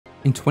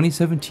In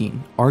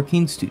 2017,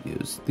 Arcane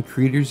Studios, the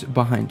creators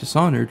behind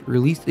Dishonored,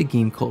 released a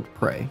game called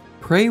Prey.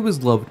 Prey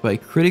was loved by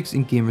critics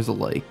and gamers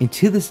alike, and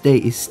to this day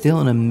is still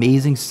an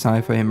amazing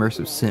sci-fi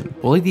immersive sim.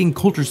 But like the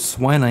uncultured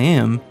swine I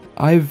am,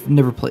 I've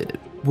never played it.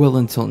 Well,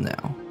 until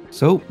now.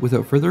 So,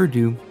 without further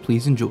ado,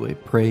 please enjoy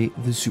Prey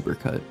the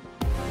Supercut.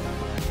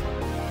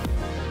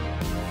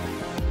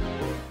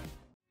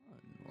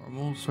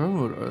 Normal start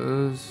mode.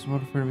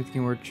 Modifier to make the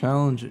game more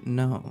challenge.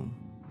 No.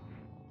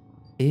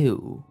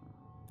 Ew.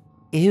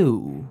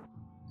 Ew.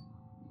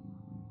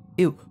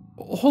 Ew.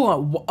 Hold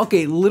on.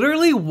 Okay,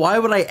 literally, why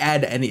would I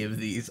add any of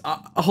these?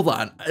 Hold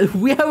on.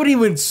 We haven't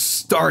even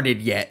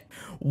started yet.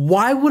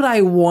 Why would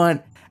I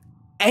want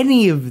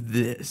any of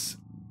this?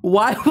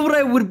 Why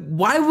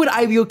would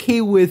I be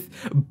okay with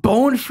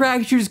bone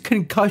fractures,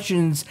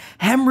 concussions,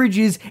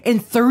 hemorrhages,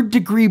 and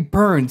third-degree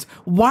burns?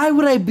 Why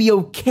would I be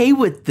okay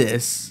with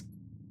this?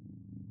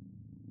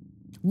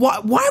 Why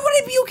would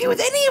I be okay with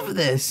any of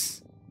this?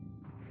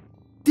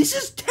 This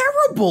is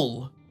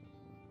terrible.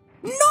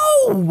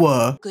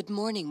 No! Good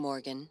morning,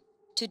 Morgan.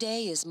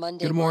 Today is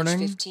Monday, March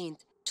 15th,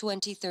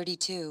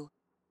 2032.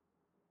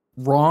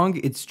 Wrong.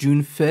 It's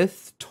June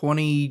 5th,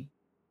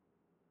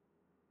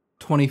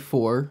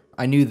 2024.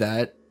 I knew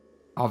that.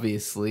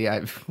 Obviously.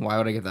 Why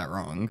would I get that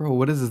wrong? Bro,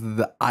 what is this?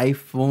 The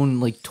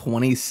iPhone, like,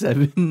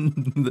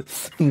 27?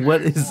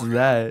 What is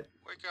that?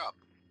 Wake up.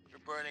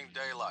 You're burning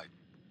daylight.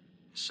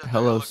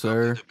 Hello,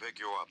 sir. To pick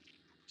you up.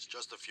 It's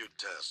just a few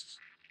tests.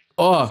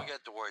 Oh. Don't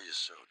forget to wear your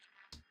suit.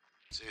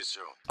 See you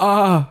soon.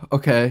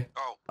 Okay.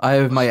 Oh, I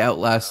have my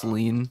Outlast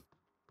lean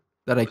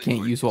that I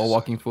can't use while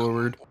walking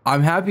forward.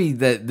 I'm happy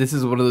that this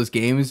is one of those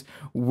games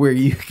where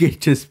you can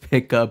just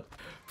pick up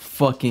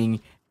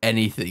fucking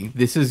anything.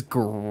 This is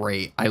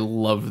great. I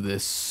love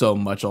this so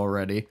much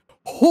already.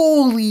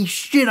 Holy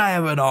shit, I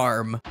have an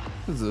arm.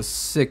 This is a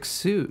sick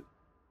suit.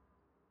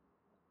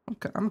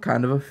 I'm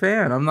kind of a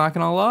fan, I'm not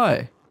gonna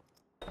lie.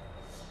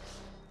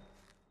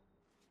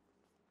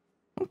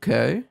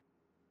 Okay.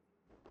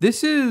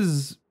 This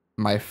is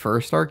my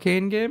first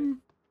Arcane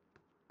game,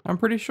 I'm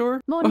pretty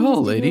sure. Morning, oh,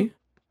 hello, Mr. lady. Hill.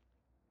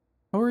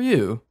 How are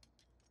you?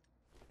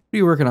 What are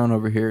you working on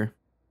over here?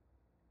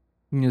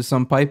 You need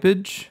some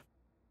pipage?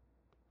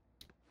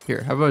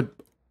 Here, how about...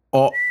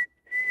 Oh.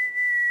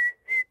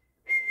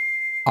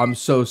 I'm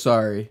so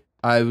sorry.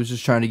 I was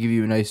just trying to give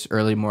you a nice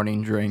early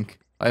morning drink.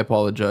 I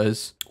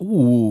apologize.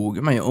 Ooh,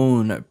 get my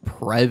own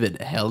private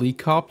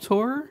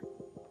helicopter?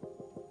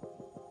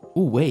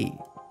 Ooh, wait.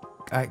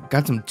 I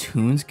got some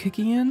tunes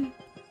kicking in?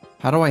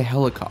 How do I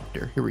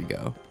helicopter? Here we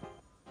go.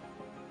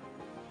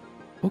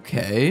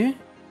 Okay.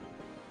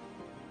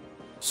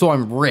 So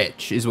I'm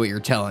rich, is what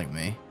you're telling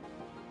me.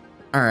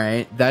 All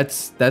right,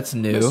 that's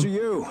new. Mr.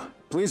 Yu,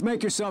 please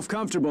make yourself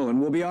comfortable and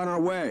we'll be on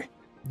our way.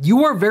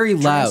 You are very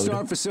loud.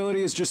 TranStar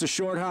facility is just a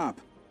short hop.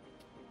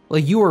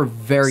 Like, you are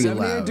very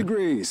 78 loud.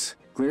 degrees.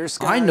 Clear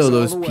skies. I know all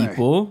those the way.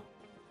 people.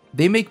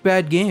 They make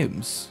bad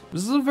games.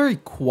 This is a very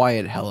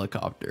quiet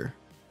helicopter.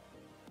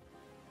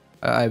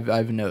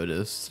 I've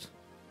noticed. Is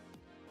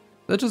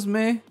that just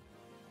me?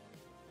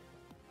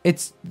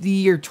 It's the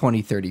year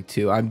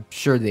 2032. I'm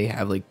sure they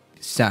have like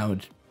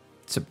sound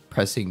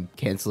suppressing,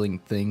 canceling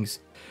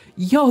things.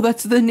 Yo,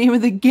 that's the name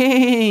of the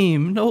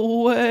game.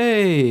 No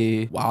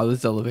way. Wow,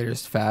 this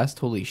elevator's fast.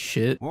 Holy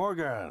shit.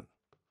 Morgan,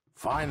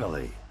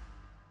 finally.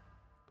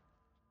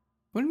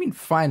 What do you mean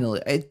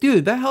finally?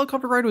 Dude, that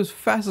helicopter ride was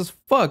fast as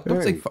fuck.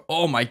 Don't say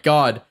oh my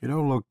god. You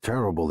don't look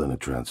terrible in a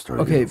TranStar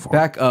Okay, uniform.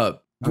 back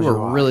up. You How's your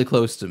are eye? really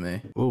close to me.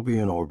 We'll be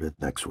in orbit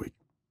next week.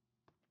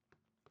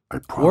 I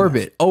promise.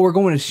 Orbit. Oh, we're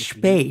going to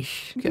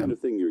space. The kind of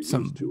thing you're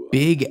Some used to,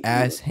 big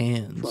ass Trust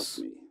hands.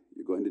 me,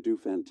 you're going to do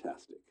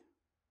fantastic.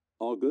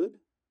 All good?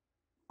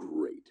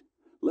 Great.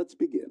 Let's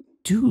begin.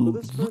 For Dude,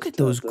 this look first at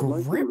those test, I'd like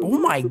you to grip. Oh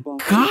remove my the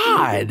box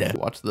god.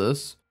 Watch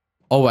this.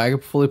 Oh, I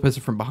can fully place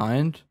it from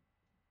behind.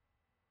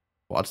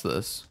 Watch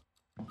this.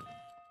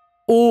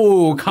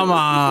 Oh, come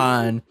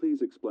on.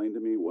 Please explain to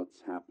me what's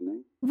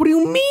happening. What do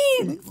you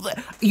mean?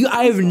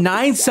 I have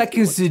 9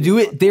 seconds to do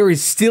it. There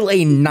is still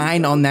a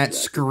 9 on that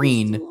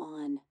screen.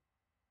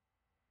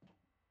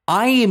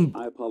 I am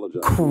I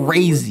apologize.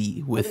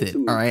 crazy with it.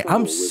 All right,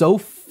 I'm so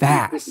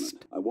fast.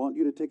 I want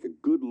you to take a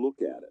good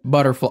look at it.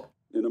 Butterfly.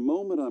 In a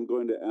moment, I'm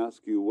going to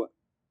ask you what.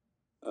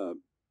 My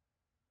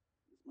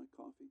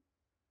coffee.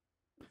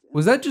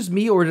 Was that just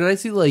me, or did I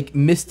see like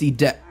misty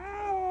death?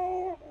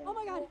 Oh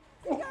my god!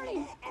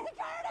 Security!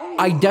 Security!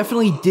 I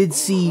definitely did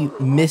see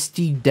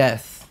misty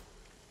death.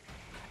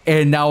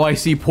 And now I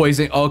see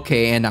poison.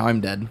 Okay, and now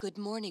I'm dead. Good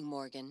morning,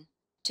 Morgan.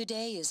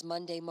 Today is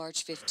Monday,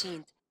 March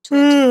 15th,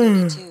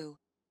 2032.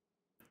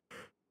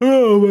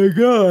 Oh my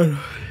god.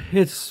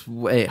 It's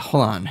wait,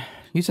 hold on.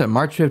 You said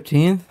March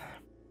 15th?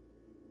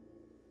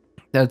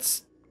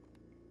 That's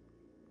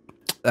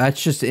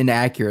just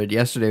inaccurate.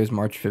 Yesterday was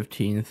March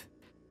 15th.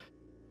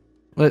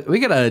 We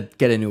gotta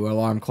get a new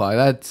alarm clock.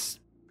 That's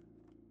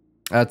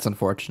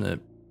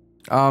unfortunate.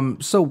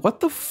 So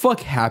what the fuck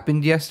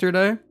happened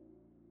yesterday?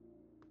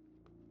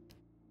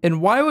 And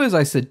why was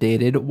I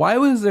sedated? Why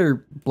was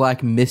there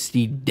black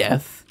misty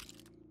death?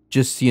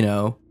 Just, you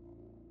know,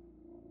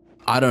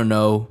 I don't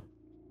know,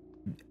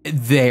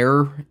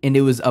 there, and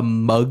it was a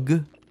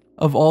mug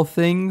of all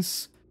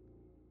things.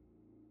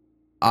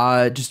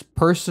 Just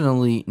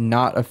personally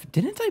not a...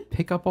 Didn't I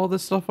pick up all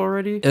this stuff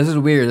already? This is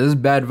weird. This is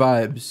bad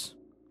vibes.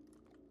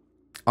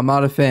 I'm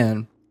not a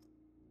fan.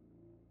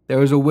 There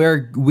was a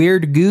weird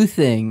goo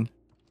thing.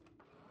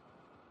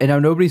 And now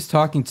nobody's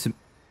talking to...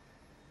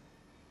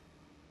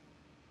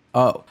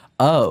 Oh,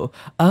 ew,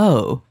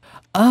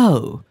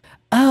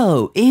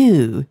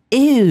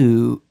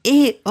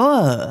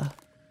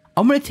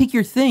 I'm gonna take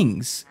your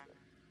things.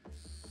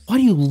 Why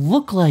do you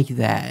look like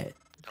that?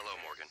 Hello,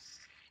 Morgan.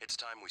 It's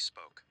time we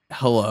spoke.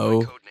 Hello.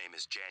 My code name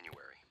is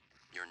January.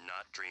 You're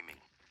not dreaming.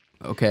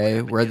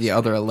 Okay, where are the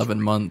other 11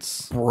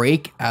 months?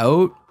 Break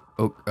out?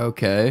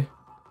 Okay.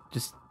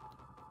 Just...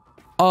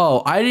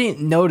 Oh, I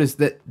didn't notice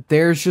that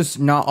there's just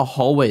not a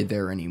hallway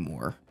there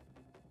anymore.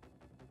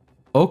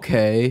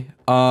 Okay,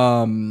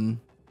 well,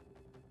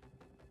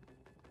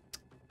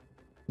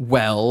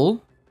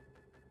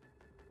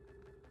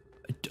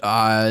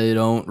 I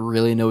don't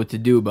really know what to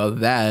do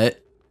about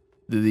that.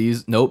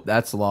 Nope,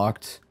 that's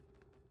locked.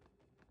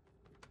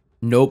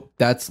 Nope,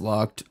 that's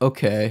locked.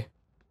 Okay.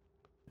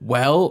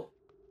 Well,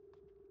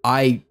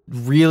 I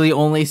really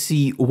only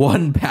see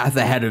one path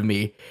ahead of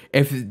me.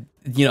 If,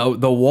 you know,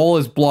 the wall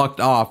is blocked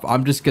off,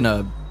 I'm just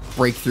gonna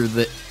break through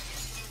the...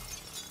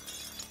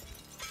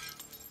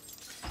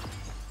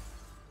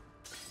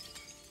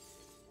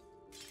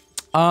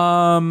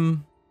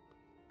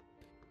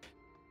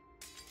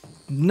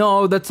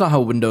 No, that's not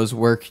how windows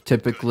work,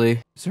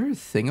 typically. Is there a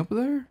thing up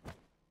there?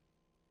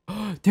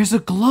 There's a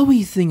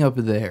glowy thing up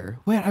there.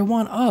 Wait, I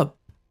want up.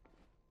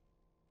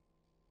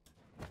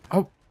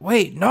 Oh,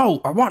 wait, no,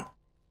 I want...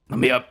 Let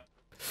me up.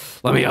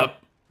 Let me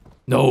up.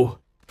 No.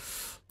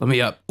 Let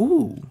me up.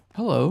 Ooh,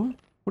 hello.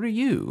 What are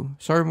you?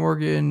 Sorry,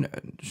 Morgan.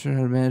 Should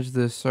I manage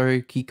this?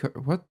 Sorry, key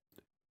card. What?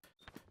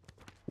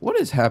 What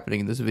is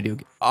happening in this video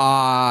game?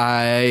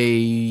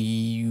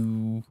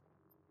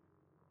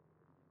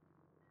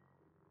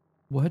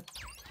 What?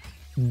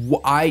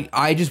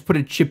 I just put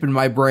a chip in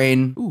my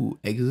brain. Ooh,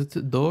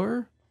 exit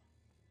door?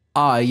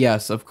 Ah,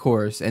 yes, of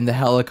course. And the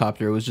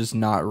helicopter was just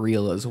not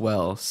real as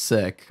well.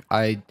 Sick.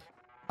 I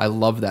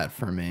love that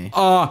for me.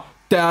 Ah,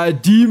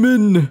 that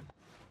demon!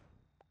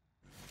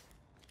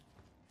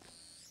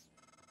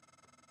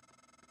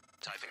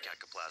 Typhon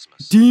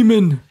cacoplasmus.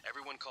 Demon!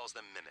 Everyone calls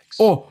them mimics.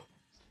 Oh,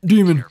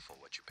 demon. Careful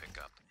what you pick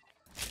up.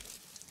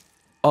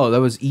 Oh,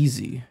 that was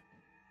easy.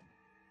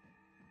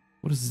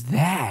 What is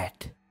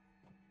that?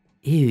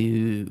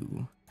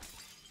 Ew.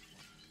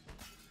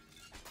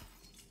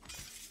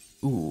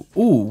 Ooh,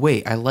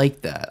 wait, I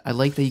like that. I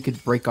like that you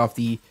could break off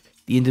the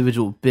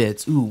individual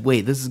bits. Ooh,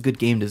 wait, this is good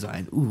game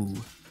design. Ooh,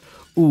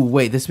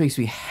 wait, this makes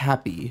me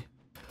happy.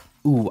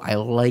 Ooh, I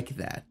like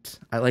that.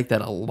 I like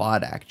that a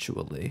lot,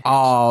 actually.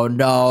 Oh,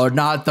 no,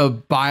 not the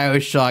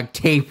BioShock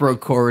tape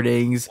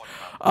recordings.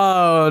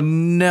 Oh,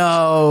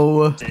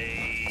 no.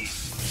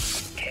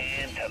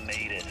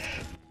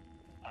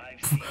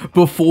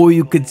 Before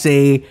you could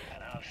say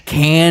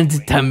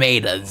canned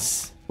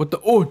tomatoes. What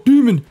the? Oh,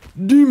 demon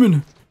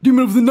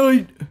of the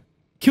night.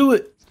 Kill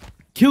it.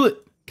 Can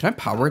I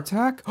power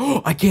attack?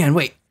 Oh, I can.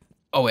 Wait.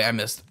 Oh, wait, I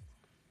missed.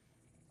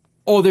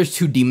 Oh, there's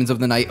 2 demons of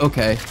the night.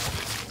 Okay.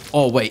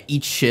 Oh, wait,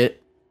 eat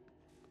shit.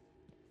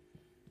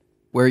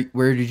 Where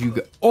did you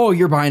go? Oh,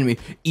 you're behind me.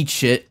 Eat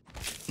shit.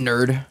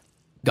 Nerd.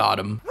 Got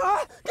him.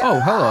 Oh,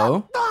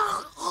 hello.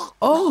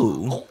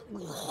 Oh.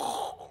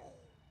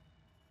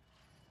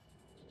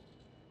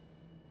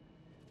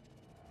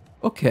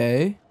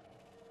 Okay.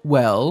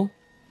 Well.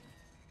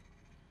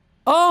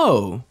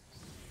 Oh.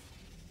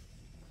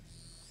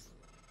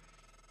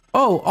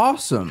 Oh,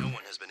 awesome. No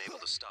one has been able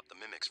to stop the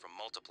mimics from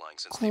multiplying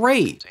since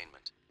Great.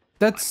 containment.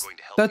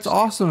 That's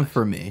awesome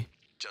for me.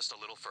 Just a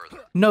little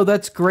further. No,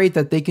 that's great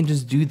that they can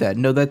just do that.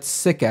 No, that's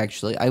sick,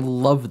 actually. I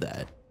love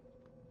that.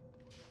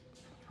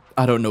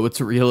 I don't know what's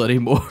real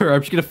anymore.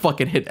 I'm just gonna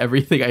fucking hit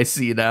everything I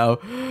see now.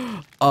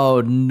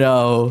 Oh,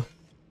 no.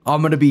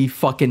 I'm gonna be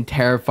fucking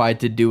terrified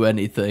to do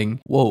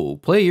anything. Whoa,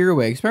 play your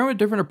way. Experiment with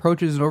different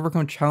approaches and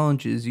overcome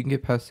challenges. You can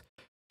get past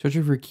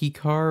searching for a key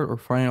card or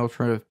find an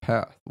alternative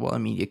path. Well, I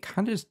mean, you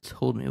kind of just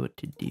told me what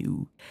to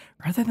do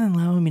rather than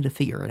allowing me to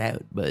figure it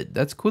out. But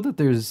that's cool that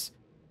there's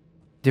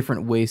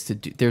different ways to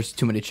do. There's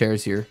too many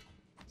chairs here.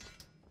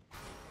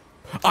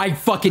 I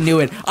fucking knew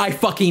it. I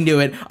fucking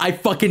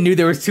knew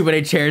there was too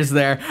many chairs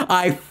there.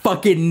 I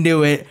fucking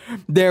knew it.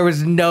 There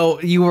was no,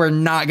 you were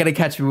not gonna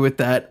catch me with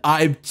that.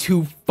 I'm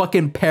too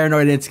fucking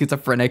paranoid and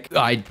schizophrenic.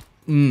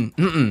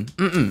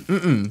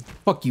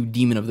 Fuck you,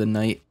 demon of the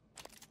night.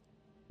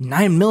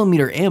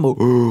 9mm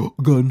ammo.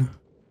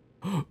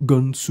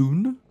 Gun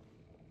soon.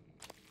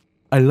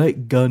 I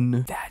like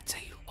gun. That's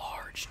a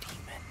large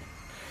demon.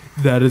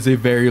 That is a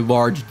very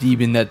large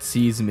demon that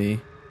sees me.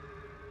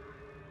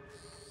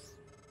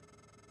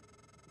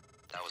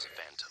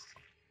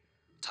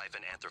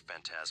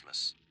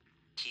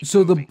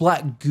 So the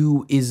black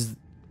goo is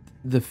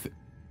the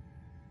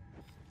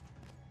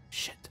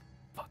shit.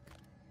 Fuck.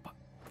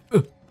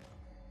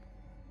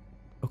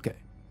 Okay.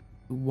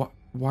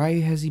 Why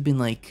has he been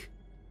like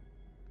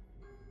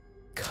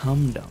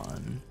cummed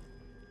on?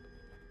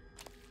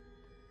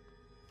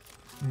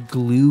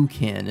 Glue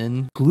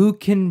cannon. Glue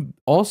can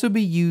also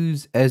be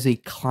used as a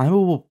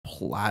climbable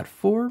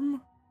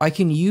platform. I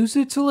can use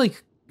it to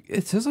like,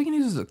 it says I can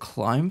use it to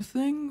climb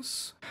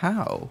things?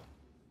 How?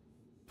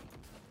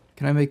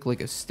 Can I make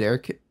like a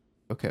staircase?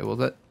 Okay, well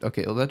that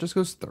just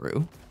goes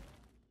through.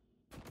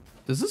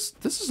 This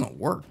doesn't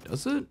work,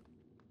 does it?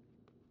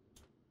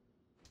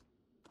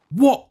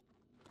 Whoa!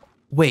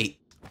 Wait,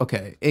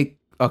 okay,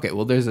 okay,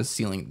 well there's a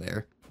ceiling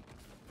there.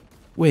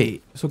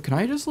 Wait, so can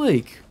I just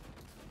like...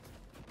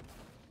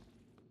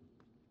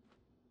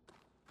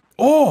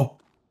 Oh!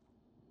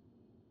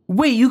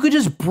 Wait, you could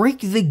just break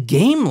the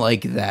game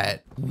like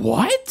that.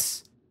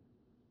 What?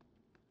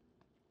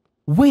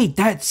 Wait,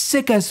 that's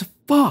sick as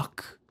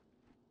fuck.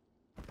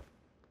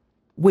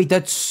 Wait,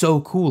 that's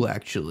so cool,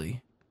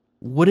 actually.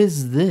 What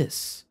is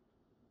this?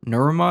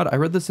 Neuromod? I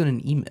read this in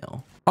an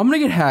email. I'm gonna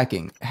get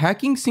hacking.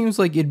 Hacking seems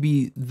like it'd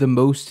be the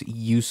most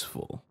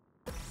useful.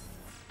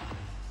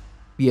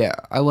 Yeah,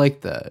 I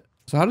like that.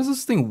 So how does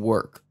this thing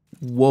work?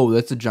 Whoa,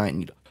 that's a giant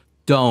needle.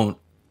 Don't.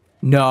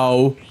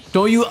 No.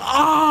 Don't you.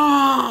 Ah!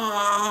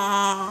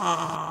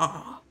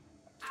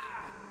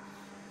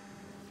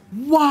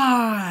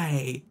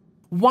 Why?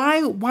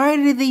 Why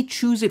did they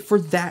choose it for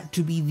that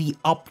to be the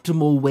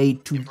optimal way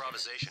to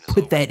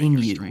put that in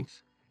you?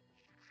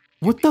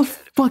 What the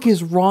fuck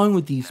is wrong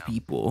with these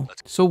people?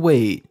 So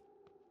wait,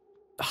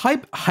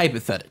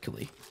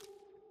 hypothetically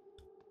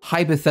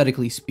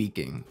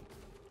speaking,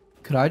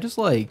 could I just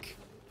like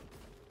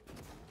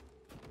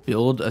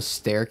build a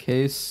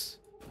staircase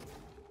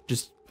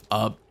just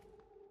up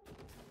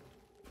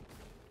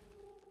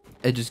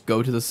and just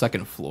go to the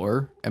second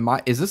floor?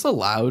 Is this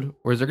allowed,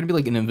 or is there gonna be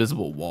like an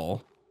invisible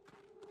wall?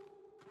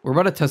 We're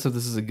about to test if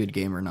this is a good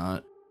game or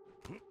not.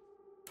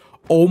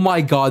 Oh my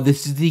god,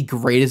 this is the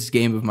greatest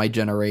game of my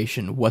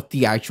generation. What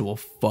the actual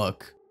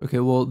fuck? Okay,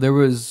 well, there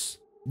was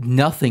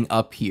nothing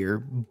up here,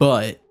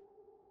 but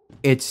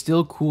it's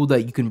still cool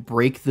that you can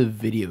break the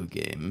video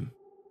game.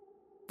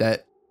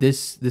 That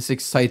this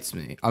excites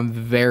me. I'm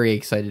very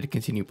excited to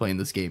continue playing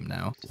this game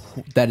now.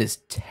 That is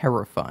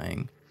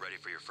terrifying. Ready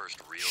for your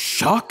first real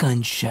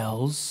Shotgun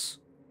shells?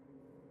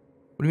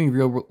 What do you mean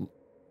real world?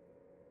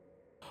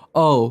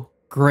 Oh,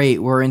 great,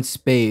 we're in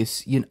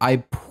space. You know, I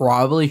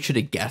probably should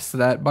have guessed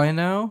that by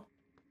now.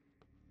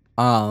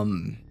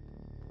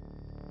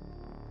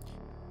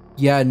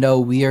 Yeah, no,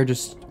 we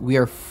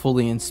are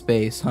fully in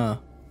space, huh?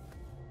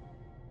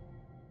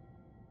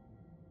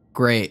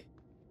 Great.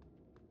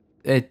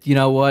 You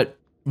know what?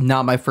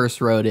 Not my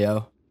first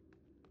rodeo.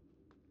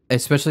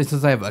 Especially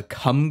since I have a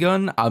cum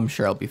gun, I'm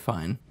sure I'll be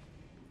fine.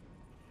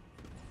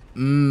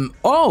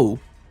 Oh!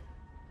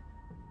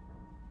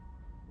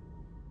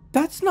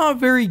 That's not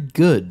very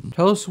good.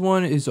 Telos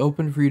 1 is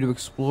open for you to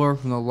explore.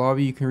 From the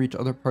lobby, you can reach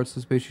other parts of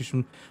the space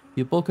station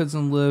via bulkheads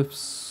and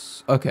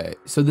lifts. Okay,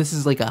 so this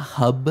is like a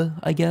hub,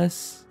 I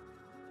guess.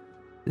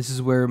 This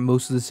is where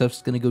most of the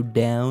stuff's gonna go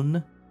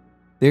down.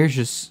 There's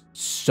just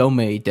so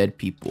many dead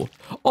people.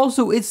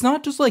 Also, it's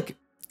not just like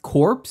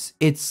corpse,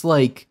 it's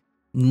like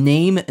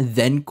name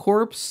then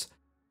corpse.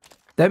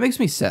 That makes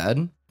me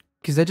sad,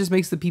 because that just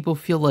makes the people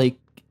feel like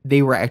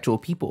they were actual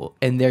people,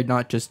 and they're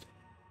not just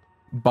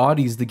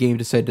bodies the game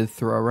decided to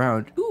throw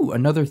around. Ooh,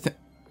 another thing.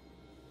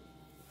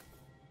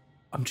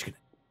 I'm just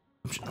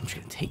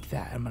gonna take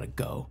that. I'm gonna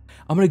go.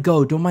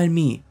 Don't mind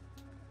me.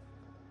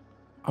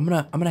 I'm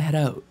gonna head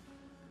out.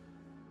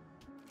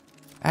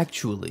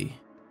 Actually,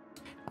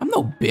 I'm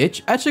no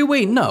bitch. Actually,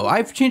 wait, no.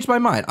 I've changed my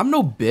mind. I'm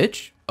no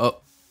bitch.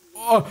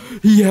 Oh,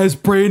 he has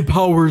brain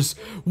powers.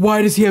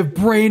 Why does he have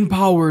brain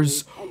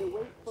powers?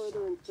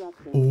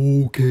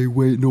 Okay,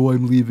 wait, no,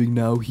 I'm leaving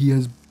now. He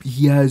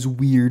has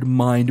weird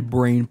mind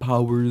brain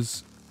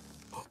powers.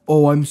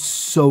 Oh, I'm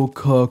so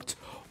cooked.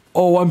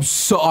 Oh, I'm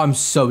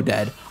so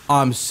dead.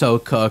 I'm so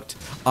cooked.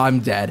 I'm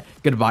dead.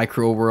 Goodbye,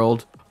 cruel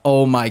world.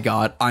 Oh my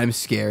god, I'm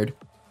scared.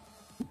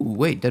 Ooh,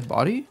 wait, dead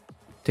body?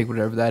 Take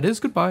whatever that is.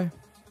 Goodbye.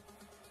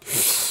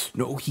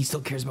 No, he still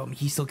cares about me.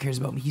 He still cares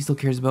about me. He still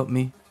cares about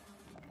me.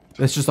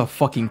 That's just a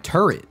fucking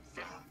turret.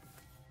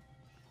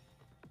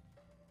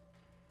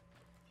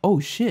 Oh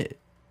shit.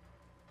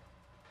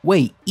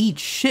 Wait, eat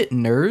shit,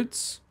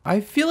 nerds.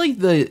 I feel like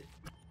the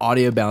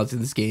audio balance in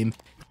this game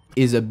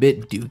is a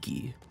bit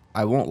dookie.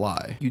 I won't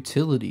lie.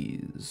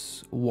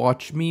 Utilities.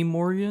 Watch me,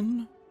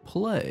 Morgan.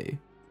 Play.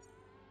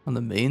 On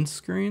the main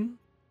screen?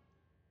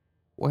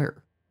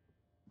 Where?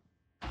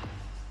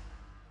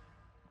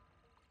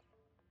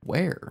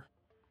 Where?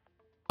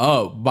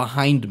 Oh,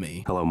 behind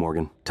me. Hello,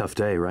 Morgan. Tough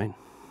day, right?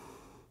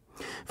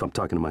 If I'm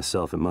talking to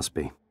myself, it must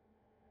be.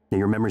 Now,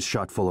 your memory's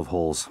shot full of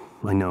holes.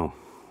 I know.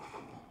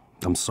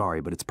 I'm sorry,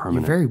 but it's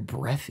permanent. You're very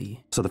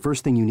breathy. So the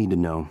first thing you need to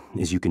know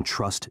is you can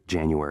trust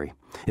January.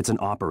 It's an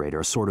operator,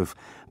 a sort of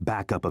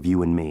backup of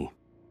you and me.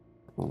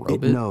 Robot?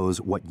 It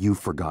knows what you've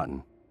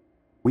forgotten.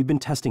 We've been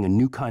testing a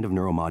new kind of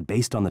neuromod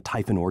based on the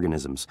Typhon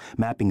organisms,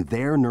 mapping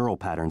their neural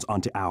patterns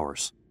onto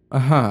ours.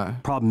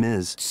 Problem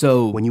is,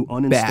 So when you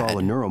uninstall bad. a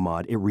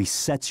neuromod, it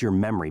resets your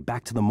memory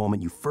back to the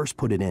moment you first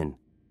put it in.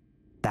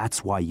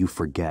 That's why you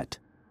forget.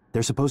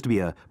 There's supposed to be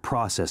a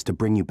process to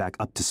bring you back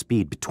up to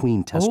speed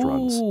between test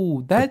runs.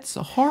 Oh, that's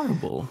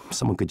horrible.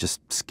 Someone could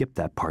just skip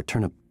that part,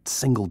 turn a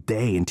single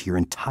day into your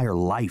entire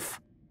life.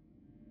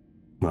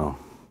 Well,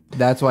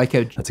 that's why I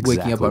kept that's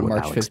waking up exactly on what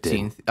March Alex did.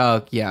 15th.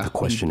 Oh, yeah. The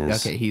question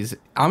is, okay,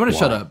 I'm gonna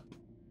shut why? up.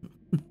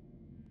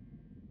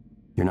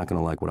 You're not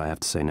gonna like what I have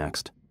to say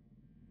next.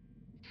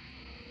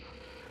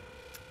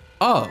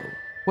 Oh,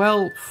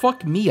 well,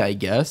 fuck me, I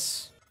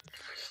guess. I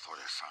thought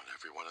I found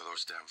every one of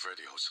those damn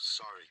videos.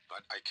 Sorry,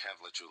 but I can't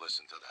let you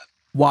listen to that.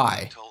 Why?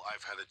 Until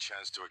I've had a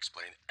chance to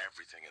explain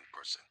everything in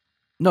person.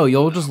 No,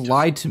 you'll just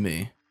lie to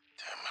me.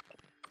 Damn.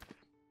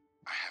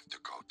 I have to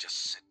go.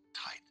 Just sit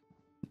tight.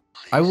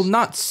 Please. I will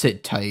not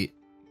sit tight.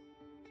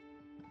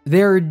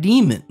 There are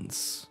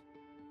demons.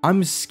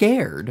 I'm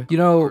scared. You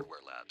know, Hardware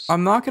labs.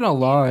 I'm not gonna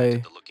lie.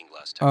 The looking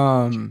glass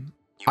technology.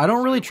 I don't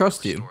You really will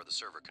trust you. restore the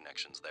server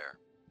connections there.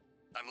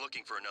 I'm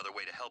looking for another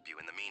way to help you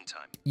in the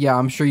meantime. Yeah,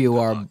 I'm sure you Good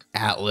are, luck.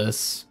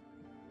 Atlas.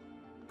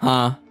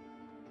 Huh?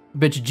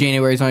 Bitch,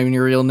 January's not even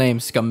your real name,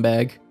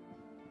 scumbag.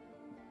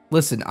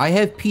 Listen, I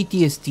have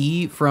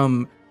PTSD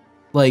from,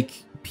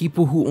 like,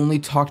 people who only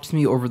talk to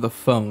me over the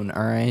phone,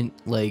 alright?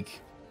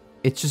 Like,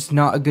 it's just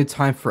not a good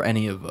time for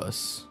any of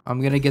us.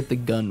 I'm gonna get the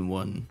gun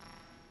one.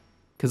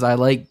 Cause I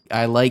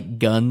like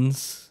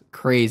guns.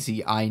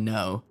 Crazy, I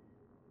know.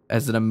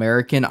 As an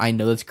American, I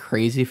know that's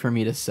crazy for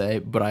me to say,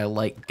 but I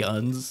like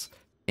guns.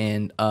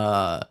 And,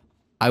 I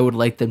would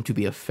like them to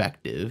be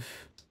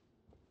effective.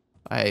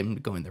 I'm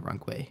going the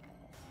wrong way.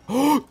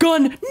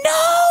 Gun! No! It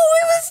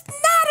was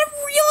not a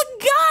real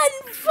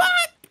gun!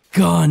 Fuck!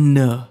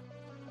 Gun!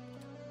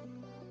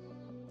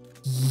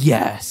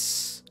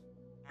 Yes.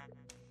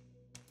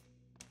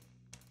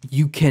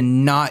 You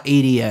cannot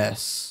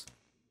ADS.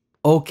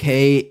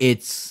 Okay,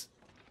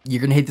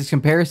 you're gonna hate this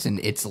comparison.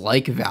 It's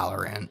like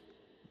Valorant.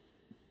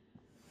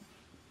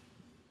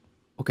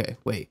 Okay,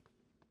 wait.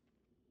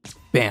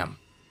 Bam.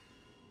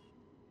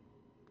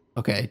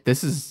 Okay,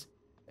 this is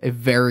a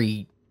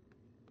very...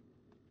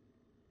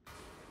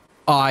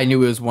 Oh, I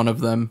knew it was one of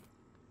them.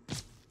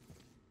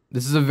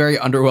 This is a very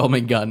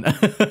underwhelming gun.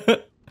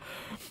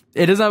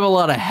 It doesn't have a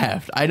lot of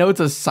heft. I know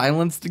it's a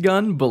silenced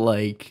gun, but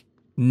like,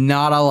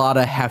 not a lot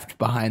of heft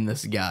behind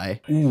this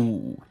guy.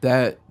 Ooh,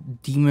 that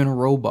demon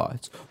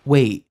robots.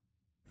 Wait,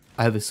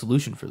 I have a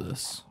solution for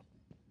this.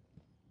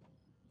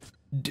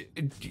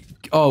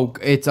 Oh,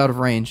 it's out of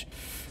range.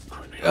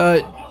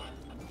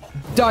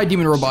 Die,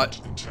 demon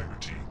robot.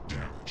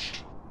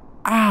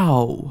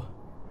 Ow.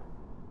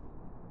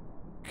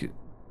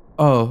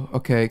 Oh,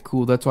 okay,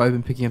 cool. That's why I've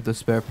been picking up the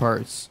spare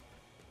parts.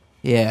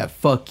 Yeah,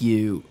 fuck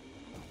you.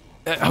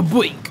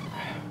 Blink.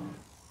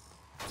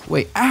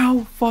 Wait,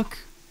 ow, fuck.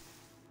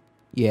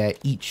 Yeah,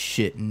 eat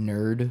shit,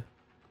 nerd.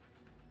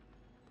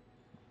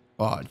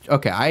 Oh,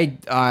 okay,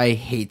 I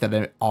hate that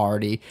I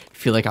already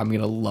feel like I'm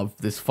gonna love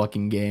this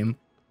fucking game.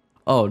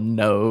 Oh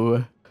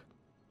no.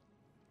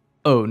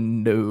 Oh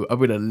no, I'm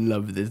gonna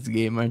love this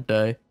game, aren't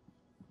I?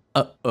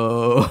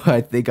 Uh-oh,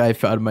 I think I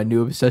found my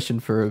new obsession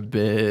for a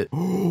bit.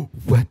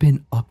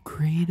 Weapon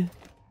upgrade?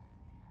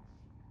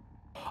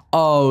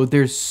 Oh,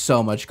 there's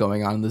so much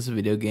going on in this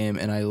video game,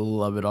 and I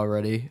love it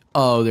already.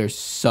 Oh, there's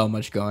so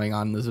much going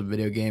on in this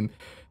video game.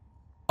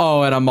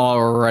 Oh, and I'm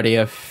already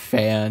a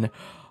fan.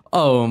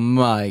 Oh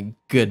my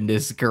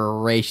goodness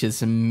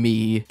gracious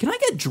me. Can I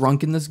get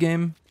drunk in this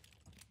game?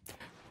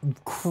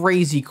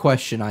 Crazy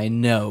question, I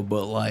know,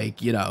 but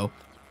like, you know,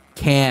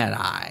 can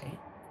I?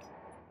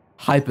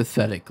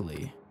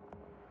 Hypothetically.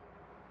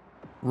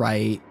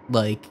 Right?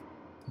 Like,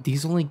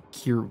 these only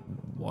cure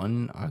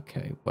one?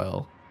 Okay,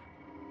 well,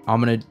 I'm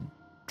gonna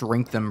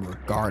drink them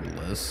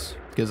regardless,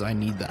 because I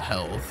need the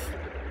health.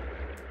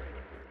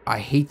 I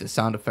hate the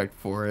sound effect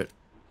for it.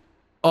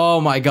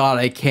 Oh my god,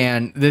 I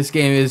can. This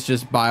game is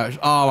just Bioshock.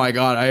 Oh my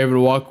god, I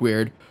even walk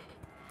weird.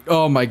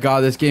 Oh my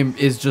god, this game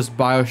is just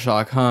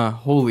Bioshock, huh?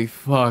 Holy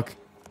fuck.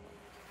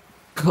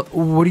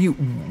 What do you...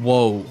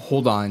 Whoa,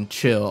 hold on,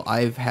 chill.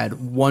 I've had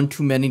one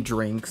too many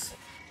drinks,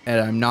 and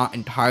I'm not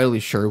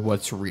entirely sure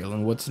what's real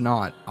and what's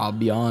not. I'll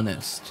be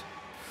honest.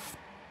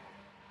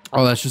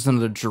 Oh, that's just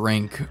another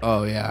drink.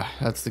 Oh yeah,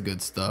 that's the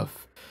good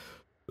stuff.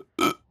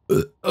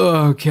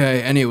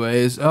 Okay,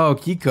 anyways. Oh,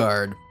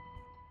 keycard.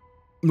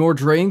 More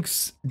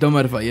drinks? Don't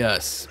mind if I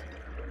yes.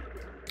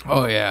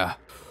 Oh yeah.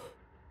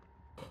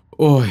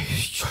 Oh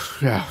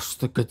yes,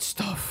 the good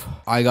stuff.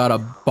 I got a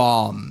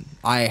bomb.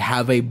 I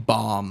have a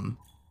bomb.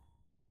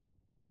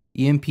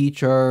 EMP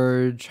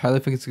charge, highly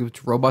effective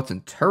to robots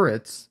and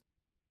turrets,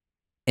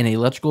 and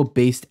electrical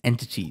based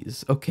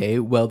entities. Okay,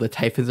 well the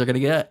Typhons are gonna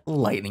get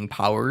lightning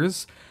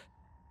powers.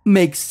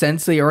 Makes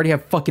sense, they already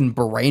have fucking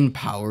brain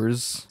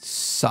powers.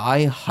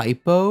 Psi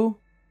Hypo?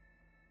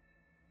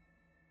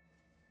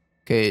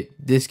 Okay,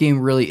 this game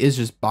really is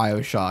just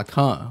Bioshock,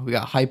 huh? We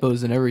got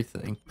hypos and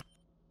everything.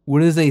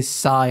 What is a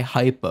Psi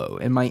Hypo?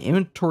 And my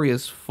inventory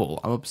is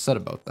full. I'm upset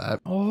about that.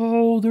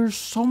 Oh, there's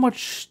so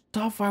much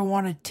stuff I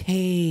want to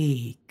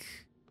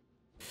take.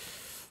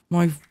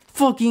 My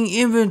fucking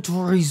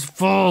inventory's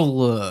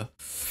full.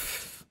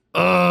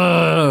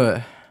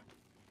 I'm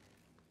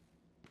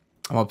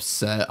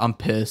upset. I'm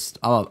pissed.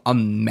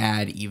 I'm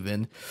mad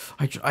even.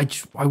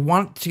 I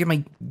want to get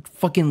my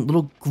fucking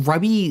little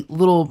grubby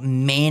little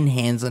man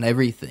hands on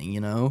everything, you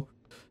know?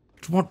 I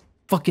just want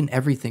fucking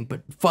everything,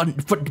 but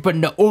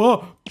no.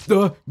 Oh,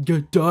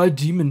 the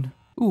demon.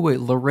 Ooh, wait,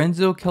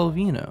 Lorenzo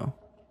Calvino.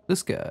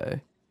 This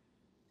guy.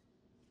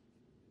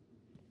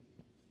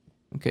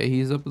 Okay,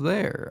 he's up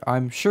there.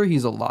 I'm sure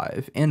he's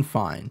alive and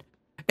fine.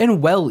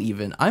 And well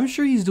even. I'm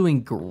sure he's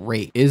doing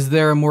great. Is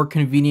there a more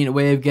convenient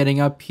way of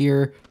getting up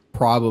here?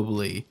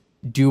 Probably.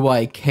 Do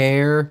I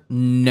care?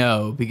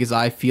 No, because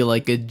I feel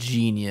like a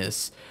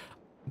genius.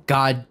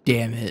 God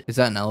damn it. Is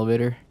that an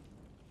elevator?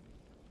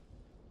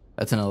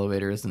 That's an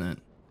elevator, isn't it?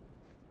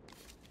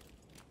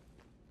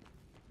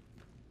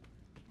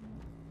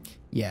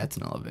 Yeah, it's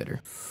an elevator.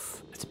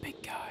 That's a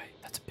big guy.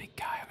 That's a big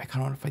guy. I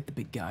kind of want to fight the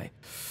big guy.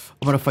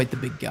 I'm going to fight the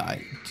big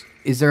guy.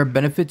 Is there a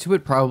benefit to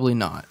it? Probably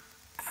not.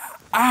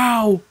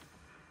 Ow!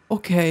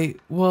 Okay,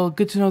 well,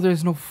 good to know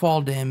there's no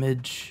fall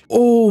damage.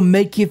 Oh,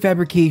 medkit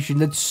fabrication.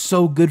 That's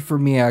so good for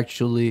me,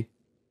 actually.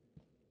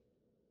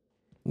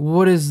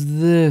 What is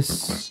this?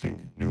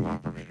 Requesting new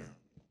operator.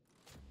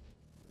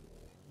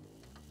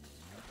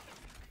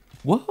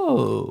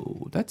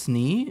 Whoa, that's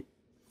neat.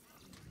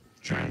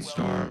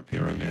 TranStar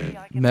Pyramid.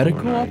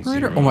 Medical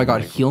operator? Oh my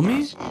god, heal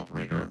me?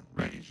 Operator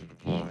ready to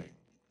deploy.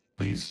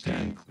 Please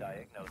stand.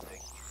 Diagnosing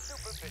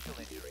superficial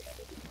injury.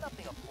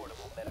 Nothing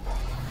affordable medical.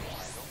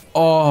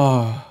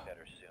 Oh,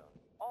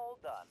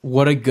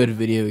 what a good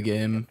video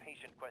game.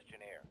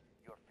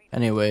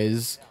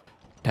 Anyways,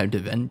 time to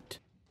vent.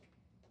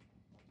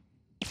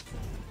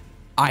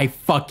 I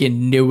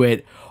fucking knew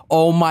it.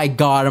 Oh my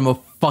god,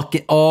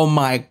 oh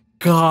my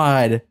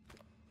god.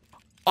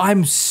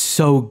 I'm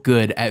so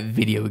good at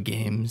video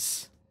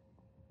games.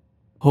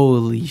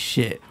 Holy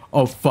shit.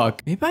 Oh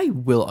fuck. Maybe I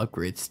will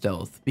upgrade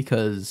stealth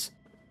because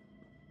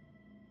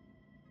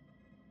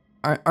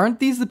aren't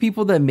these the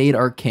people that made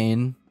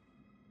Arcane?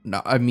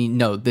 No, I mean,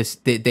 no,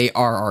 they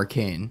are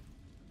Arcane.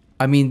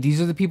 I mean, these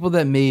are the people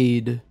that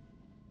made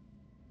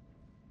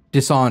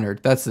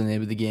Dishonored. That's the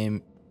name of the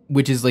game,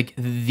 which is like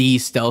the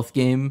stealth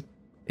game.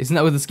 Isn't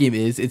that what this game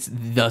is? It's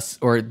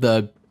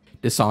the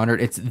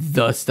Dishonored. It's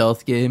the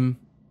stealth game.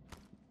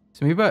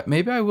 So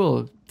maybe I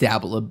will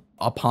dabble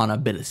upon a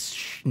bit of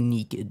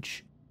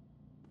sneakage.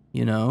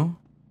 You know?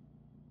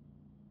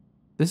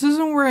 This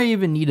isn't where I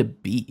even need to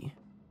be.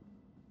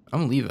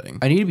 I'm leaving.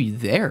 I need to be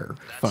there,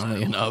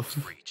 funnily enough.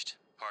 Reached.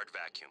 Hard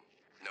vacuum.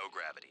 No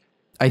gravity.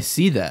 I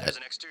see that. There's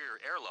an exterior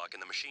airlock in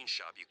the machine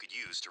shop you could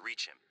use to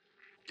reach him.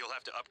 You'll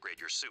have to upgrade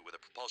your suit with a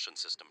propulsion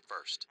system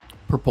first.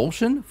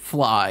 Propulsion?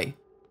 Fly.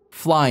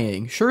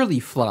 Flying. Surely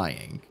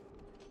flying.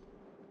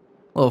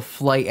 A little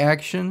flight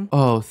action.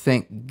 Oh,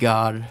 thank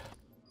God.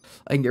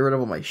 I can get rid of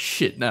all my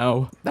shit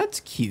now. That's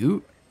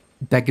cute.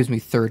 That gives me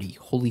 30.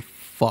 Holy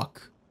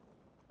fuck.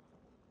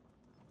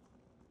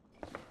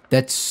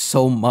 That's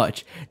so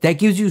much. That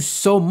gives you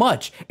so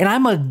much. And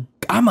I'm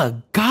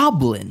a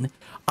goblin.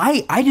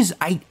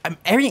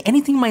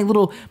 Anything my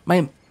little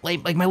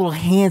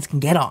hands can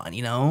get on,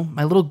 you know?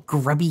 My little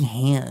grubby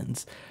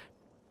hands.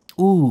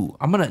 Ooh,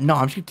 I'm just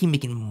gonna keep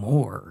making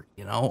more,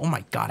 you know? Oh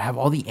my god, I have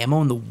all the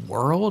ammo in the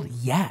world?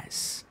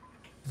 Yes.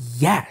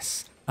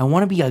 Yes. I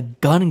want to be a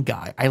gun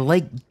guy. I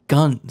like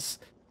guns.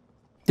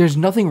 There's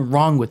nothing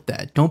wrong with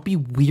that. Don't be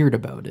weird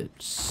about it.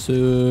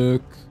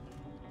 Sick.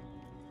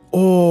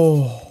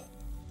 Oh.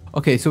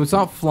 Okay, so it's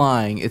not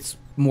flying. It's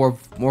more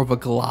of a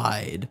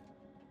glide.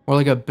 Or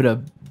like a bit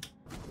of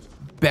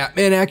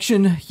Batman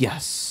action.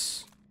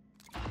 Yes.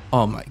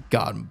 Oh my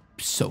god, I'm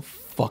so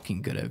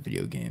fucking good at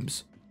video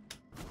games.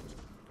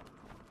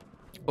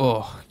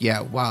 Oh,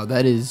 yeah, wow,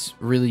 that is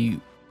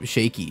really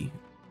shaky.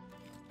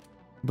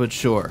 But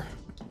sure.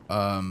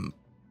 Oh,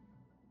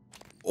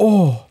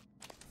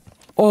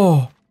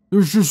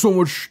 there's just so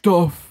much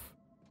stuff.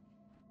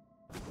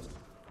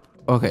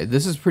 Okay,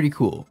 this is pretty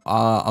cool.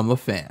 I'm a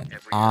fan.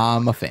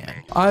 I'm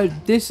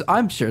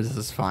sure this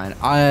is fine.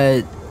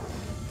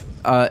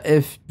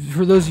 If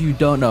for those of you who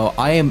don't know,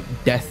 I am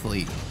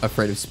deathly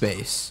afraid of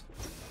space.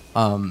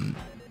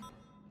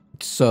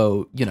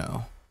 So, you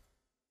know,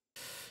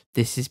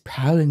 this is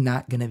probably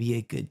not gonna be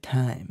a good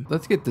time.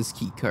 Let's get this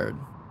key card.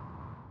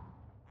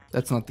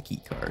 That's not the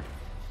key card.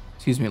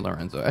 Excuse me,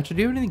 Lorenzo. Actually,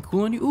 do you have anything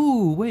cool on you?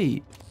 Ooh,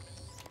 wait.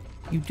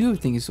 You do have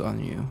things on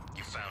you.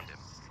 You found him.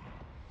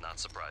 Not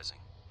surprising.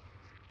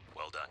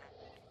 Well done.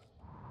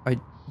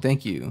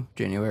 Thank you,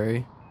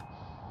 January.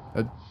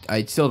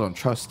 I still don't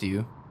trust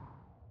you.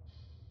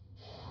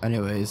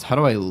 Anyways, how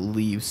do I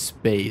leave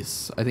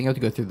space? I think I have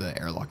to go through the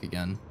airlock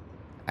again.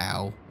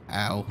 Ow.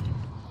 Ow.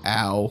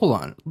 Ow. Hold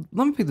on.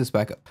 Let me pick this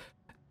back up.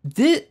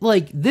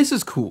 This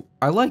is cool.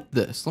 I like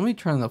this. Let me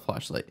turn on the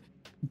flashlight.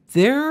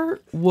 There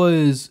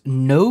was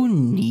no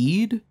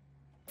need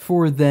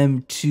for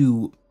them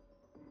to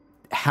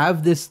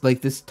have this,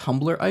 this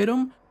tumbler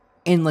item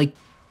and,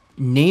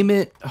 name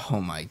it.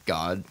 Oh my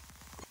god.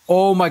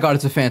 Oh my god,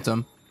 it's a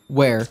phantom.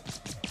 Where?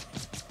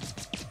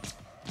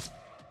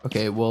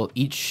 Okay, well,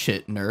 eat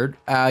shit, nerd.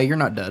 You're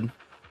not dead.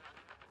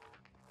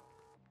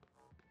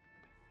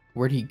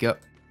 Where'd he go?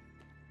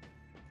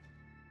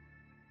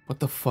 What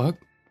the fuck?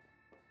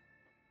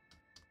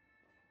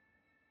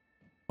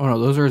 Oh no,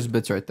 those are his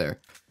bits right there.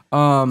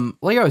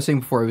 Like I was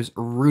saying before, I was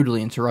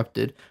rudely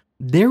interrupted.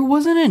 There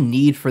wasn't a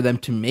need for them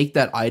to make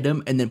that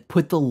item and then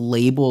put the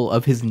label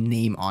of his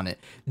name on it.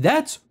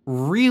 That's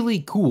really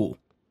cool.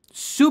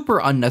 Super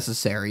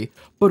unnecessary,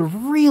 but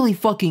really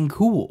fucking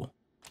cool.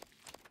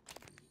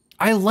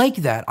 I like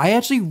that. I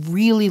actually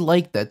really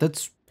like that.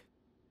 That's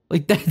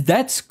like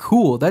that's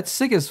cool. That's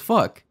sick as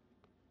fuck.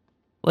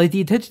 Like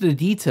the attention to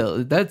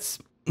detail, that's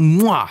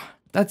mwah.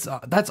 That's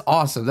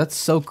awesome. That's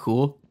so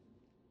cool.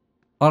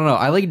 I don't know.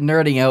 I like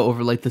nerding out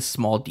over like the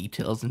small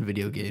details in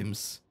video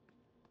games.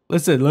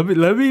 Listen,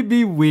 let me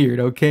be weird,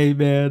 okay,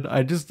 man?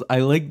 I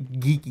like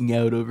geeking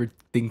out over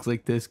things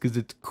like this because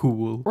it's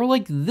cool. Or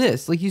like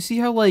this. Like you see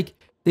how like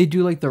they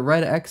do like the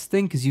red X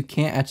thing because you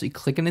can't actually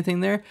click anything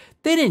there?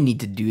 They didn't need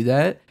to do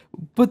that,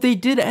 but they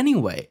did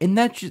anyway. And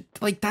that's just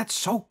like that's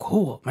so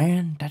cool,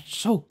 man. That's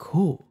so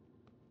cool.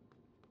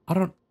 I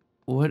don't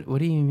what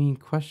do you mean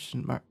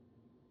question mark?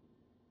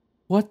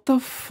 What the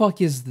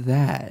fuck is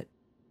that?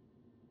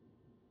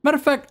 Matter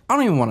of fact, I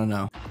don't even want to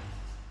know.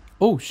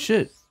 Oh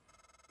shit.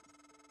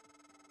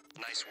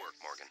 Nice work,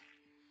 Morgan.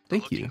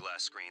 Thank The you. looking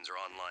glass screens are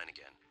online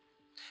again.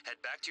 Head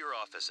back to your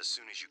office as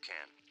soon as you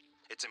can.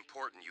 It's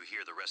important you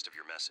hear the rest of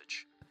your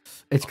message.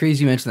 It's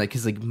crazy you mentioned that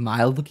because like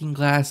my looking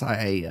glass,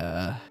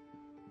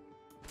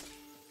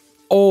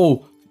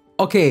 Oh,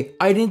 okay.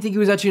 I didn't think he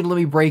was actually gonna let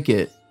me break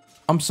it.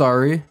 I'm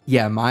sorry.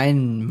 Yeah,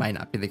 mine might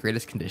not be the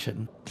greatest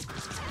condition.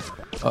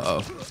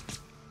 Uh-oh.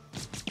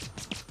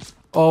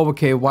 Oh,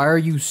 okay. Why are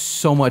you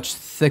so much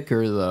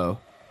thicker though?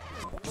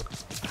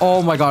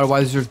 Oh my god, why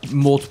is there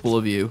multiple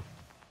of you?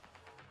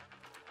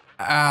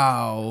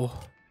 Ow.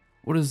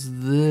 What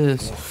is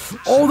this?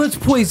 Oh, that's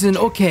poison.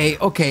 Okay,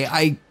 okay.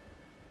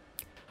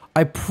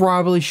 I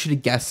probably should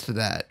have guessed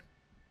that.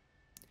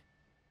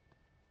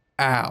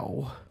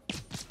 Ow.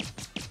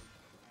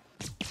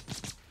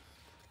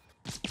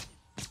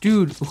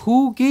 Dude,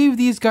 who gave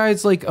these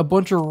guys like a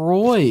bunch of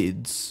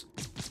roids?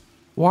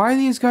 Why are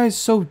these guys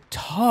so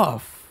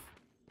tough?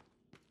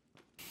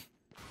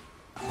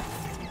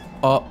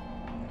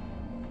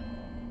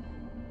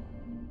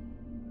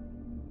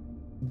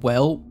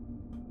 Well.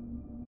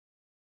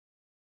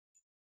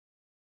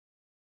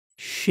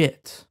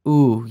 Shit.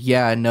 Ooh,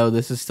 yeah, no,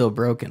 this is still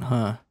broken,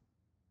 huh?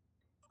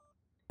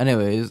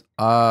 Anyways,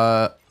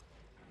 oh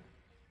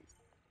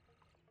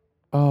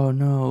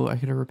no, I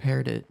could have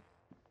repaired it.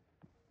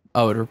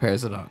 Oh, it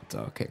repairs it on.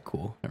 Okay,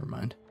 cool. Never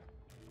mind.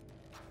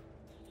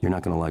 You're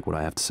not gonna like what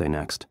I have to say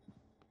next.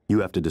 You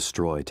have to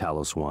destroy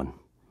Talos 1.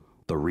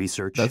 The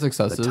research, that's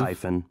excessive. the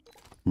Typhon,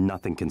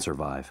 nothing can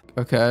survive.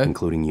 Okay.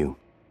 Including you.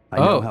 I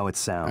know how it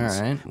sounds,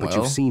 all right, but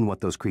you've seen what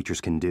those creatures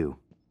can do.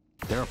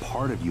 They're a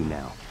part of you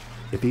now.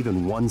 If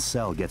even one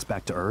cell gets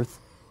back to Earth,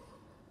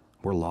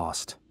 we're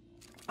lost.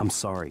 I'm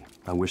sorry.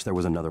 I wish there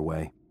was another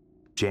way.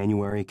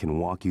 January can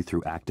walk you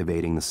through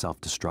activating the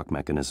self-destruct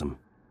mechanism.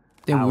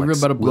 Damn, we were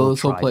about to blow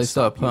this whole place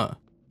up, huh?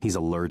 He's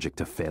allergic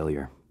to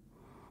failure.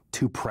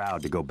 Too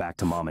proud to go back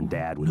to mom and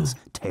dad with his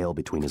tail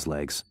between his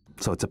legs.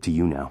 So it's up to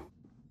you now.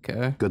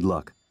 Okay. Good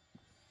luck.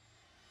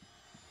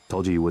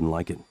 Told you wouldn't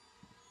like it.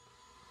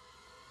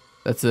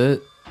 That's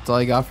it? That's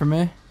all you got for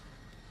me?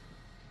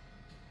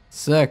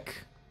 Sick.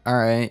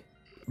 Alright.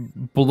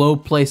 Blow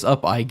place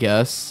up, I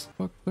guess.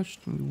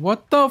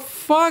 What the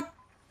fuck?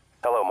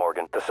 Hello,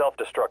 Morgan. The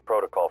self-destruct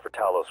protocol for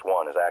Talos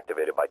 1 is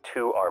activated by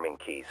 2 arming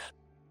keys.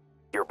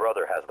 Your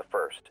brother has the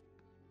first.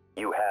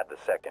 You had the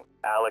second.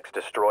 Alex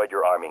destroyed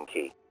your arming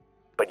key.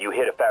 But you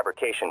hid a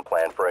fabrication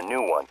plan for a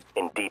new one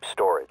in deep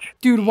storage.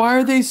 Dude, why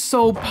are they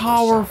so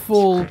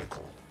powerful?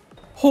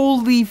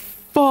 Holy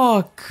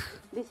fuck.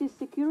 This is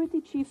Security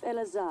Chief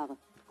Elazar.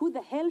 Who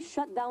the hell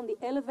shut down the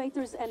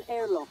elevators and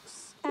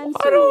airlocks? Answer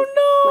I don't me.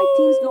 know. My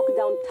team's locked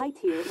down tight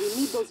here. We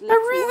need those locks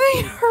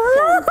Everything working.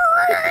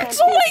 hurts.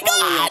 Sam, Oh my it can't be a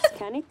power god. loss,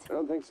 can it? I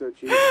don't think so,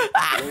 Chief.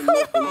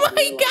 Oh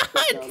my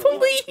god,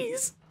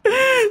 please.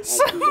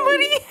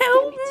 Somebody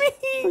help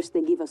me. First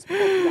they give us pop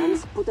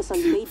guns, put us on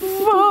baby duty,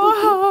 then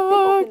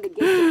open the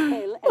gates of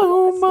hell and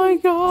Oh my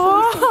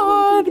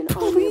god,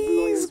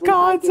 please,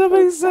 God,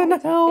 somebody send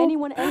help.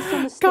 Anyone else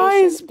on the station,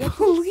 Guys, get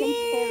to a safe area.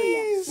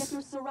 please. Check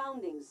your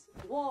surroundings,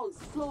 walls,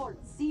 floor,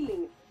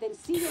 ceiling, then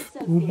see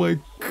yourself. Oh my We're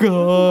working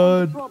on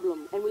the god.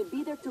 problem, and we'll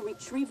be there to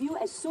retrieve you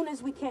as soon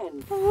as we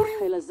can.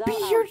 Be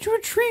here to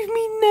retrieve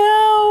me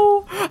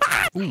now.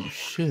 Oh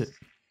shit.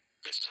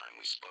 This time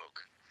we spoke.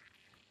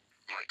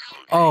 My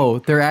code Oh,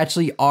 there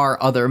actually are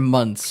other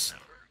months.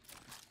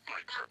 my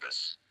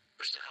purpose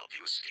was to help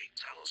you escape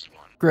Talos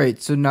 1.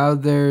 Great, so now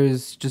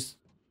there's just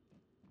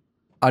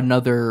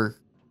another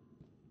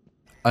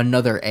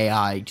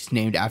AI just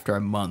named after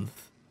a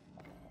month.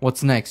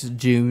 What's next?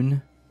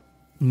 June?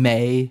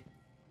 May?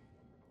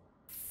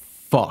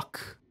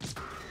 Fuck.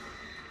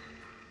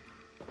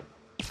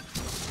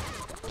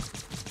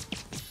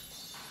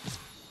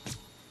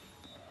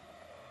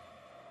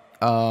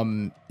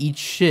 Eat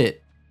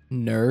shit.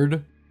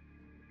 Nerd.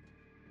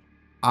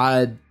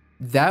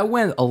 That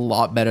went a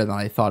lot better than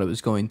I thought it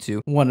was going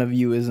to. One of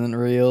you isn't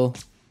real.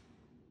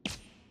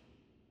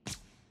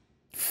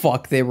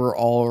 Fuck, they were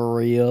all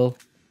real.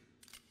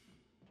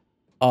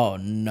 Oh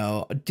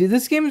no. Dude,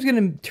 this game is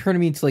gonna turn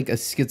me into like a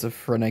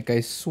schizophrenic. I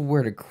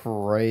swear to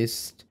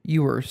Christ.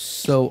 You are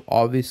so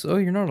obvious. Oh,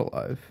 you're not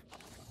alive.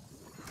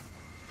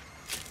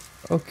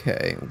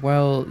 Okay,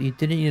 well, you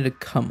didn't need to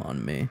come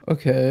on me.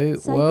 Okay,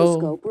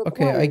 well,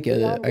 okay, I get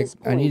it.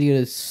 I need to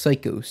get a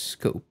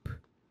psychoscope.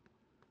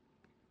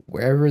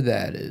 Wherever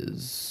that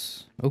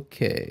is.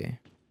 Okay.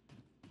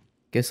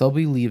 Guess I'll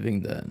be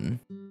leaving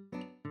then.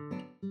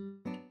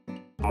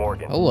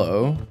 Morgan.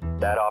 Hello.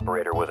 That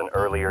operator was an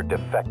earlier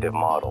defective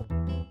model.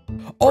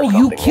 Oh,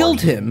 you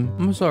killed him!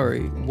 I'm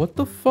sorry. What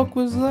the fuck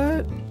was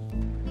that?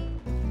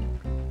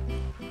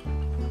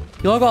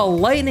 Y'all got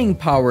lightning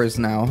powers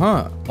now,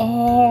 huh?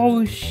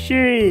 Oh,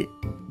 shit.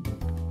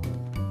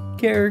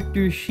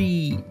 Character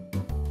sheet.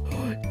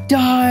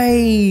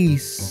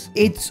 Dice!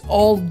 It's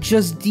all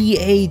just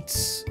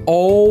D8s.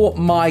 Oh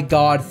my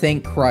god,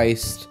 thank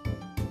Christ.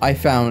 I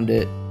found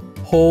it.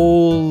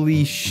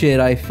 Holy shit,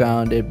 I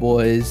found it,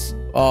 boys.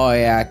 Oh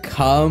yeah,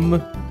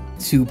 come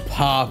to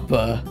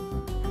Papa.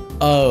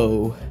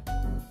 Oh.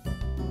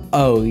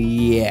 Oh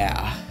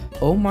yeah.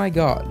 Oh my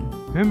god.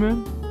 Hey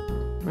man,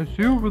 I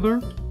see you over there.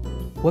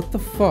 What the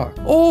fuck?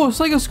 Oh, a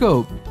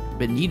psychoscope.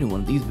 Been needing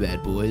one of these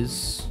bad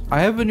boys.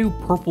 I have a new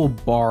purple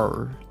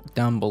bar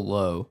down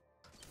below.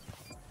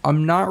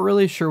 I'm not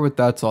really sure what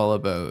that's all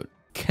about.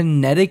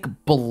 Kinetic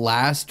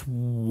Blast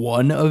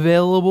 1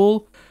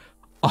 available?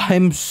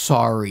 I'm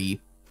sorry.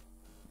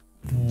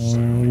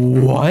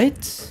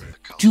 What?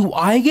 Do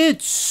I get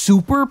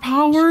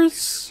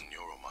superpowers?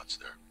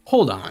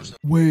 Hold on.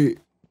 Wait.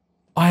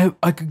 I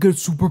could get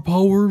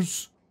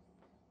superpowers?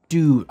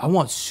 Dude, I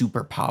want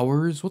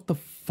superpowers. What the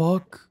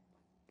fuck?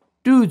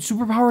 Dude,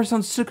 superpowers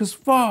sounds sick as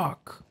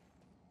fuck.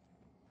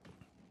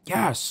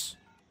 Yes.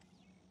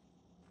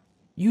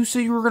 You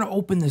said you were gonna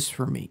open this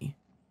for me.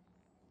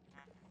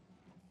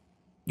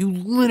 You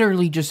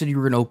literally just said you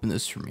were gonna open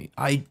this for me.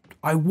 I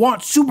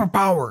want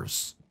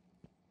superpowers.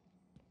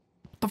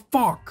 What the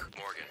fuck?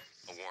 Morgan,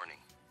 a warning.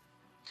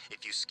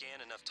 If you scan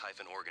enough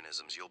Typhon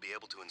organisms, you'll be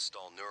able to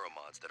install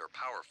neuromods that are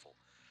powerful.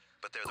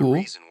 But they're the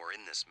reason we're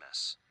in this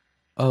mess.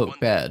 Oh,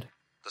 bad.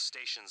 The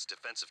station's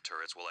defensive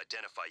turrets will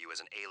identify you as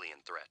an alien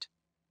threat.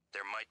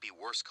 There might be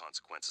worse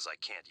consequences I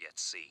can't yet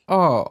see.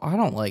 Oh, I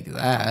don't like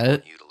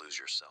that. You to lose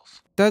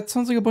yourself. That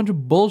sounds like a bunch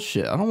of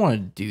bullshit. I don't want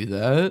to do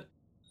that.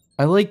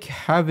 I like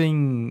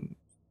having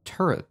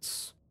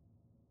turrets.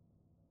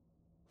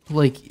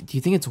 Like, do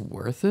you think it's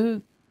worth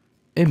it?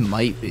 It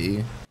might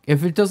be.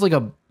 If it does like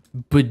a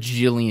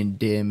bajillion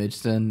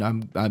damage, then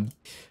I'm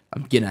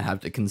gonna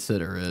have to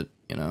consider it,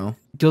 you know?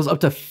 It goes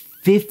up to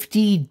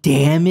 50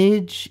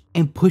 damage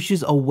and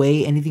pushes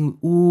away anything.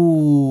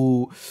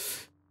 Ooh.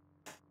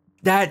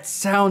 That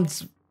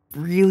sounds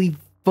really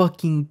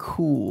fucking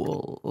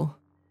cool.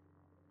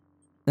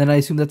 Then I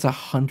assume that's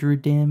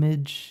 100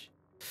 damage.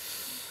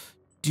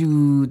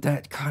 Dude,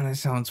 that kind of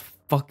sounds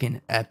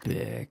fucking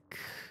epic.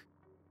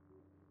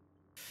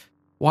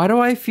 Why do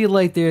I feel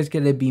like there's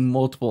gonna be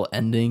multiple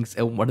endings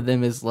and one of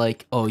them is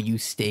like, oh, you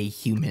stay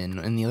human,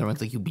 and the other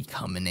one's like, you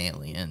become an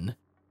alien?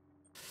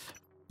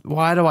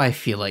 Why do I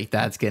feel like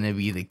that's gonna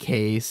be the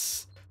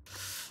case?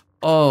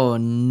 Oh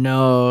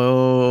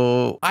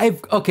no.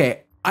 I've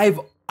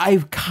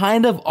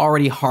kind of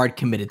already hard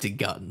committed to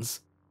guns.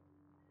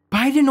 But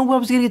I didn't know I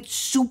was gonna get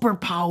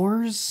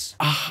superpowers.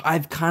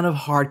 I've kind of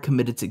hard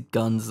committed to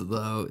guns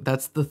though.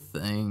 That's the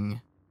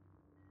thing.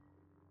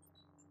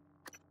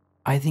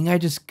 I think I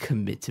just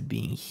commit to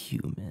being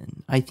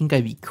human. I think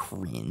I'd be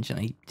cringe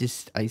and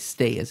I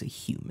stay as a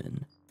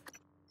human.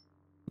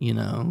 You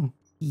know?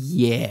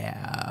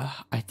 Yeah,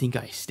 I think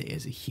I stay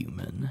as a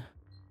human.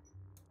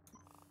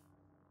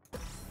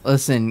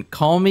 Listen,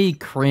 call me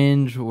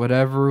cringe,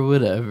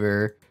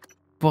 whatever.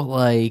 But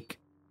like,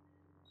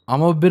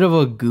 I'm a bit of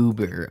a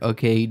goober,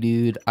 okay,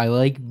 dude? I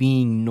like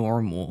being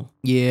normal.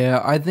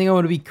 Yeah, I think I'm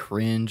gonna be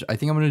cringe. I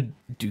think I'm gonna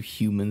do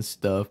human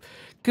stuff.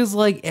 Cause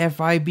like,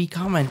 if I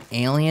become an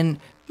alien,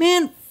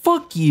 man,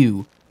 fuck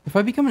you. If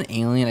I become an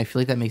alien, I feel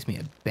like that makes me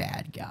a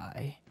bad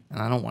guy.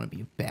 And I don't want to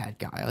be a bad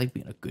guy. I like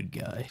being a good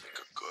guy. Take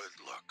a good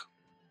look.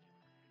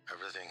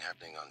 Everything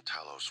happening on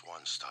Talos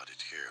 1 started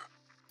here.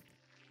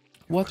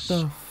 What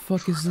the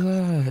fuck is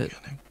that?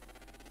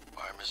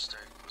 Our mistake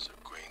was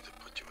agreeing to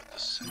put you at the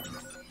center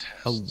of the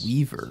test. A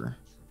weaver.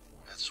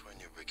 That's when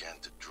you began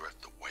to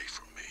drift away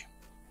from me.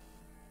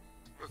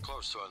 We're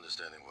close to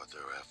understanding what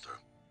they're after.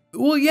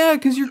 Well, yeah,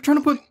 because you're trying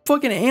to put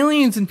fucking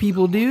aliens in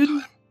people,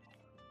 dude.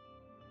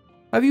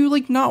 Have you,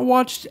 like, not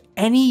watched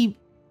any,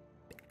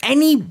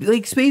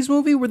 like, space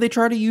movie where they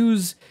try to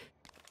use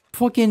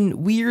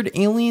fucking weird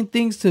alien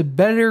things to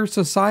better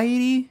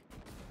society?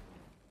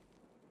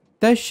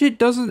 That shit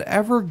doesn't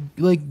ever,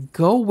 like,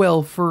 go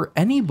well for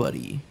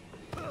anybody.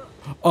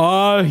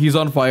 He's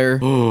on fire.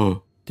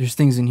 There's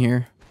things in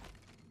here.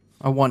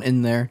 I want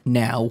in there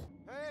now.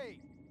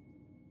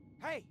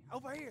 Hey,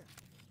 over here.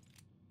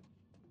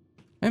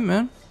 Hey,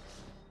 man.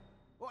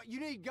 What, you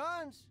need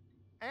guns?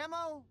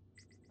 Ammo?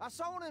 I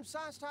saw one of them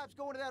science types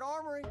go into that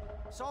armory.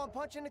 Saw him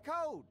punching the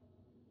code.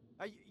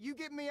 You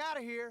get me out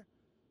of here,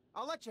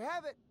 I'll let you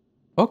have it.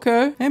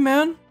 Okay. Hey,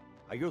 man.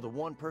 You're the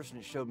one person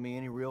that showed me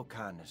any real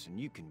kindness, and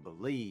you can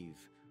believe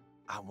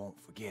I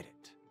won't forget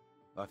it.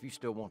 If you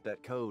still want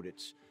that code,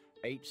 it's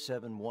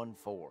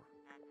 8714.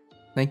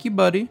 Thank you,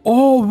 buddy.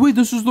 Oh, wait,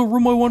 this is the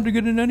room I wanted to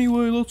get in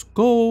anyway. Let's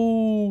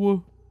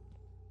go.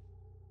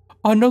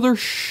 Another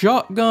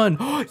shotgun.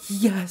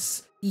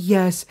 Yes.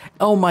 Yes.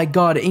 Oh my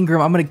god,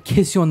 Ingram, I'm gonna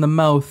kiss you on the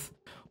mouth.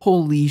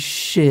 Holy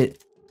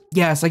shit.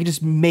 Yes, I can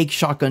just make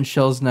shotgun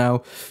shells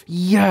now.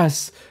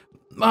 Yes.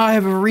 I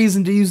have a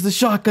reason to use the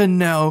shotgun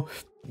now.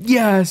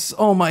 Yes.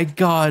 Oh my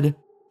god.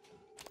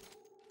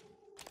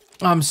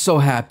 I'm so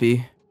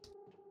happy.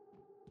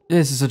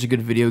 This is such a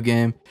good video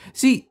game.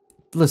 See,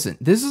 listen,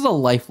 this is a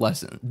life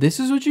lesson. This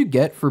is what you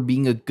get for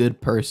being a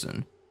good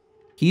person.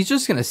 He's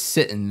just gonna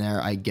sit in there,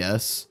 I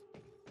guess.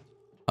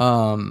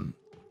 Could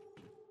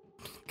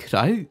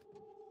I?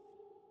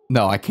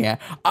 No, I can't.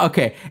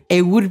 Okay,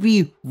 it would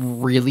be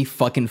really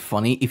fucking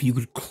funny if you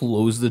could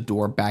close the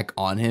door back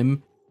on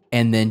him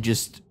and then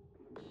just...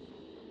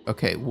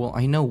 Okay, well,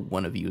 I know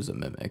one of you is a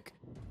mimic.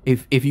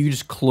 If you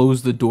just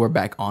close the door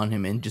back on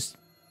him and just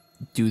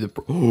do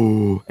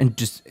the... and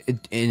just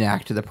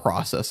enact the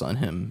process on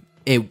him.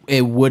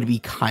 It would be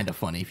kind of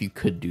funny if you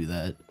could do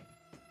that.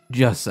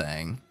 Just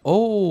saying.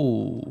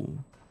 Oh.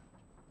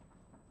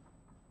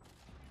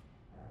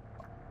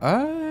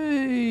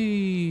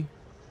 I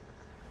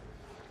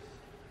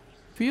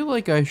feel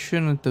like I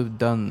shouldn't have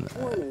done that.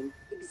 Warning,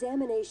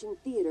 examination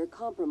theater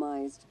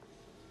compromised.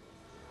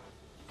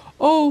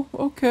 Oh,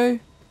 okay.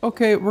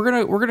 Okay,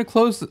 we're gonna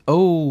close the...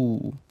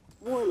 Oh.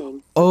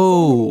 Warning,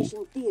 Oh.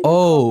 examination theater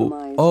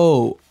compromised.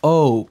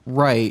 Oh,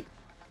 right.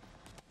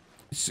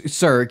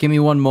 Sir, give me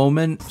one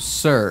moment.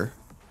 Sir.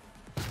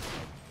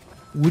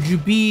 Would you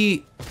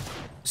be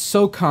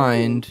so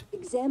kind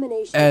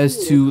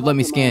as to let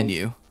me scan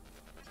you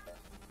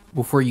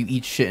before you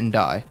eat shit and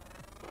die?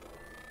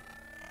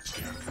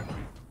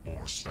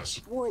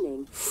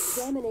 Warning,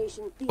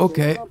 examination theater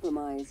Okay.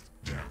 compromised.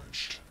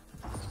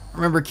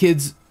 Remember,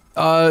 kids,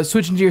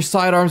 switching to your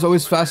sidearms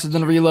always faster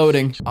than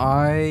reloading.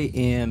 I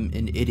am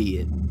an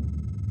idiot.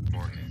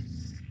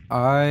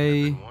 I've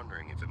been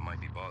wondering if it might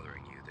be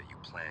bothering you that you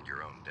planned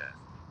your own death.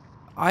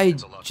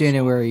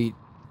 January,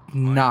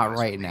 not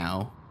right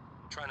now.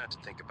 Try not to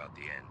think about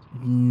the end.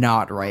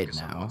 Not right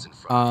now.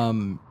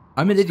 I'm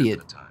an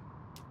idiot.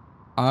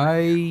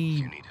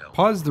 I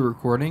paused the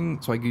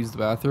recording so I could use the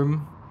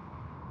bathroom.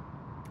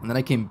 And then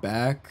I came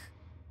back.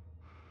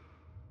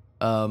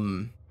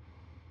 And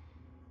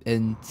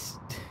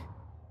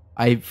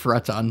I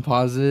forgot to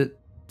unpause it.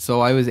 So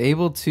I was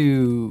able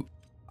to...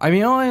 I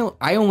mean,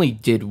 I only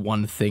did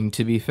one thing,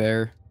 to be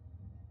fair.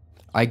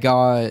 I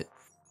got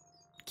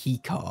key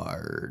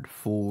card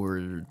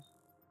for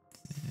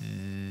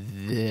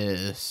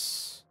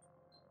this.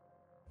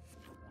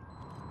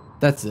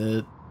 That's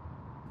it.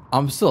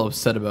 I'm still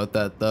upset about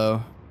that,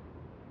 though.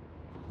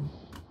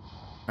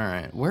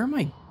 Alright, where am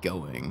I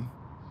going?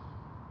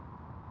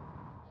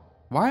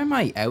 Why am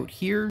I out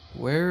here?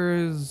 Where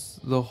is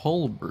the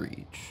hull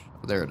breach?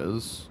 There it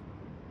is.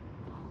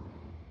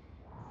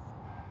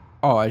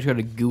 Oh, I just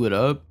gotta goo it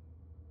up.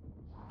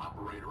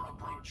 Operator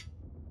approach.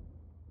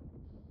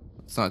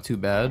 It's not too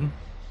bad.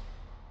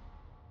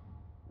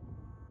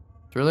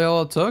 It's really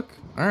all it took?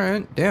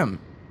 Alright, damn.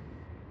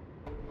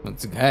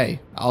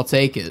 Hey, I'll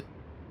take it.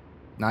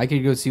 Now I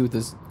can go see what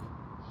this...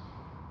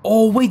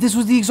 Oh, wait, this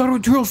was the exotic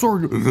material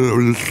storage!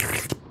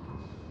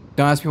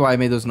 Don't ask me why I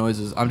made those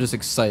noises. I'm just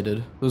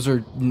excited. Those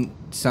are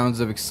sounds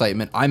of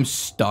excitement. I'm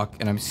stuck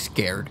and I'm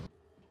scared.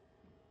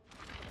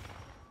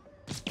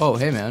 Oh,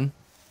 hey, man.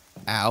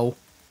 Ow.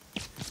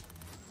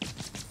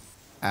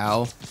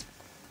 Ow.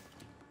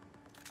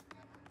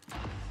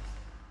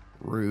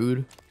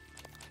 Rude.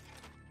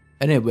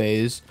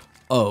 Anyways,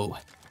 oh,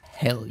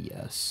 hell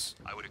yes.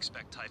 I would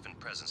expect Typhon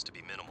presence to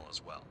be minimal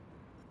as well.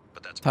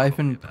 But that's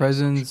Typhon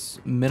presence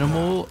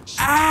minimal.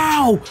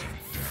 Ow!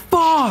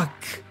 Fuck!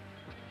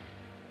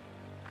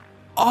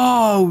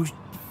 Oh,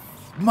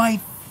 my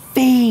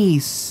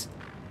face.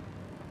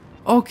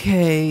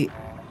 Okay.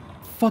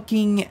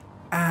 Fucking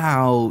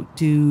ow,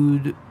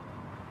 dude.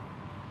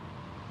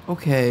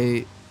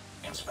 Okay.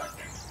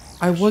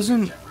 I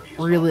wasn't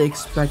really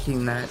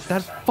expecting that.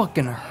 That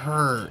fucking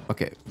hurt.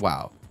 Okay,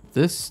 wow.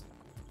 This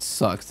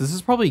sucks. This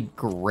is probably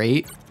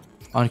great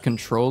on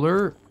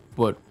controller,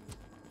 but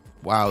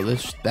wow,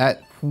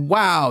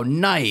 wow,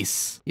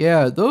 nice.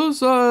 Yeah,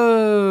 those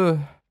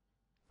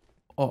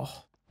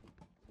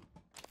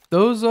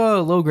those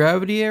low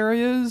gravity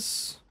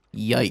areas,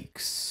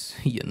 yikes,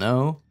 you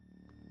know?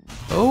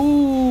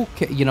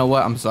 Okay, you know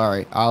what? I'm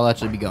sorry. I'll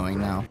actually be going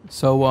now.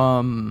 So,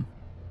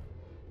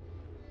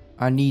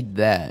 I need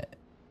that.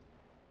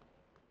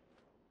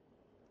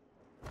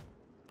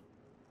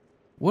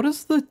 What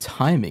is the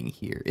timing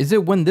here? Is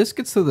it when this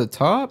gets to the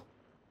top?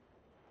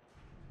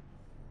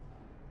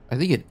 I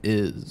think it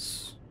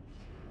is.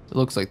 It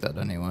looks like that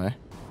anyway.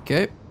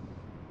 Okay.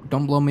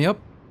 don't blow me up.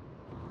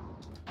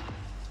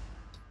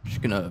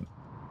 Just gonna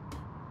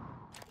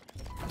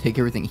take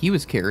everything he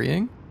was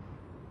carrying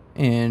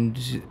and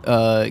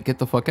get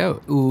the fuck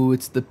out. Ooh,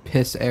 it's the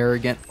piss air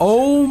again.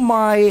 Oh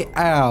my,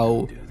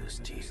 ow.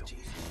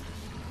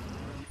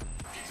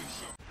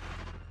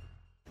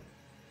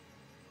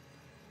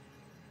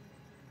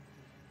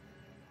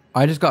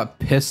 I just got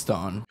pissed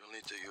on. You'll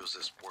need to use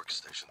this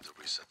workstation to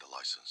reset the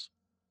license.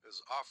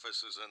 His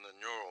office is in the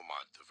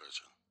neuromod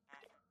division.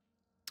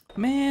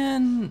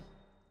 Man,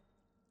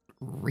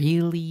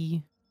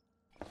 really?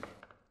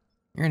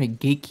 You're gonna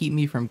gatekeep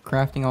me from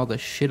crafting all the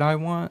shit I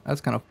want?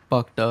 That's kind of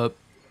fucked up.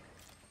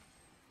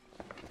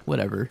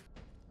 Whatever.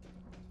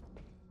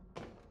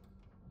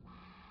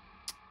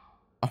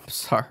 I'm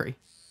sorry.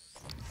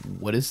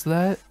 What is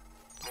that?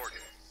 Morgan,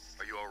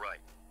 are you alright?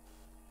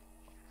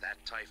 That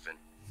Typhon,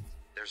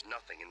 there's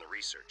nothing in the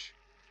research.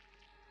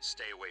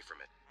 Stay away from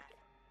it.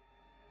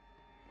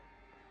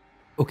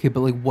 Okay, but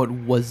like, what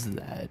was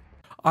that?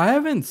 I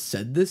haven't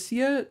said this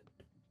yet,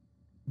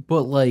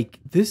 but like,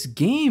 this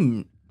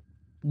game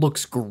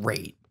looks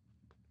great.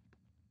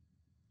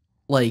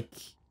 Like,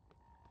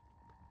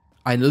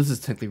 I know this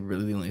is technically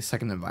really the only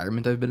second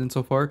environment I've been in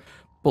so far,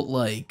 but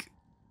like,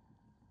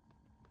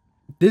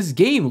 this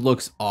game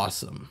looks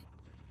awesome.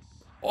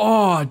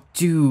 Oh,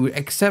 dude,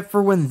 except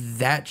for when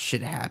that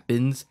shit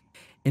happens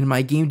and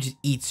my game just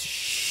eats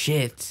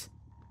shit.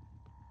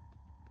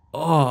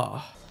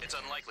 Oh. It's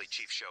unlikely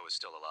Chief Show is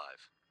still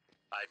alive.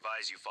 I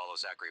advise you follow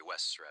Zachary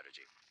West's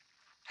strategy.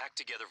 Hack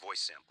together voice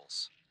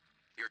samples.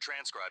 Your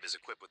transcribe is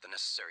equipped with the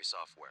necessary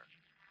software.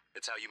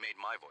 It's how you made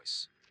my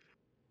voice.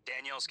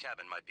 Danielle's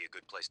cabin might be a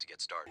good place to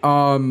get started.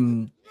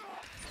 I'm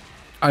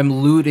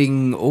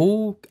looting.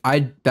 Oh,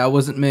 that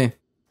wasn't me.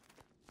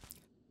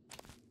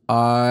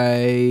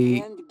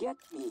 I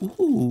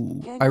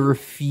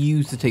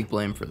refuse to take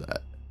blame for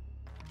that.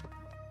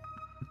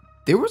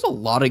 There was a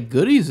lot of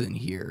goodies in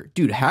here.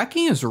 Dude,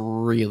 hacking is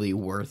really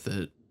worth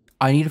it.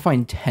 I need to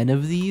find 10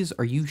 of these.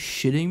 Are you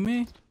shitting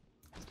me?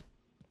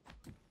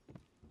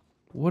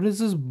 What is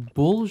this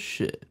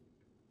bullshit?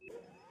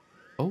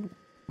 Oh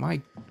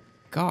my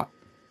god.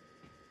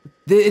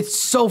 It's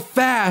so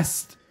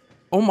fast.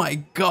 Oh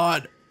my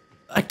god.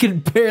 I can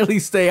barely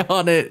stay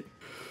on it.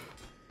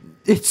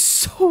 It's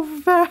so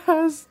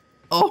fast.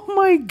 Oh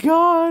my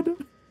god.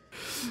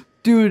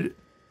 Dude,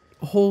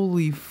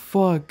 holy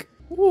fuck.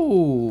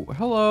 Ooh,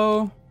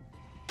 hello.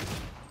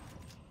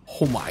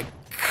 Oh my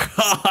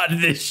god,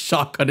 this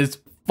shotgun is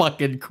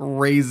fucking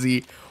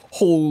crazy.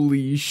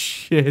 Holy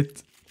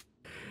shit.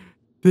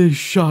 This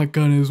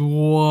shotgun is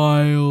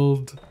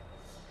wild.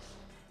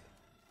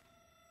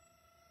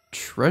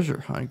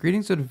 Treasure hunt.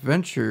 Greetings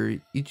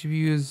adventure. Each of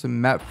you is a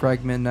map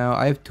fragment now.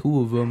 I have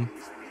 2 of them.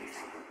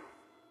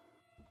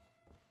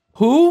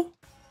 Who?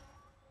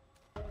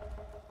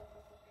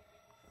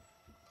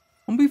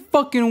 Don't be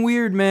fucking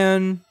weird,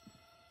 man.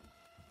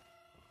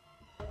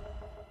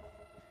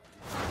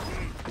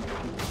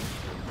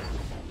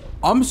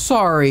 I'm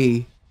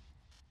sorry.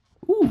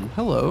 Ooh,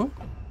 hello.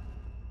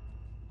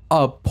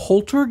 A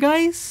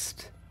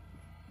poltergeist?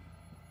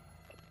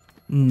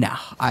 Nah,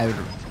 I'd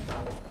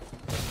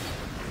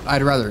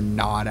rather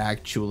not,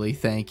 actually.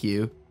 Thank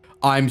you.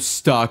 I'm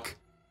stuck.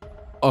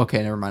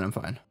 Okay, never mind. I'm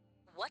fine.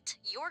 What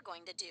you're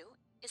going to do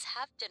is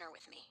have dinner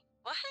with me.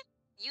 What?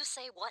 You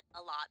say what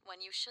a lot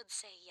when you should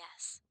say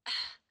yes.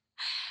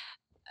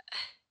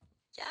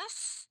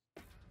 Yes?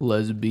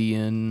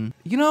 Lesbian.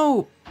 You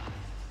know,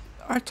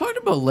 I talked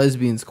about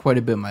lesbians quite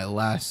a bit in my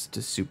last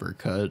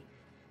supercut.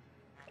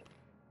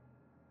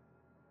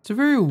 It's a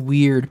very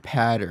weird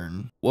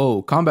pattern.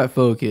 Whoa, combat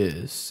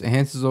focus.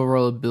 Enhances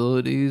overall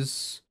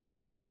abilities.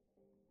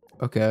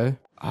 Okay.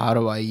 How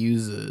do I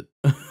use it?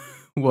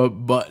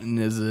 What button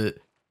is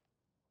it?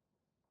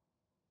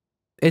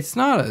 It's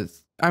not a...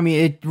 I mean,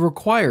 it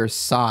requires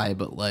psi,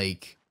 but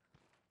like...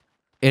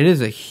 It is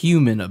a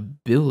human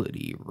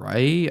ability,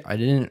 right? I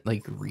didn't,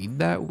 like, read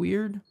that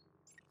weird.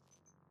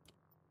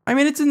 I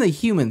mean, it's in the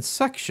human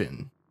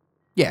section.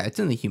 Yeah, it's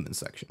in the human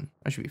section.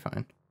 I should be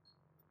fine.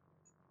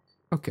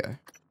 Okay.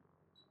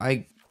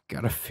 I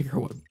gotta figure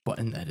out what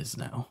button that is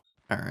now.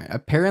 Alright,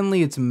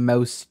 apparently it's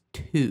mouse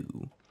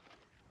 2.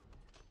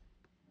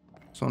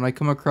 So when I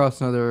come across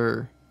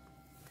another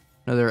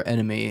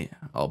enemy,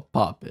 I'll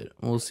pop it.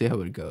 We'll see how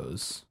it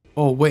goes.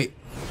 Oh, wait.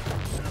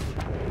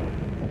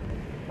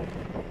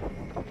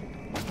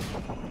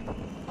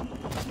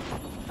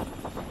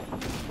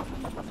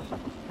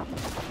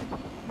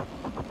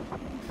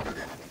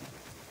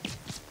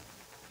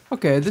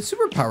 Okay, the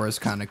superpower is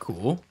kind of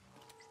cool.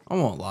 I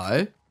won't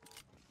lie.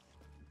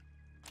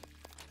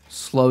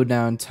 Slow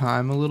down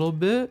time a little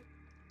bit.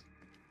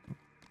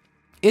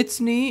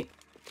 It's neat.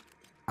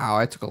 Ow,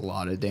 I took a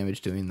lot of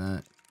damage doing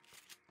that.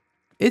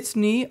 It's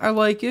neat. I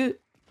like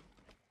it.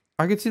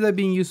 I could see that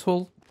being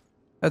useful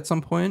at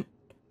some point.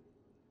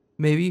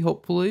 Maybe,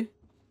 hopefully.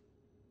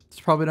 It's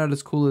probably not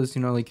as cool as,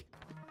 you know, like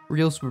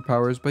real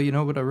superpowers, but you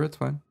know, whatever, it's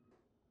fine.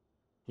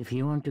 If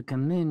you want to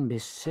come in, be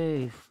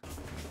safe.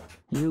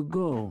 You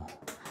go.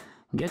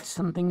 Get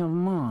something of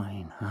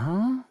mine,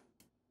 huh?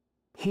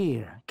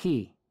 Here,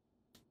 key.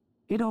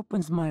 It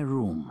opens my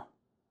room.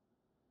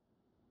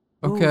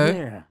 Go Okay.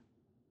 there.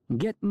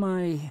 Get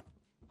my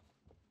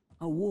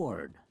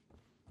award.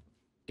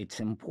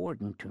 It's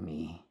important to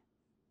me.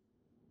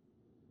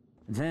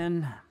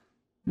 Then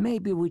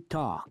maybe we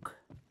talk.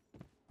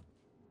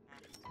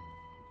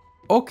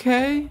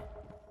 Okay.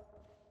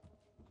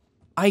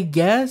 I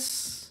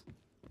guess.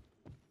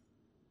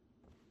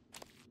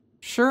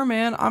 Sure,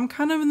 man. I'm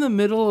kind of in the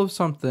middle of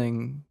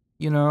something,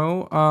 you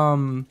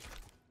know?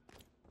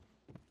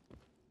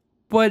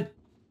 But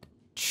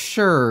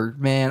sure,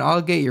 man.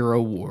 I'll get your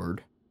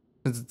award.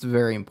 Because it's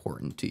very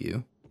important to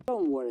you.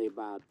 Don't worry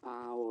about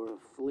power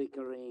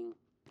flickering.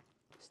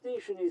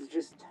 Station is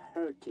just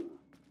hurting.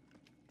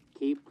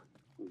 Keep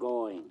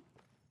going.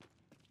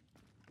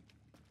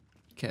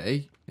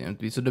 Okay. You don't have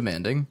to be so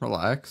demanding.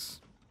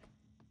 Relax.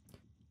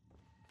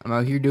 I'm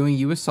out here doing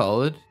you a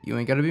solid. You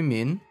ain't gotta be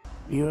mean.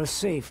 You're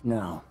safe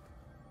now.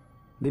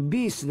 The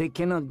beasts, they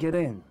cannot get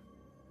in.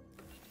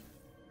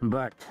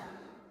 But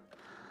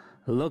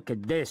look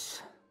at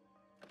this.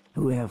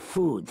 We have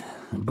food,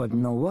 but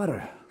no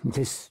water.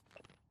 This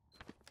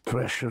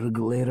pressure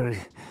regulator,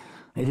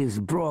 it is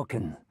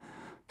broken.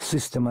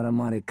 System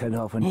automatic cut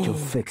off until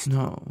fixed.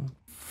 No.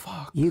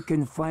 Fuck. You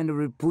can find a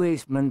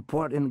replacement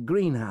part in the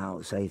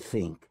greenhouse, I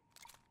think.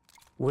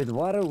 With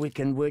water, we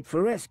can wait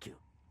for rescue.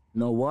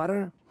 No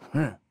water?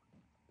 Huh.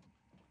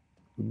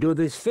 Do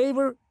this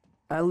favor,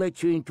 I'll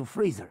let you into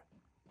freezer.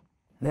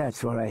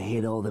 That's where I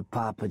hid all the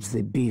puppets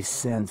the beasts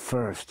sent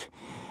first.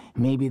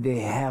 Maybe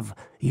they have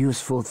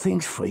useful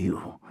things for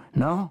you,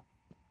 no?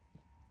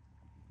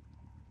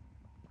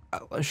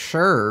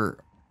 Sure.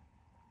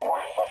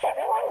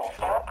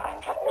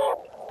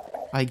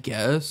 I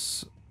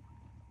guess.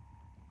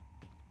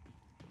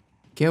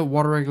 Get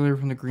water regulator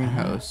from the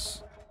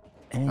greenhouse.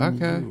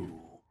 Okay.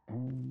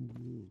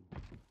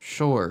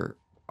 Sure.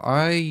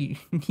 I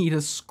need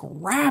a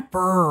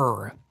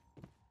scrapper.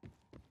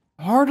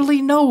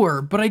 Hardly know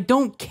her, but I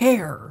don't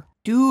care.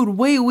 Dude,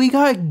 wait, we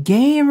got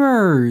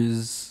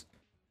gamers.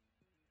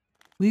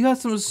 We got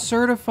some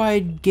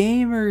certified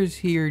gamers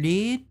here,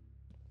 dude.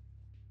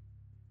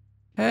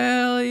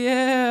 Hell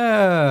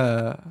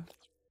yeah.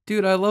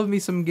 Dude, I love me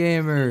some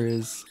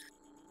gamers.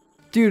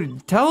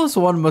 Dude, Talos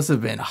 1 must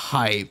have been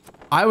hype.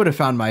 I would have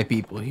found my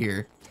people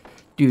here.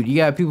 Dude, you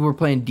got people who are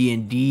playing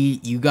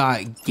D&D. You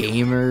got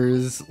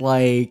gamers.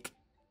 Like,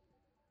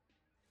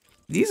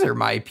 these are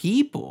my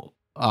people.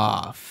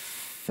 Ah,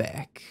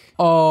 feck.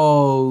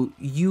 Oh,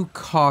 you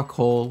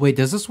cockhole. Wait,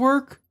 does this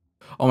work?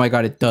 Oh my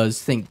god, it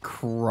does. Thank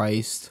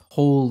Christ.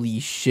 Holy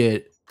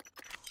shit.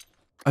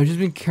 I've just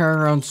been carrying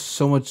around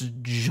so much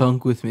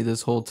junk with me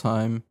this whole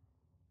time.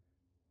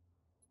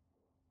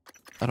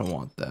 I don't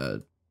want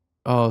that.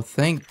 Oh,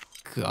 thank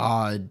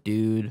God,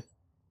 dude.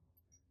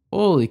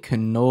 Holy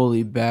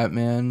cannoli,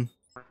 Batman.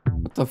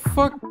 What the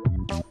fuck?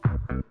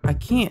 I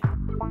can't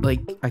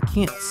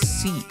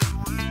see.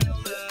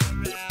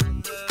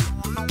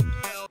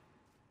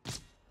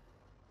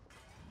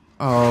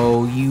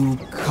 Oh, you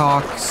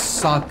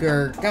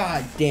cocksucker.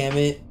 God damn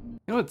it. You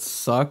know what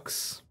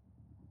sucks?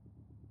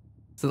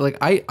 So, like,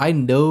 I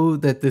know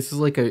that this is,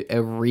 like,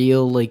 a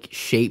real, like,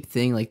 shape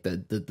thing, like,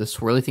 the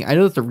swirly thing. I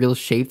know it's a real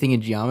shape thing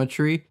in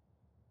geometry.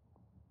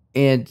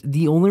 And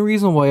the only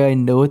reason why I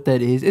know what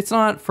that is, it's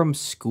not from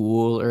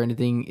school or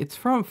anything. It's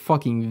from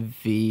fucking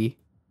V.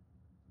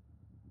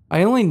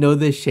 I only know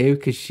this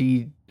shape because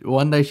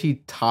one day she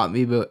taught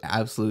me about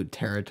absolute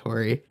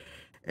territory.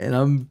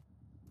 And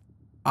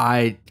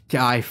I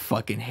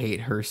fucking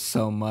hate her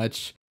so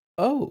much.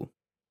 Oh.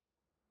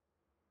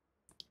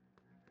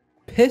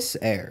 Piss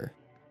air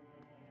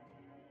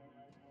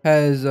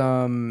has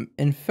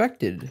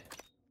infected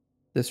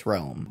this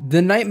realm.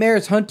 The nightmare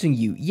is hunting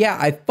you. Yeah,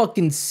 I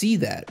fucking see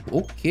that.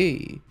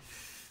 Okay.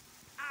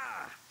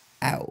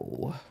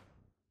 Ow.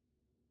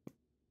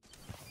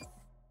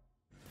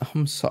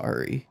 I'm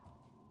sorry.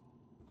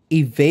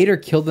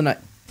 Evader killed the night.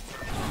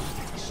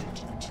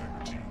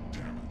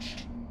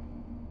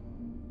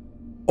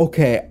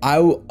 Okay, I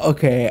was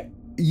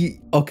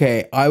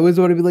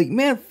about to be like,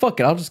 man, fuck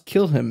it, I'll just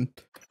kill him.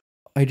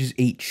 I just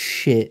ate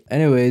shit.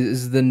 Anyways,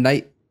 is the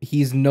night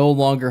he's no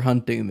longer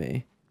hunting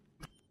me.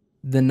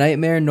 The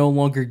nightmare no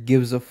longer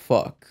gives a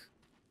fuck.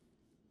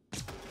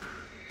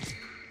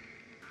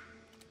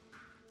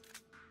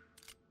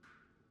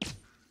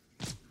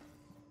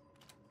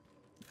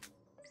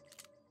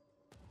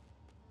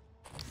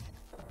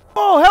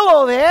 Oh,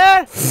 hello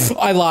there!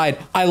 I lied.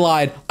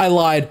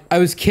 I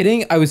was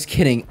kidding. I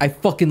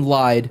fucking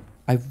lied.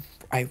 I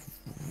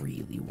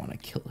really want to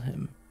kill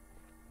him.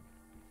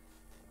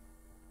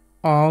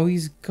 Oh,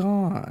 he's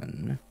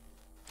gone.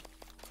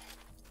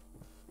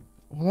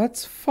 Well,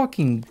 that's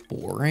fucking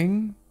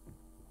boring.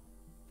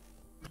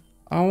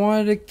 I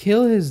wanted to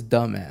kill his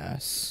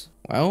dumbass.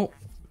 Well,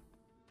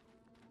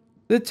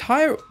 the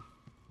tire.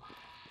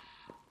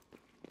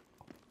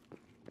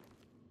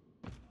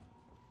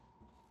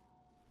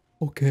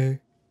 Okay.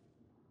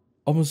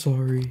 I'm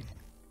sorry.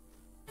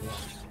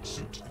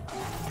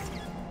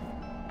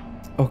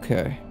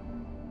 Okay.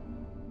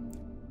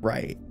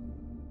 Right.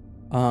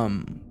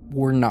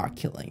 We're not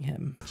killing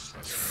him.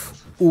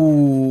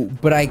 Ooh,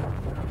 but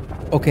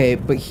okay,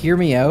 but hear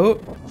me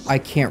out. I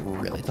can't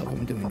really tell if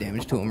I'm doing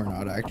damage to him or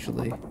not,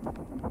 actually.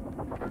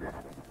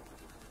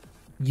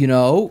 You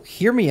know,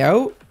 hear me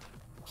out.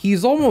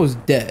 He's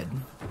almost dead.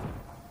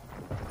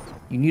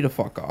 You need to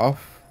fuck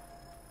off.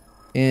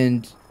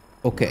 And,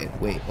 okay,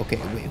 wait,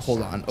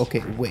 hold on.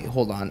 Okay, wait,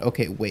 hold on.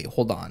 Okay, wait,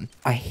 hold on.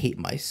 I hate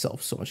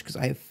myself so much because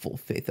I have full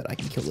faith that I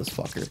can kill this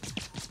fucker.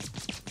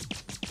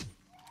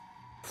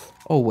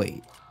 Oh,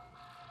 wait.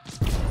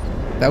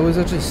 That was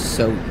actually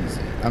so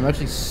easy. I'm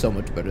actually so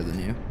much better than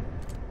you.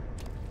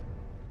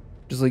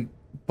 Just like,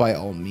 by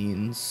all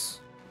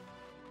means.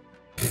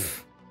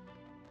 Pfft.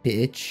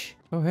 Bitch.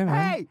 Oh, hey,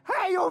 man.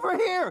 Hey, over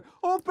here!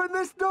 Open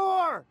this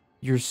door!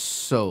 You're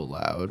so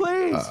loud.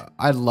 Please!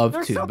 I'd love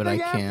There's to, but I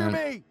something can't.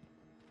 after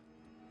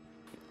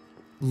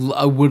me.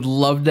 I would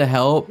love to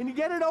help. Can you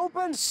get it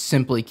open?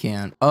 Simply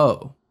can't.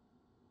 Oh.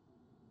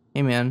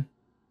 Hey, man.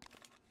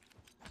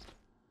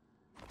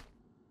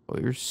 Oh,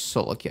 you're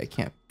so lucky I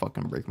can't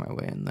fucking break my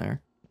way in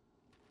there.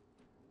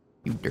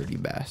 You dirty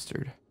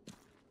bastard.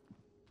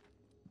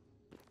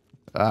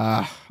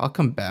 I'll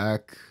come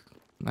back.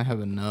 I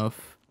have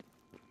enough.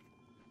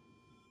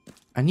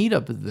 I need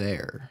up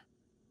there.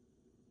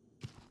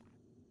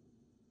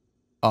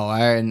 Oh,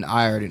 I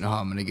already know how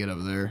I'm gonna get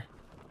up there.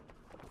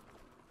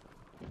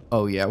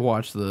 Oh yeah,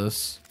 watch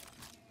this.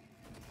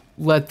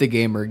 Let the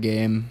gamer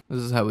game.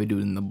 This is how we do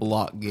it in the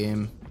block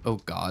game. Oh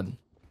god.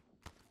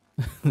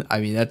 I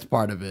mean, that's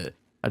part of it.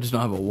 I just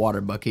don't have a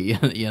water bucket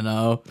yet, you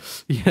know?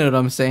 You know what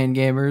I'm saying,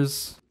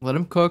 gamers? Let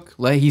him cook.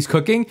 He's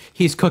cooking?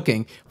 He's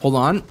cooking. Hold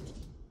on.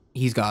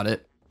 He's got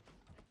it.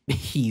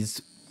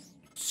 He's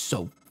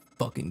so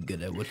fucking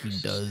good at what he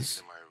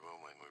does.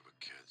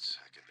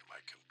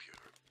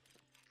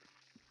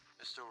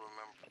 I still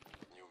remember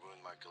you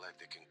ruined my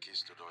galactic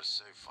conquistador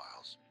save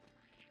files.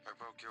 I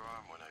broke your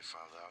arm when I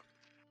found out.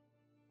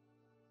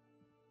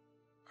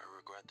 I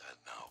regret that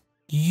now.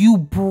 You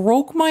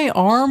broke my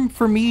arm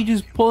for me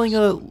just pulling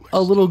a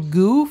little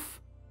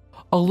goof?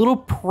 A little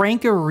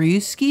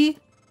prankarooski?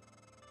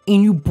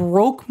 And you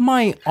broke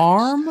my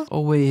arm?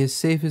 Oh wait, his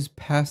safe is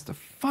past the...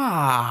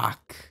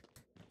 Fuck.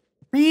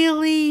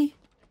 Really?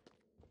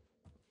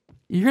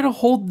 You're gonna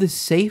hold the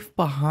safe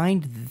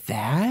behind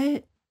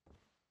that?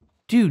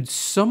 Dude,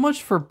 so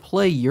much for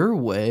play your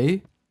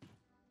way.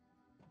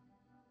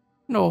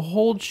 No,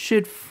 hold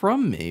shit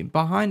from me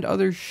behind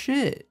other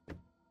shit.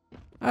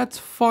 That's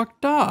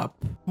fucked up.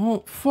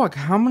 Well, fuck,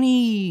 how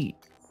many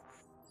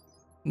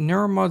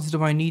neuromods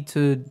do I need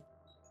to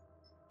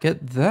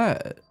get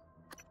that?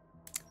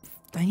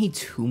 I need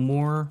 2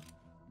 more.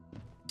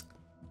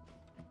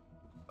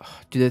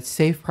 Dude, that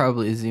safe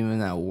probably isn't even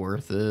that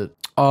worth it.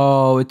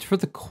 Oh, it's for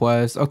the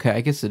quest. Okay,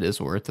 I guess it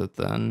is worth it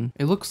then.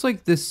 It looks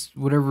like this,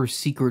 whatever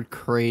secret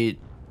crate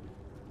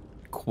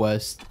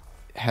quest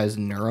has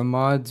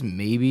neuromods,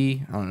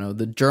 maybe. I don't know.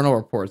 The journal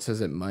report says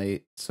it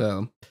might,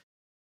 so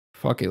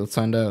fuck it, let's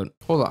find out.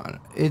 Hold on.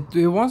 It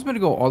wants me to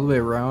go all the way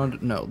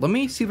around. No, let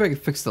me see if I can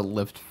fix the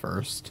lift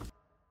first.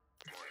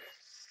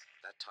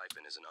 That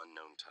Typhon is an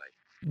unknown type.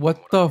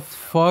 What the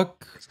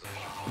fuck?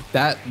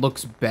 That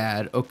looks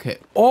bad. Okay.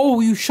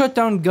 Oh, you shut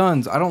down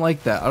guns. I don't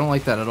like that. I don't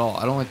like that at all.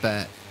 I don't like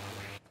that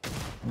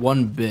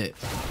one bit.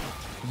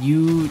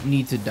 You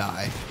need to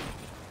die.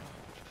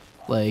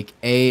 Like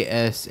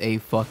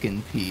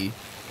ASAP.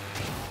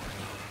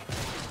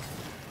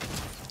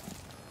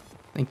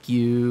 Thank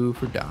you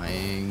for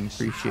dying.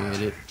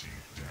 Appreciate it.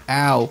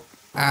 Ow.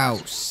 Ow.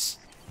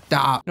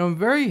 Stop. You know, I'm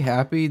very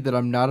happy that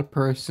I'm not a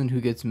person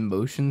who gets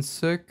motion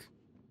sick.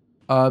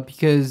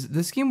 Because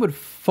this game would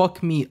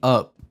fuck me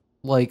up,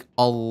 like,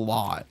 a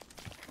lot.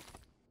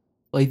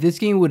 Like, this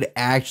game would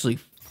actually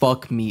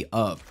fuck me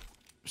up.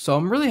 So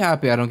I'm really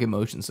happy I don't get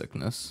motion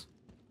sickness.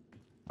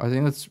 I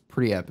think that's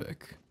pretty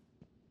epic.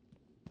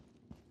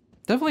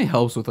 Definitely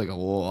helps with, like, a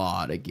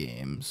lot of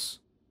games.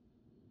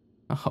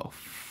 Oh,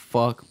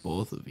 fuck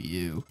both of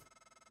you.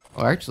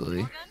 Oh, actually.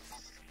 Morgan?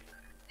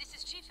 This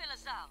is Chief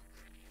Elazar.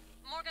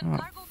 Morgan,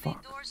 cargo bay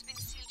doors been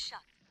sealed shut.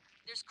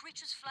 There's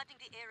creatures flooding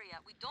the area.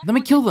 We don't Let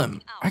me kill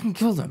them. I can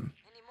kill them.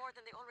 Any more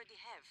than they already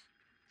have.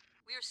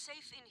 We are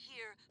safe in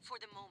here for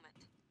the moment.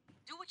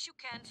 Do what you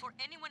can for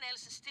anyone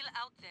else is still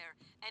out there,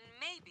 and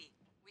maybe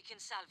we can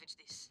salvage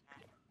this.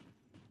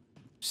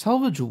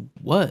 Salvage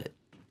what?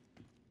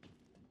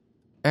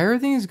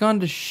 Everything's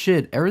gone to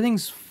shit.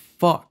 Everything's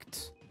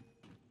fucked.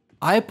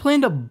 I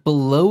plan to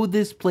blow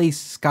this place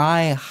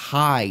sky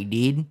high,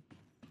 dude.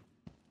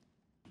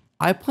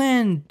 I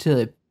plan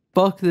to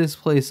fuck this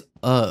place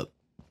up.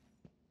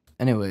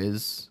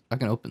 Anyways, I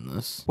can open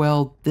this.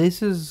 Well,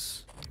 this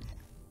is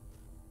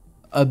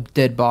a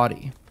dead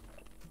body.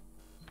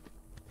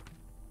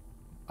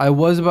 I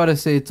was about to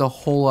say it's a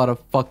whole lot of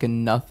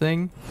fucking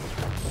nothing.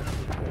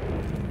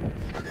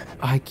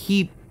 I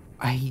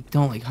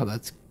don't like how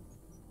that's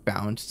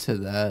bound to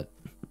that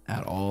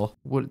at all.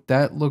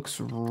 That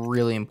looks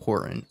really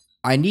important.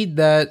 I need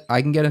that.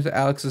 I can get into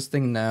Alex's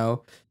thing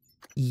now.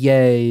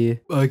 Yay.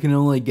 I can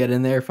only get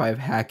in there if I have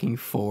hacking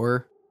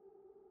 4.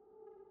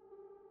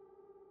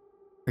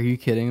 Are you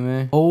kidding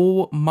me?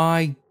 Oh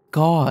my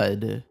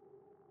god.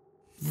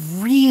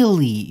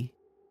 Really?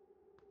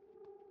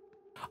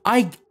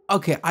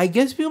 Okay, I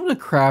guess being able to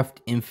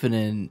craft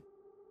infinite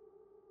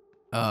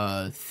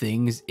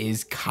things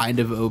is kind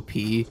of OP.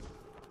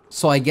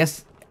 So I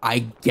guess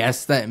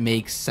that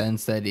makes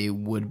sense that it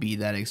would be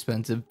that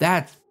expensive.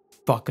 That's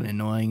fucking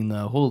annoying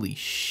though. Holy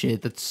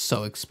shit, that's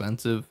so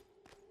expensive.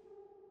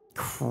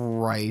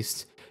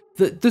 Christ.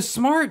 The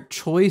smart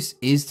choice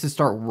is to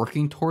start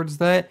working towards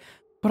that,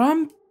 but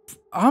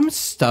I'm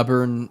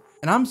stubborn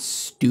and I'm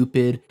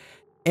stupid,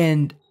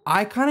 and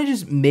I kind of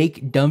just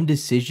make dumb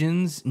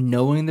decisions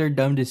knowing they're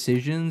dumb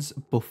decisions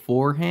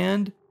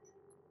beforehand.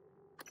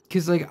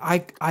 Cause like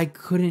I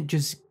couldn't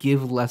just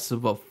give less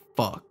of a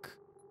fuck.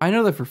 I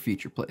know that for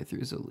future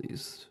playthroughs at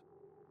least.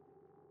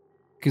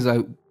 Cause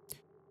I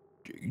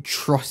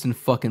trust and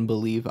fucking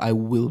believe I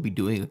will be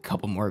doing a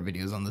couple more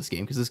videos on this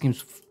game, because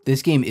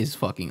this game is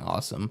fucking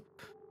awesome.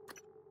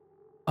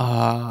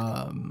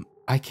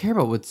 I care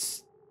about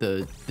what's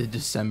the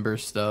December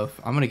stuff.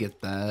 I'm gonna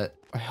get that.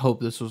 I hope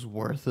this was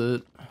worth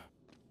it.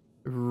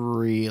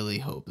 Really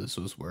hope this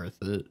was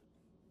worth it.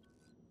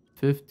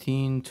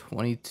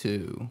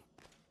 1522.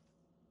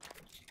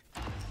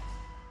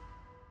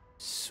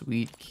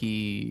 Sweet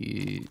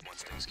key.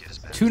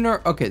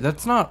 Okay,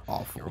 that's not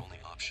awful. Your only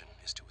option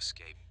is to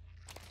escape.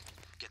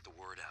 Get the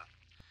word out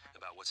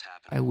about what's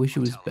happening. I wish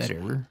it was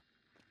better.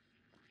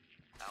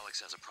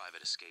 Alex has a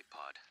private escape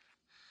pod.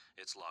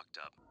 It's locked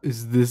up.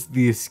 Is this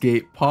the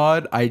escape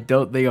pod? I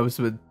don't think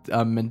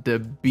I'm meant to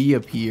be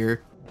up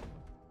here.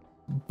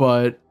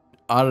 But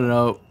I don't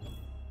know.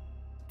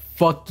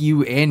 Fuck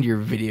you and your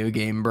video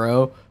game,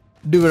 bro.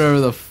 Do whatever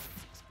the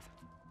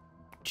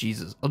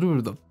Jesus, I'll do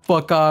whatever the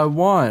fuck I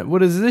want.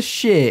 What is this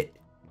shit?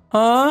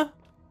 Huh?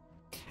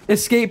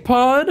 Escape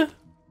pod?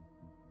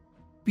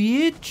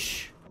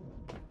 Bitch?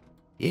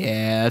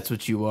 Yeah, that's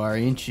what you are,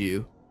 ain't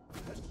you?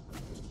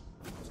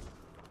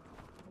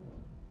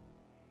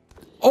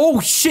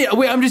 Oh shit,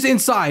 wait, I'm just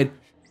inside.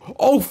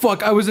 Oh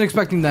fuck, I wasn't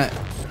expecting that.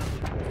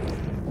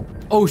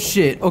 Oh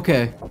shit,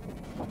 okay.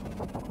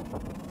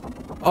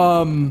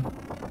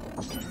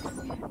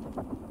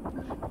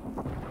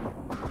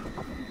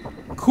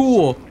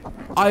 Cool.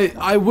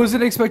 I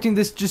wasn't expecting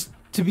this just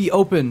to be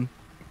open.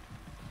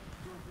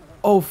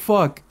 Oh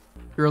fuck.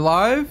 You're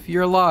alive?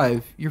 You're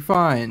alive. You're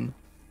fine.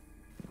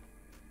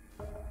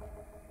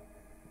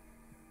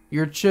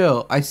 You're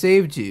chill. I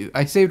saved you.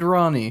 I saved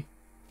Ronnie.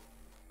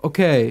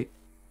 Okay.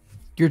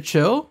 You're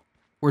chill?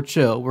 We're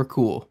chill. We're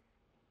cool.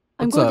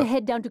 I'm going to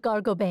head down to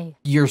Cargo Bay.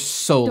 You're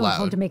so Don't loud.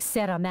 want to make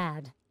Sarah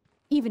mad.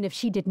 Even if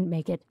she didn't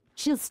make it,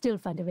 she'll still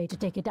find a way to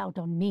take it out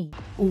on me.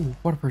 Ooh,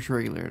 water pressure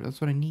regulator. That's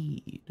what I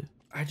need.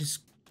 I just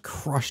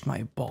crushed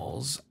my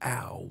balls.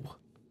 Ow.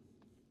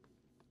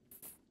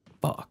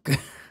 Fuck.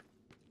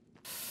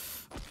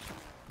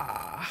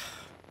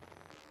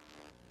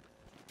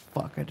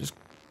 Fuck, I just...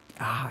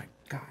 God.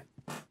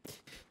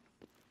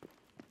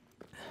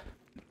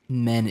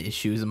 Men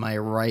issues, am I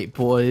right,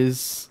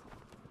 boys?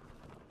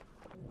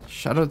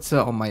 Shout out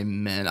to all my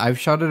men. I've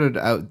shouted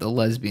out the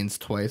lesbians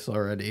twice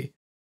already.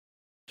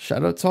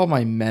 Shout out to all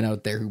my men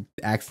out there who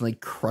accidentally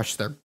crushed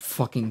their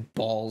fucking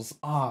balls.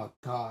 Oh,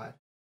 God.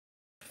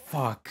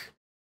 Fuck.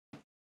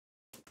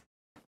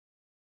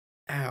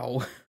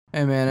 Ow.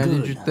 Hey, man, I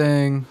did your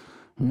thing.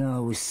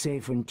 Now we're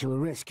safe until a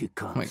rescue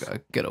comes. Oh my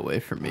God, get away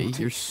from me.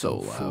 You're so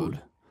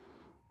loud.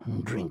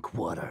 And drink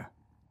water.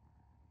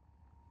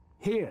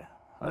 Here,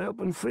 I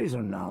open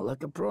freezer now,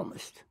 like I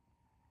promised.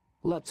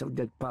 Lots of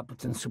dead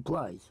puppets and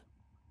supplies.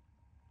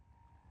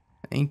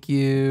 Thank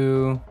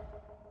you.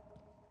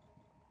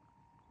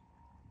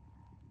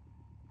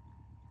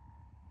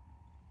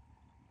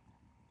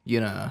 You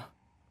gonna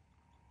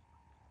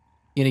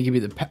give me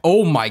the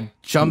oh my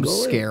jump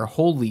scare.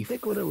 Holy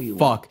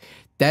fuck.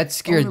 That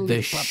scared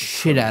the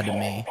shit out of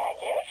me.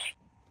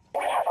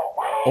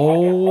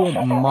 Oh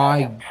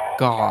my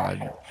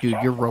God.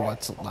 Dude, your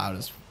robot's loud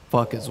as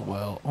fuck as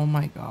well. Oh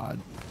my God.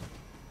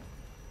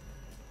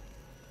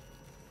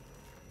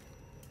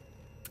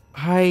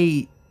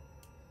 I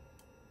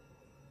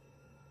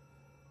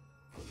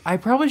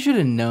probably should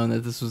have known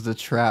that this was the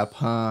trap,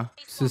 huh?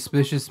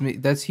 Suspicious me.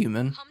 That's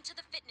human. Come to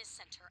the fitness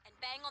center and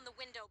bang on the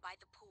window by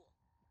the pool.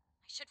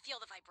 I should feel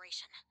the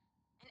vibration.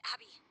 And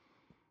Abby,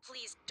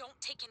 please don't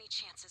take any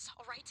chances,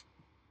 all right?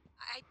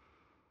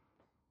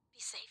 Be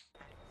safe.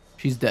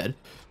 She's dead.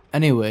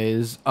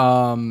 Anyways,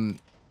 I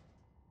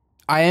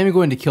am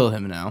going to kill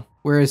him now.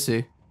 Where is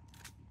he?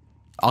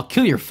 I'll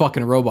kill your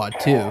fucking robot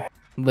too.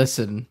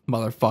 Listen,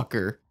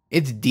 motherfucker.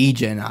 It's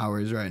degen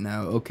hours right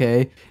now,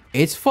 okay?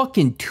 It's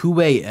fucking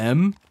 2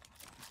 a.m.,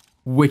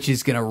 which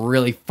is gonna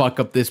really fuck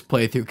up this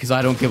playthrough because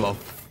I don't give a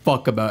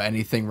fuck about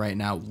anything right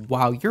now.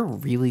 Wow, you're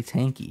really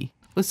tanky.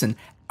 Listen,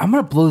 I'm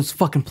gonna blow this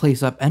fucking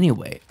place up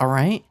anyway,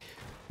 alright?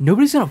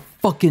 Nobody's gonna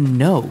fucking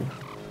know.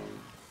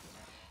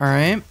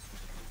 Alright?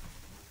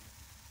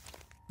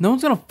 No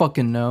one's gonna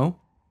fucking know.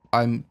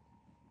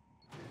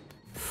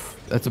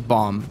 That's a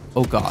bomb.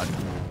 Oh God.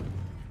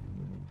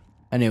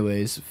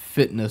 Anyways,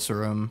 fitness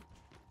room.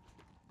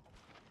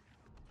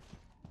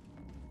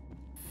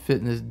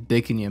 fitting this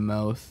dick in your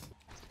mouth.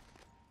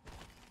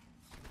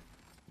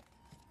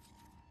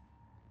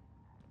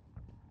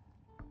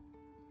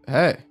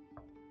 Hey.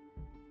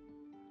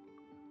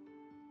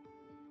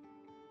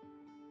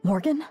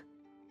 Morgan?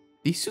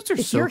 These suits are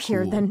if so you're cool.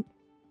 here, then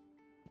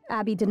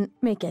Abby didn't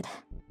make it,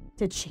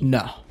 did she?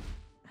 No.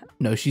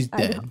 No, she's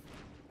dead.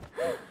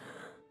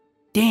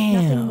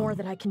 Damn. Nothing more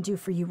that I can do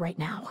for you right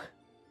now.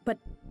 But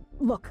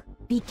look,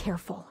 be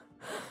careful.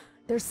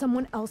 There's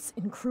someone else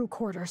in crew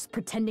quarters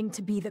pretending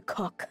to be the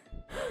cook.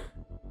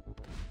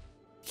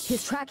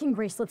 His tracking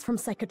bracelet's from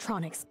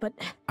Psychotronics, but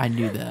I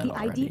knew that the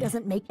already. ID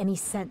doesn't make any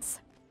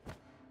sense.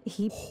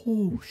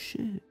 Oh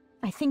shit.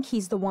 I think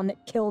he's the one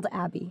that killed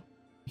Abby.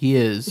 He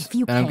is. If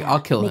you And can,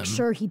 I'll kill him. make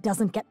sure he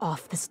doesn't get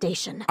off the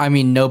station. I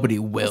mean, nobody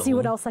will. I'll see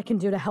what else I can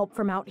do to help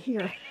from out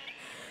here.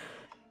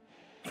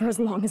 For as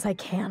long as I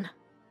can.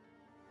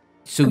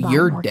 So Goodbye,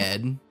 you're Morgan.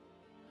 dead.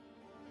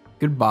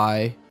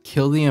 Goodbye.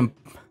 Kill the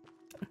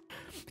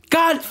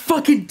God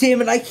fucking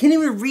damn it. I can't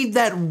even read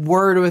that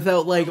word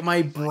without like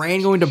my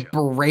brain going to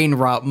brain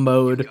rot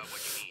mode.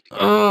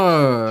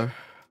 Ugh.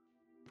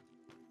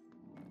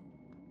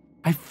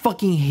 I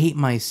fucking hate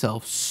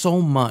myself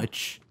so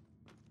much.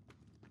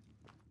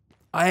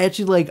 I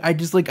actually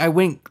I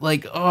went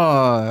like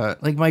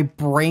my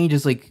brain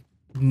just like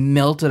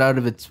melted out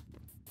of its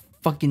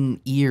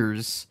fucking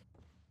ears.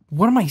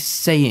 What am I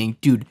saying?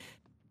 Dude,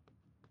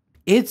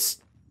 it's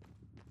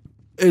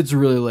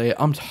really late.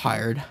 I'm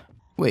tired.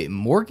 Wait,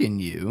 Morgan,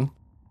 you?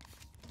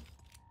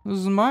 This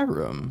is my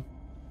room.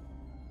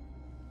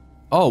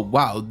 Oh,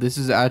 wow. This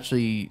is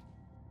actually...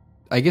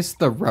 I guess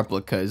the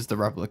replica is the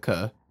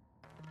replica.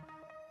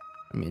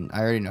 I mean,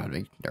 I already know how to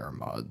make Terra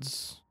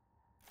mods.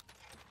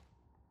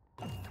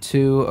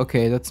 2.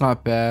 Okay, that's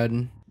not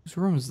bad. Whose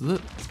room is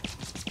this?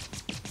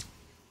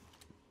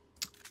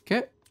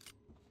 Okay.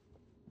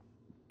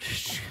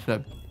 Should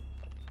I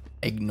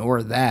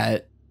ignore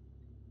that?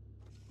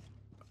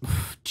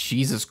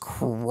 Jesus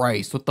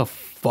Christ, what the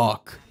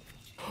fuck?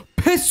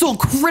 Pistol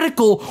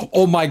critical!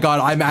 Oh my god,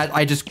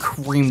 I just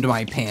creamed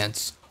my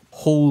pants.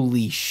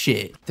 Holy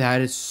shit. That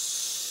is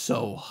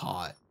so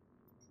hot.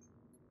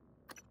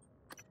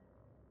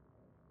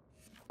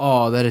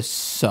 Oh, that is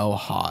so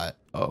hot.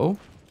 Oh.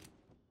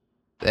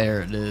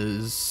 There it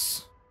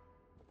is.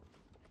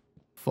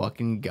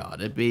 Fucking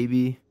got it,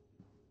 baby.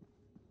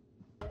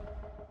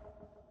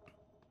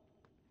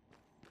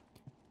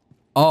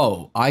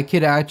 Oh, I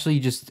could actually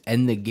just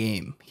end the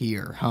game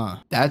here, huh?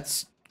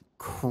 That's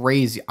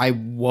crazy. I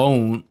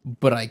won't,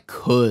 but I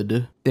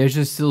could. There's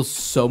just still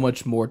so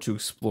much more to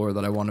explore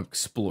that I want to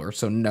explore,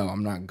 so no,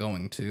 I'm not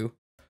going to.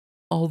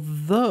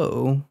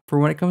 Although, for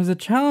when it comes to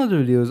challenge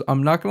videos,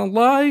 I'm not gonna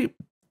lie,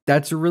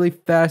 that's a really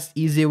fast,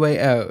 easy way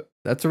out.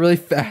 That's a really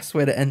fast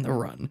way to end the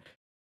run.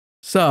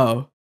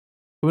 So,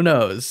 who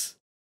knows?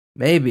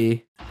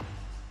 Maybe.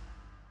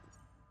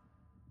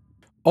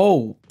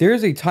 Oh,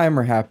 there's a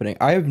timer happening.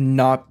 I've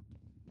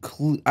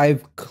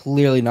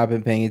clearly not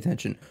been paying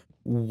attention.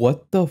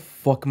 What the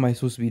fuck am I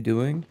supposed to be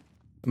doing?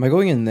 Am I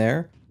going in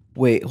there?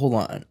 Wait, hold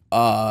on.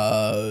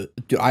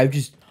 Dude,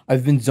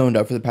 I've been zoned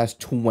out for the past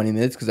 20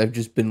 minutes because I've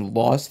just been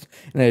lost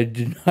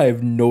and I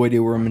have no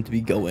idea where I'm meant to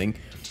be going,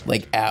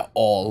 like at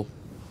all.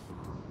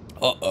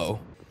 Uh-oh.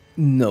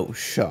 No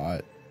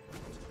shot.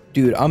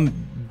 Dude, I'm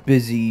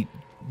busy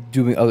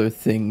doing other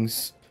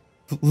things.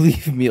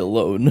 Leave me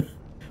alone.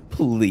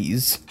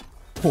 Please.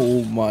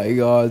 Oh my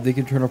god, they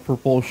can turn off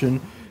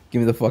propulsion. Get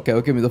me the fuck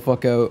out, get me the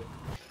fuck out.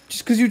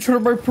 Just because you turn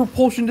off my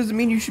propulsion doesn't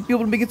mean you should be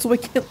able to make it so I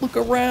can't look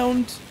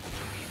around.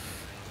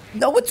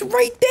 No, it's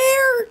right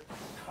there!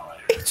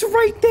 It's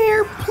right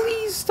there!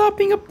 Please stop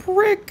being a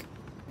prick!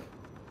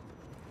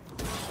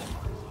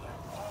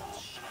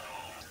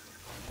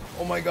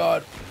 Oh my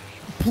god.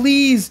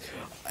 Please!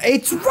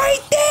 It's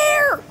right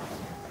there!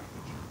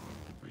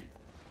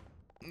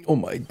 Oh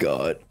my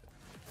god.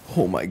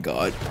 Oh my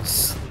god.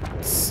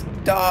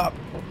 Stop.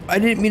 I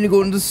didn't mean to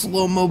go into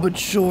slow-mo, but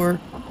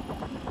sure.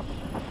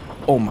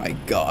 Oh my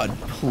god,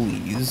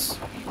 please.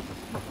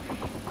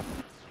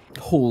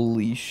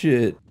 Holy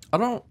shit. I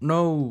don't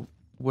know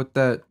what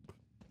that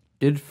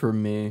did for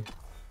me,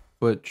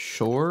 but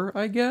sure,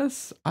 I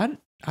guess. I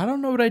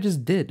don't know what I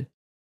just did.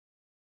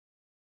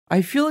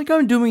 I feel like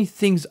I'm doing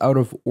things out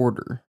of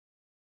order.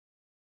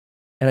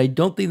 And I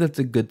don't think that's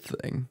a good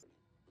thing.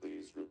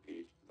 Please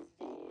repeat the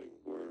following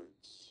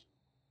words.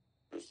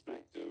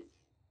 Perspective,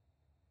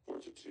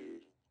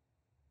 fortitude,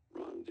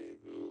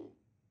 rendezvous,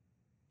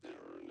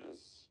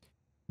 narrowness.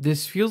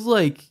 This feels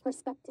like...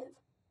 Perspective.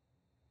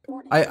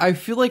 I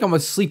feel like I'm a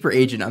sleeper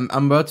agent.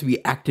 I'm about to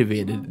be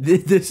activated.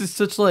 This is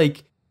such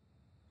like...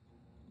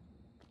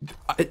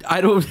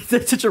 I don't...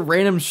 That's such a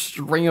random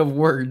string of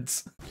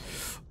words.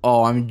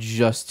 Oh, I'm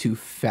just too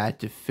fat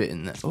to fit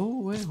in that.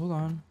 Oh, wait, hold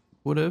on.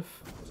 What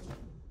if...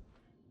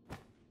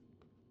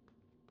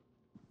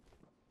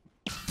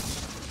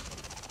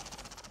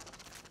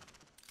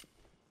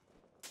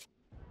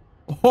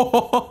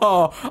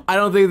 Oh, I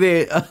don't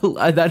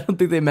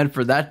think they meant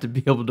for that to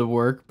be able to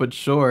work, but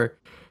sure.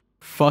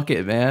 Fuck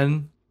it,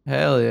 man.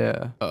 Hell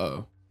yeah.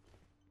 Uh-oh.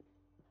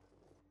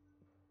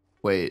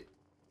 Wait.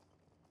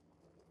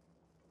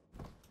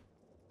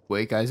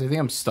 Wait, guys, I think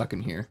I'm stuck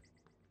in here.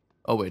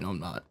 Oh, wait, no, I'm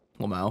not.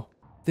 Lamau.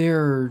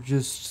 There are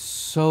just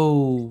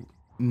so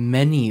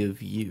many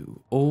of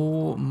you.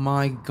 Oh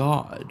my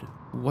god.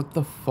 What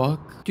the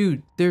fuck?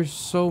 Dude, there's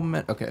so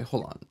many. Okay,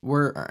 hold on.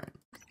 We're alright.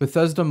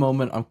 Bethesda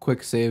moment, I'm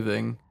quick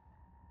saving.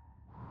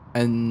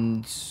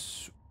 And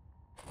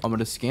I'm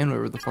gonna scan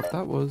whatever the fuck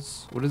that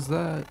was. What is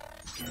that?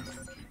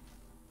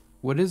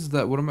 What is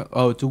that? What am I?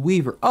 Oh, it's a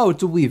Weaver. Oh,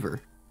 it's a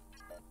Weaver.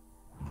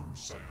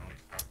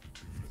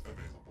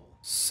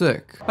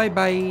 Sick.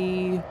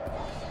 Bye-bye.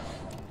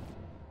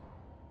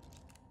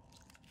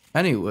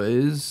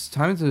 Anyways,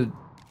 time to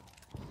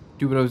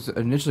do what I was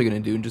initially gonna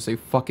do and just say,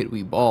 fuck it,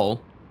 we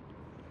ball.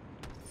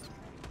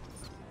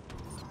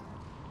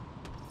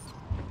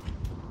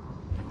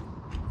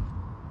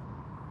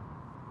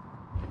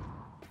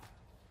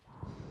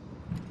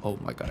 Oh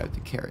my god, I have to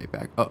carry it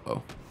back.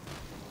 Uh-oh.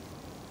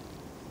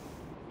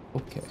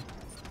 Okay.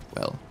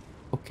 Well,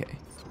 okay.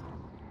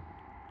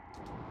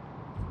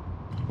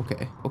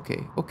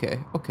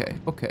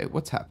 Okay.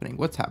 What's happening?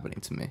 What's happening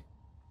to me?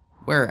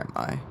 Where am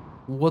I?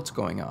 What's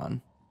going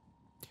on?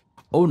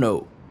 Oh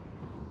no.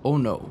 Oh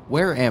no.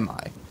 Where am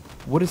I?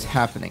 What is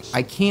happening?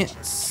 I can't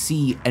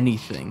see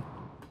anything.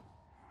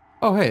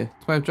 Oh hey,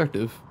 it's my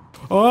objective.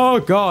 Oh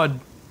god.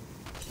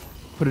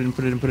 Put it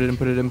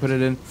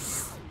in.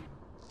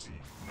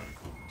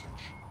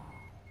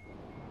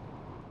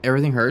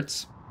 Everything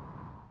hurts.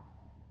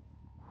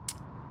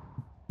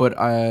 But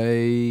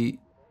I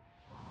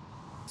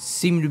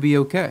seem to be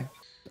okay.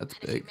 That's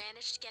big. You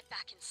managed to get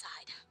back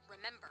inside.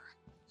 Remember,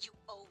 you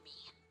owe me.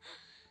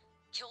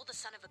 Kill the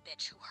son of a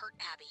bitch who hurt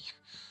Abby,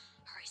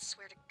 or I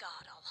swear to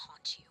God I'll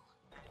haunt you.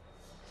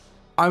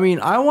 I mean,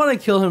 I want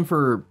to kill him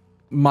for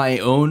my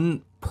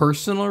own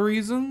personal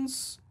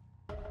reasons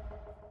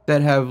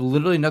that have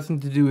literally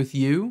nothing to do with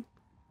you.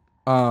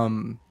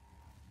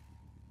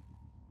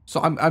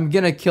 So I'm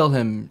gonna kill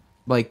him,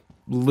 like,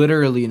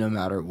 literally no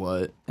matter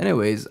what.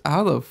 Anyways,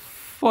 how the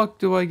fuck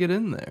do I get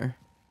in there?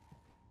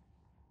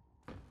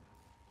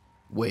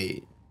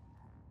 Wait.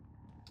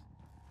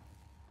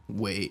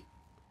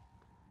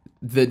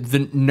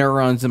 The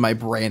neurons in my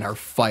brain are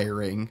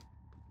firing.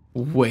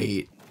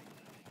 Wait.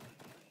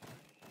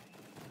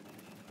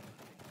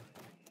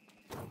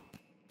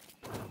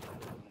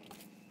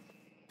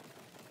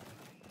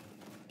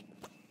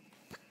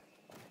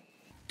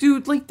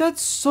 Dude, like,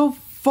 that's so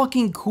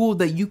fucking cool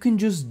that you can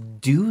just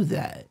do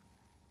that.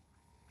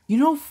 You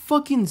know how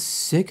fucking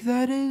sick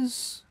that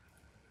is?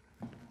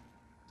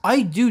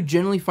 I do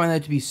generally find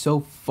that to be so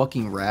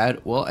fucking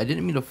rad. Well, I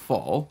didn't mean to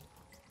fall.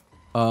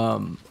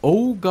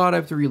 Oh god, I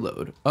have to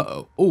reload.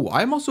 Uh-oh. Oh,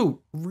 I'm also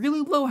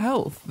really low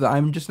health that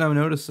I'm just now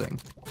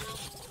noticing.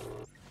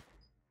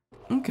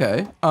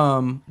 Okay,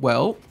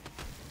 well.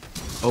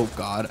 Oh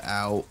god,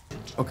 ow.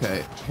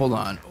 Okay, hold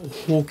on.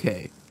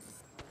 Okay.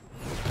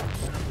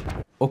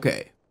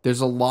 Okay, there's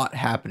a lot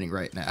happening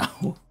right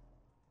now.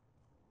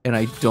 And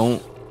I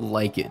don't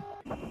like it.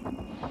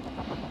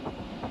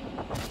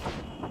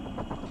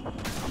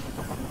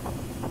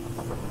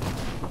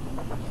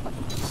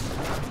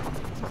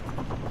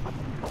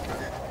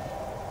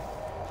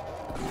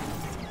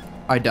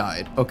 I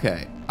died.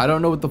 Okay. I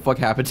don't know what the fuck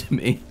happened to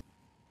me.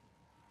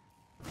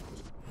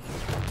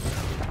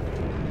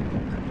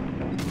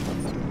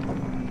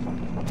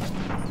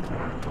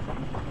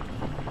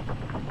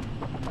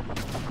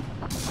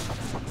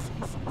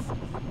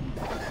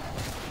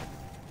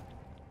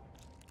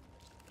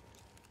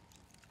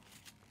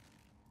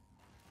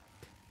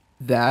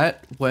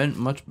 That went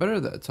much better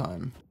that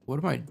time. What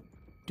am I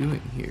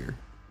doing here?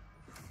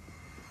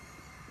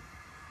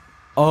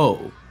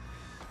 Oh.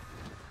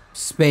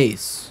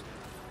 Space.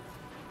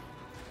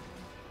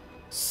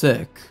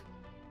 Sick.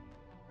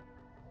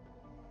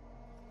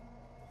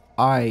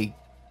 I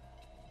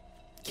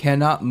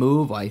cannot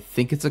move. I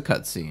think it's a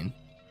cutscene.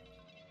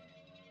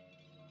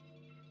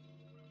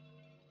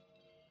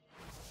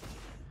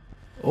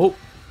 Oh.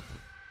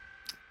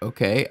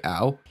 Okay,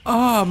 ow.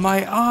 Ah,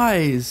 my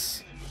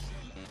eyes.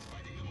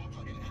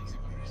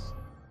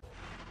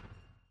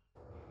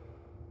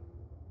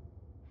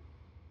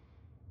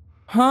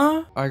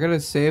 Huh? I gotta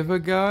save a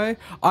guy?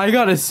 I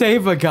gotta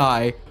save a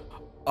guy.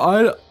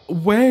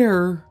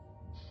 Where?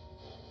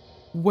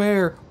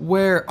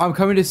 Where? I'm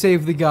coming to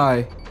save the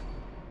guy.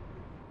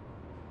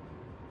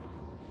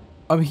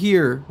 I'm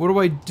here. What do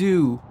I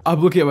do?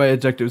 I'm looking at my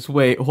objectives.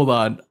 Wait, hold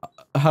on.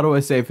 How do I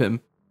save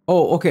him?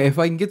 Oh, okay. If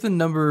I can get the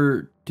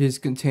number to his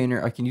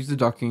container, I can use the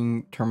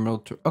docking terminal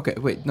to... Okay,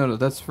 wait. No,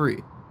 that's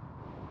free.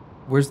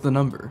 Where's the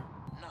number?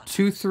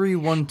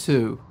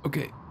 2312.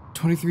 Okay.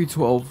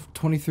 2312.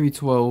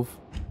 2312.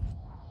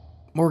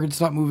 Morgan,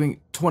 stop moving.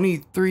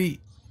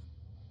 23.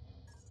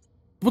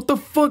 What the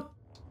fuck?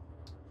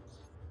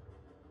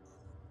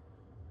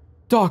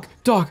 Doc.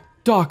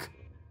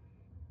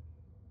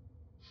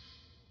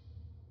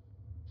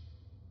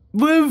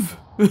 Live!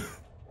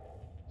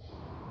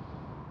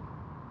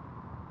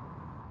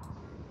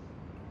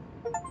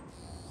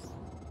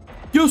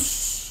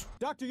 Yes!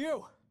 Dr.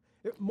 Yu!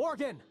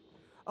 Morgan!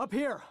 Up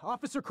here,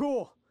 Officer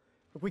Cool.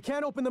 If we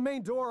can't open the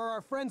main door or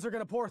our friends are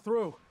gonna pour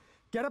through.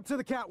 Get up to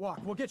the catwalk.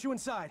 We'll get you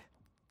inside.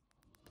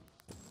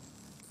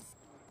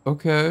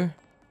 Okay.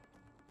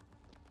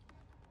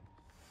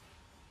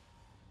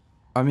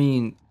 I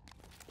mean,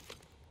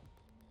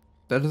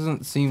 that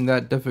doesn't seem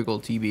that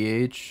difficult,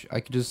 TBH. I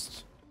could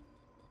just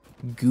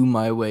goo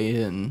my way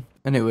in.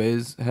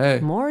 Anyways, hey.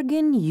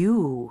 Morgan,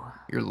 you.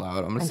 You're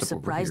loud. I'm step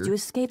surprised over you here.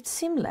 escaped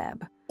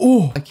SimLab.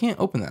 Oh, I can't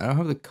open that. I don't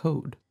have the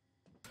code.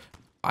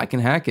 I can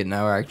hack it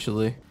now,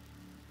 actually.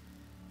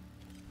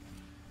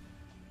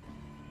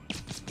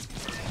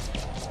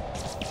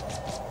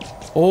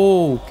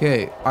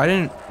 Okay, I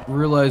didn't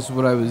realize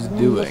what I was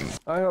doing.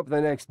 I hope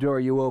the next door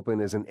you open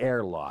is an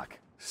airlock,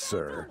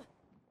 sir.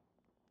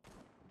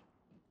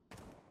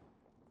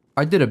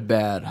 I did it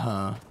bad,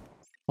 huh?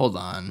 Hold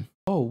on.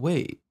 Oh,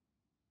 wait.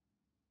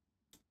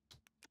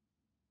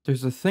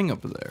 There's a thing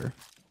up there.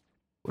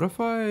 What if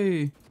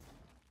I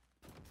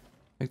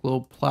make a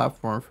little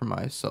platform for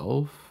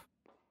myself?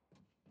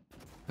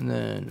 And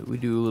then we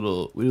do a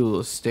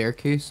little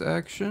staircase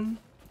action.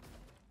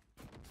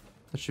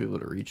 That should be able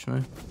to reach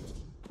me.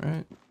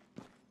 Right?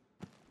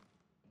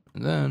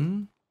 And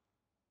then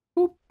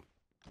whoop.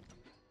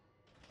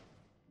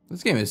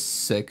 This game is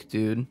sick,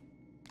 dude.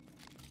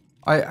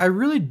 I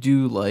really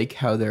do like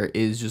how there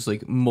is just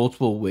like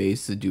multiple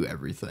ways to do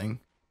everything.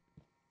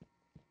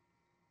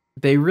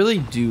 They really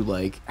do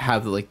like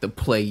have like the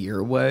play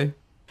your way.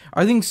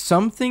 I think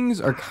some things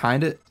are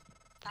kind of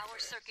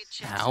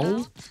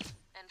ow.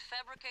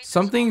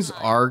 Some things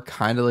are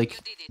kind of like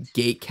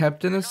gate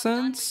kept in a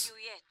sense.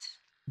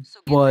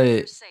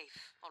 But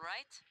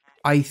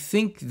I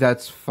think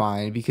that's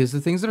fine because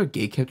the things that are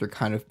gate kept are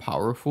kind of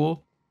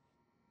powerful.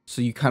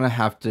 So you kind of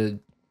have to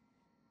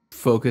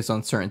focus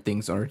on certain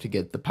things in order to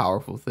get the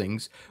powerful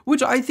things,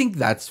 which I think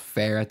that's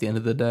fair at the end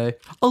of the day.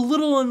 A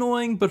little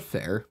annoying, but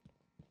fair.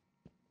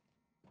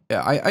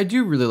 Yeah, I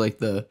do really like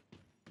the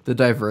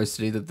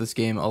diversity that this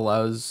game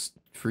allows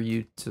for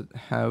you to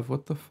have.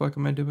 What the fuck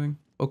am I doing?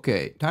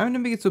 Okay, time to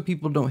make it so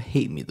people don't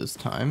hate me this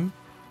time.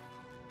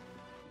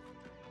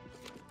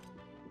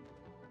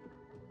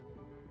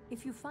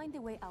 If you find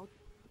a way out.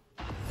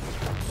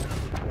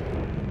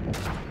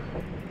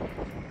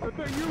 But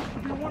they used to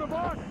be one of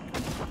us!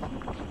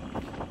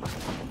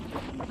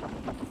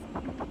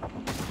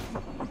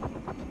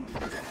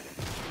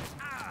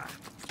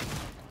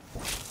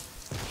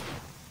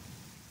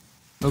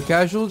 No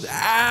casuals?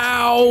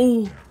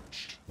 Ow!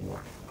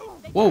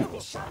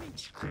 Whoa.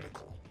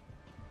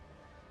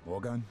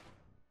 Morgan?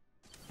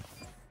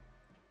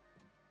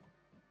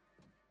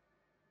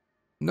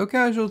 No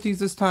casualties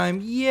this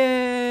time.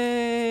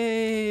 Yay!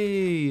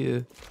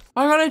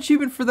 I got an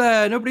achievement for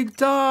that. Nobody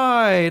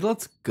died.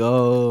 Let's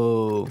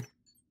go.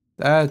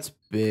 That's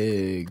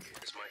big.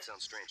 This might sound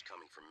strange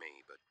coming from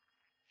me, but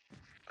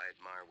I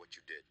admire what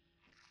you did.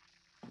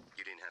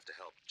 You didn't have to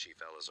help Chief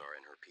Elazar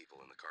and her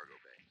people in the cargo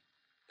bay.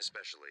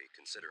 Especially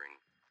considering,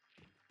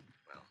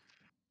 well,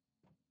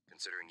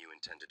 considering you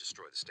intend to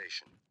destroy the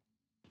station.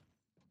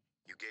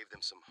 You gave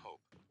them some hope,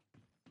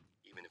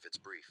 even if it's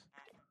brief.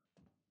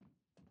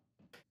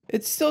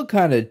 It's still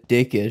kind of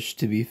dickish,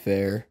 to be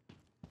fair.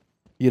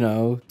 You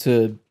know,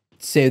 to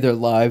save their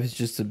lives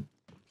just to,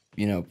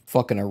 you know,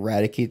 fucking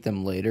eradicate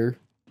them later.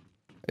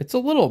 It's a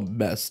little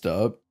messed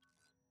up.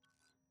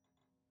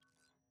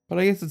 But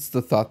I guess it's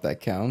the thought that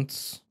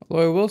counts.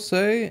 Although I will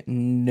say,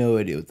 no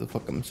idea what the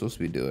fuck I'm supposed to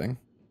be doing.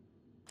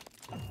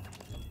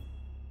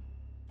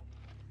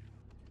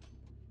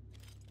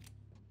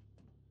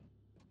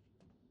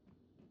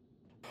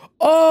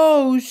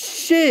 Oh,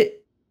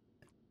 shit!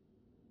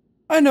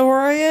 I know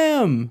where I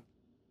am!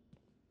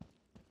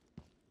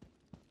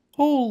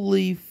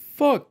 Holy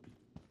fuck.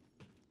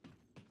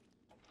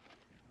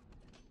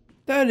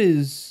 That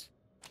is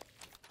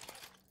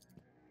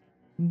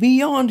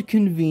beyond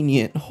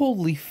convenient.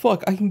 Holy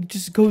fuck, I can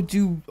just go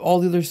do all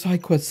the other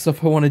side quest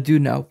stuff I want to do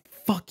now.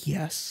 Fuck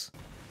yes.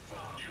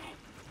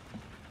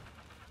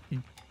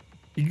 Did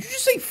you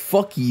just say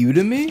fuck you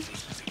to me?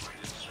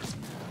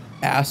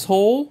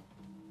 Asshole?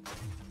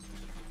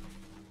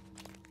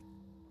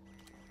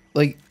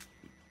 Like,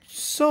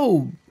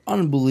 so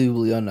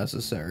unbelievably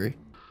unnecessary.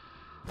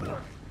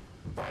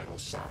 Vital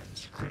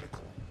signs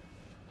critical.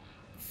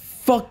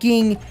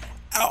 Fucking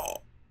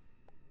ow.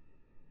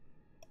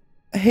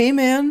 Hey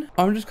man,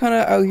 I'm just kind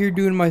of out here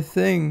doing my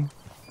thing.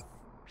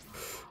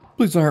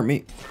 Please don't hurt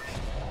me.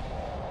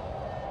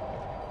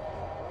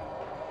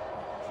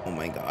 Oh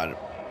my god.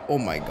 Oh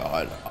my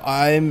god.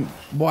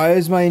 Why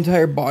is my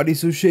entire body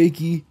so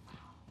shaky?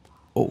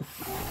 Oh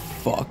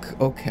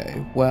fuck.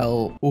 Okay.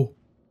 Well, oh.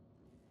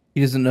 He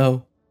doesn't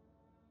know.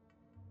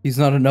 He's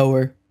not a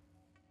knower.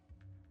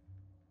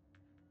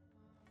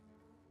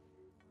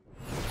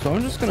 So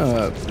I'm just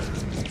gonna,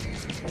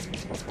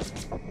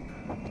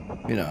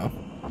 you know.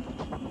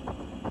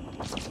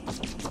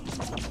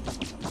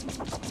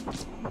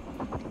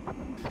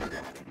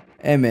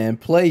 Hey man,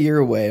 play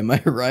your way, am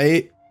I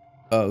right?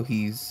 Oh,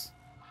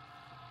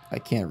 I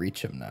can't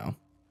reach him now.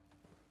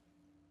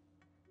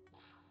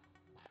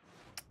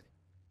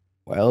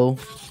 Well,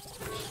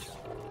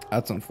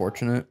 that's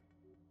unfortunate.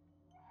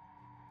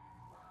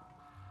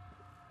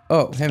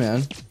 Oh, hey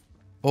man.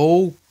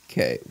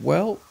 Okay,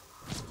 well.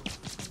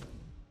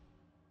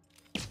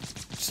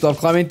 Stop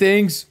climbing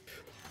things.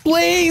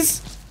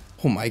 Please!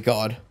 Oh my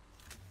god.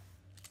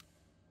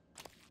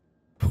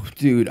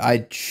 Dude,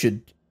 I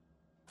should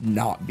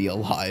not be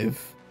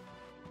alive.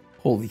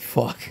 Holy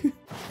fuck. Hey,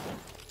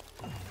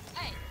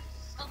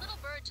 a little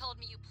bird told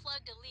me you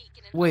plugged a leak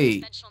in an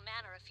Wait. unconventional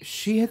manner a few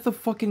She hit the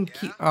fucking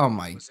key. Oh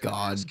my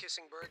god.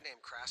 Kissing bird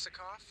named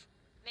Krasikov?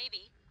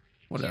 Maybe.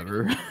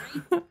 Whatever.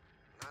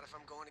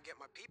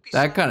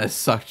 That kind of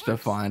sucked to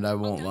find, I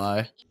won't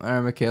lie.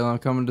 Alright, Michaela, I'm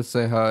coming to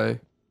say hi.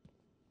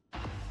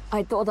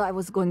 I thought I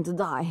was going to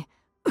die.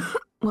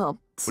 Well, do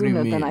you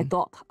sooner than I mean?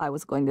 thought I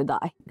was going to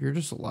die. You're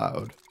just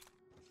loud.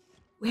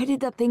 Where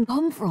did that thing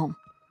come from?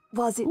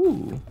 Was it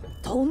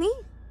Tony?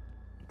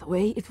 The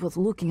way it was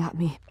looking at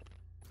me.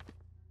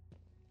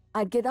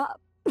 I'd get up,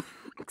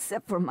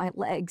 except for my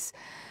legs,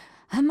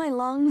 and my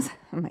lungs,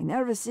 and my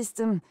nervous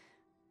system.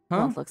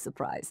 Don't look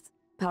surprised.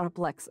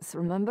 Paraplexus,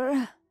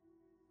 remember?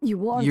 You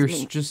warned You're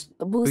me. just,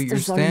 The but you're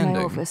boosters are in my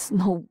standing. office.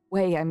 No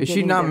way I'm Is she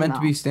getting not there meant now.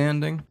 to be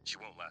standing? She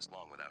won't last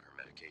long without her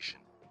medication.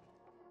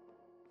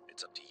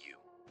 It's up to you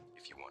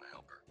if you want to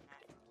help her.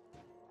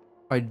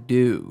 I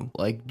do.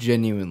 Like,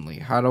 genuinely.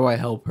 How do I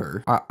help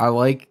her? I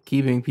like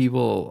keeping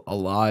people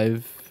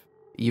alive,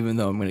 even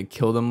though I'm gonna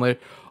kill them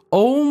later.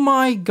 Oh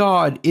my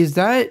god, is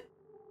that...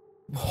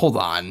 Hold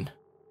on.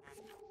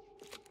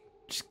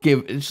 Just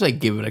give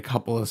it a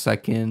couple of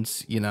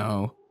seconds, you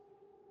know.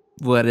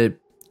 Let it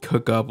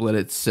cook up, let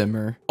it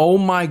simmer. Oh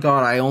my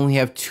god, I only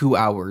have 2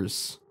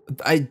 hours.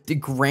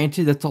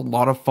 Granted, that's a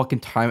lot of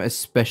fucking time,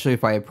 especially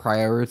if I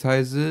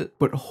prioritize it,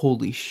 but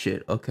holy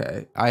shit,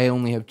 okay. I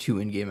only have 2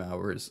 in-game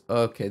hours.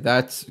 Okay,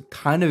 that's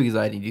kind of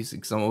anxiety-inducing,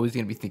 because I'm always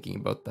gonna be thinking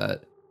about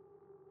that.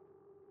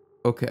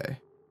 Okay,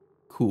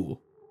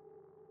 cool.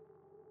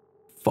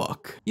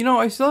 Fuck. You know,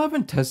 I still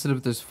haven't tested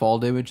if there's fall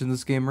damage in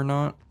this game or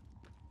not.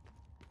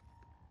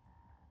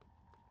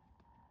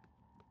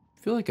 I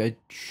feel like I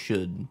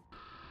should.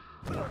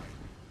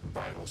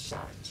 Vital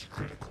signs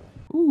critical.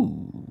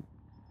 Ooh.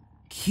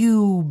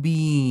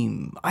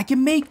 Q-beam. I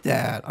can make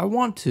that. I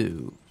want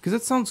to. Because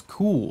that sounds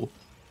cool.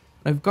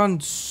 I've gotten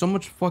so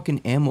much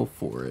fucking ammo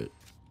for it.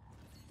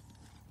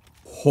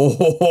 Ho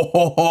ho ho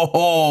ho ho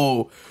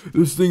ho!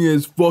 This thing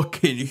is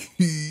fucking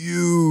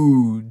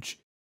huge.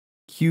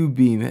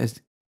 Q-beam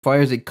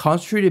fires a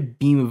concentrated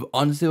beam of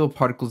unstable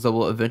particles that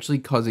will eventually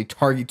cause a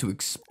target to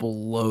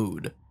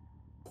explode.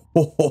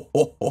 Ho ho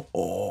ho ho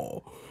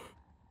ho!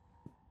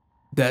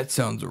 That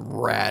sounds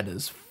rad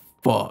as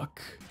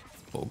fuck.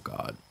 Oh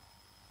god.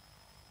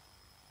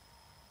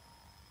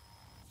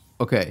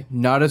 Okay,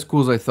 not as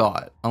cool as I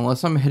thought.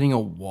 Unless I'm hitting a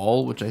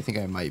wall, which I think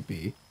I might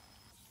be.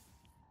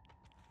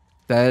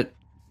 That...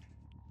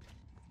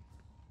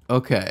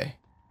 Okay.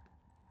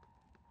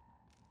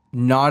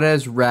 Not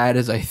as rad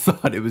as I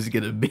thought it was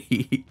gonna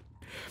be.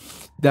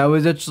 That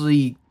was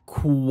actually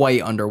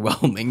quite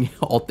underwhelming,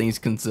 all things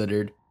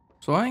considered.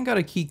 So I ain't got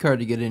a key card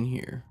to get in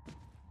here.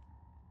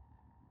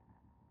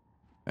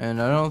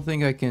 And I don't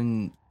think I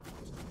can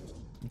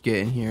get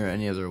in here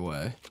any other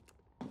way.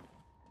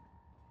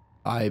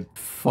 I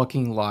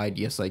fucking lied.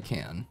 Yes, I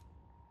can.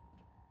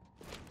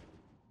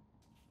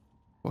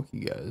 Fuck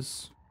you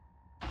guys.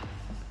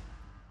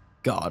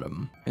 Got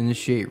him.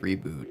 Initiate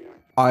reboot.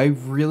 I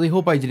really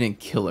hope I didn't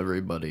kill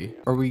everybody.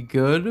 Are we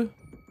good?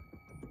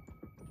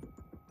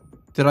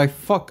 Did I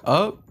fuck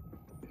up?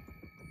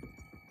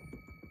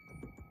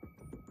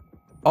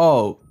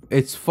 Oh,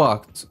 it's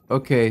fucked.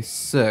 Okay,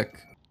 sick.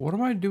 What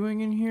am I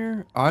doing in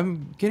here?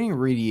 I'm getting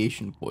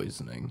radiation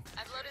poisoning.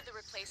 I've loaded the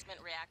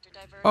replacement reactor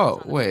diverter.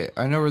 Oh, wait.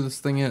 I know where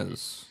this thing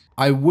is.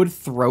 I would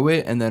throw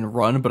it and then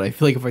run, but I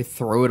feel like if I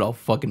throw it, I'll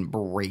fucking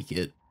break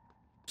it.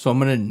 So I'm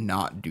gonna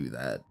not do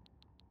that.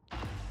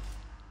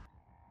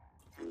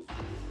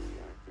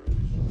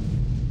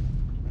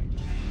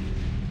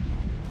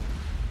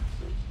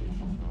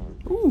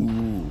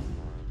 Ooh.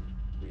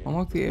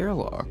 Unlock the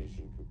airlock.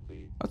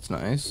 That's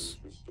nice.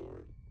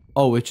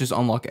 Oh, it just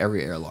unlocked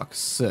every airlock.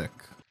 Sick.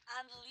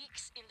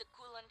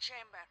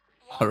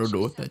 I don't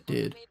know what that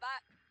did.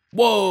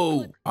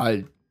 Whoa!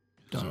 I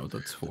don't know what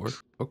that's for.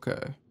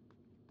 Okay.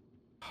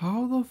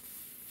 How the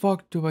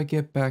fuck do I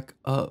get back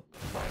up?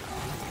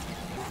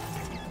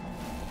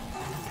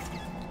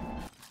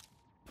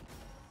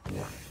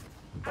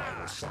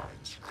 Vital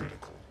signs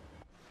critical.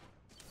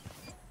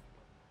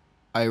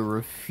 I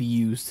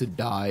refuse to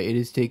die. It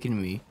has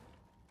taken me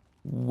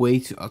way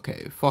too...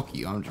 Okay, fuck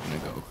you. I'm just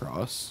gonna go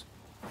across.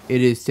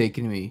 It is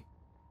taking me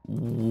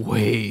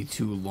way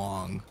too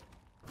long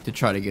to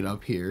try to get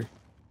up here.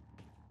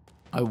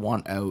 I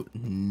want out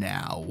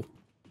now.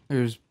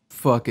 There's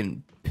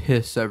fucking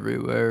piss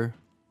everywhere.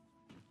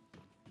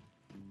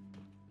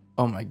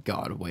 Oh my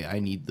god, wait, I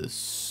need this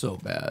so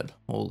bad.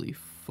 Holy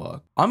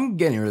fuck. I'm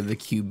getting rid of the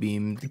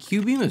Q-beam. The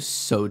Q-beam is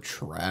so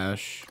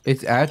trash.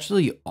 It's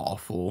actually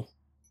awful.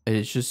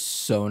 It's just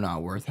so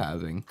not worth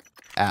having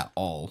at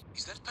all.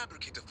 Is that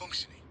fabricator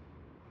functioning?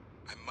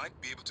 I might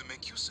be able to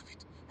make use of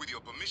it. With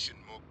your permission,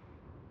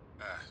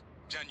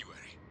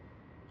 January.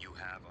 You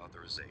have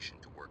authorization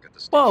to work at the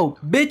station. Whoa,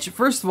 bitch,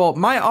 first of all,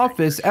 my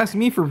office asked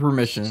me for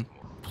permission.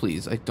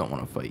 Please, I don't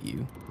want to fight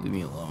you. Leave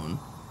me alone.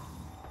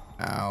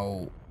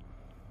 Ow.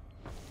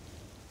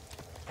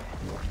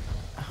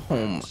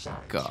 Oh my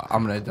god,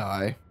 I'm gonna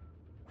die.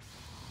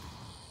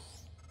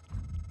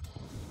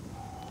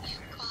 You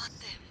got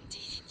them,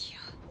 didn't you?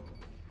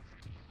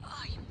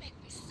 Oh, you make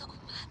me so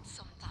mad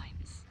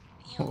sometimes.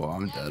 Oh,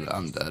 I'm dead,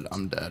 I'm dead,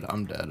 I'm dead,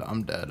 I'm dead,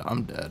 I'm dead,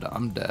 I'm dead,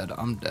 I'm dead,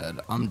 I'm dead,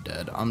 I'm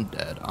dead, I'm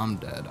dead, I'm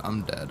dead,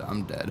 I'm dead,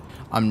 I'm dead.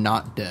 I'm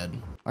not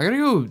dead. I gotta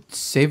go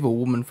save a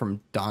woman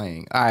from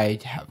dying. I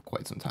have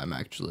quite some time,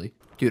 actually.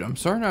 Dude, I'm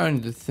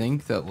starting to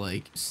think that,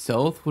 like,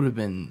 stealth would have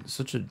been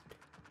such a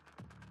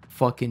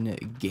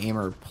fucking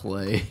gamer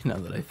play, now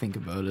that I think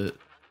about it.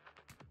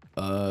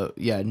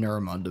 Yeah,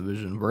 Neuromod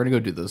division. We're gonna go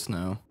do this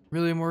now.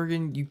 Really,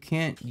 Morgan? You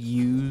can't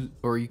use,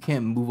 or you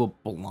can't move a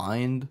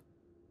blind?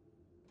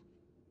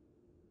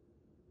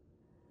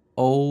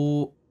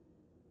 Oh,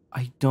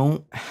 I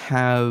don't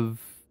have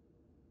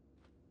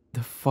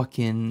the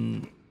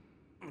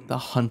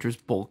Hunter's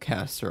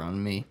Boltcaster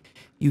on me.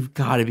 You've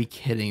got to be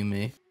kidding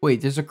me. Wait,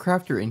 there's a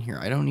crafter in here.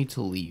 I don't need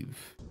to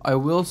leave. I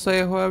will say,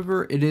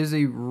 however, it is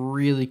a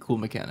really cool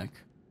mechanic.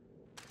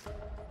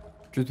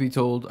 Truth be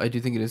told, I do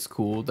think it is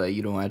cool that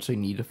you don't actually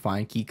need to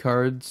find key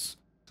cards.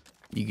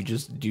 You can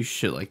just do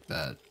shit like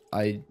that.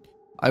 I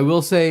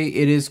will say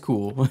it is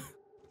cool.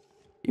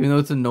 Even though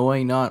it's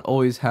annoying not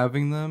always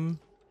having them.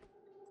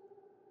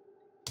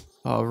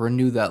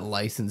 Renew that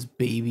license,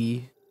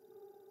 baby.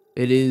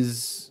 It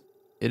is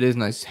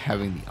nice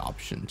having the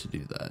option to do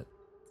that.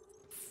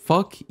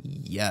 Fuck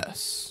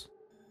yes.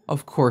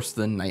 Of course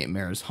the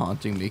nightmare is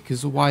haunting me,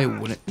 because why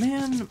wouldn't,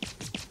 man?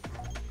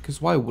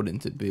 Because why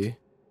wouldn't it be?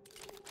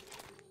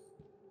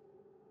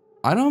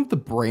 I don't have the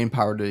brain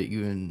power to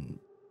even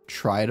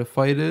try to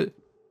fight it,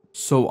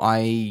 so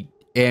I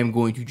am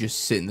going to just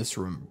sit in this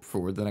room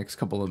for the next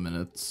couple of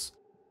minutes.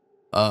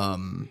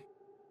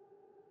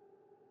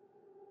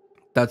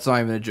 That's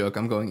not even a joke.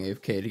 I'm going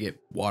AFK to get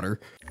water.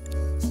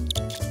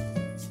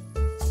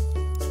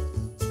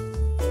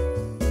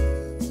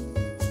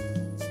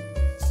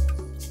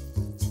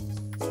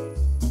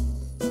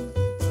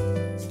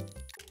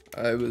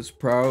 I was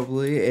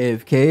probably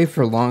AFK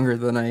for longer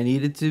than I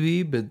needed to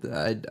be, but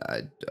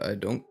I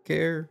don't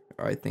care.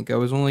 I think I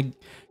was only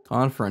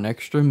gone for an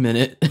extra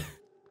minute.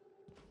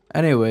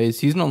 Anyways,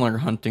 he's no longer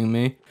hunting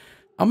me.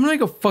 I'm gonna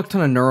make a fuck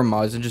ton of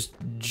neuromods and just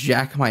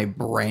jack my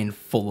brain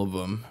full of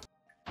them.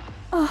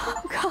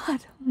 Oh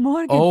God,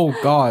 Morgan. Oh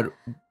God.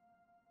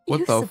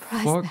 What the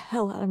surprise fuck? The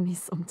hell out of me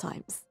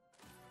sometimes.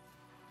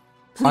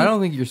 Please, I don't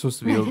think you're supposed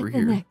to be right over at the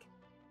here. neck.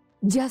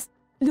 Just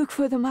look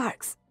for the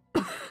marks.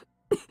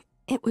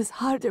 It was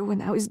harder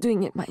when I was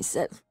doing it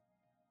myself.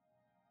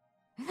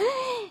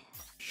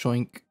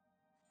 Shoink.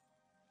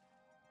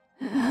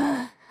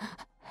 Oh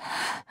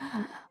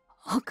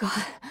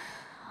God,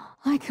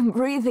 I can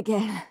breathe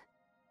again.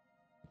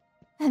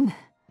 And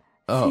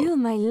feel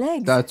my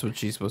legs. That's what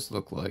she's supposed to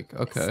look like.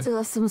 Okay. Still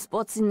have some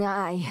spots in the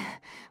eye,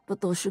 but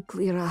those should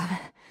clear up.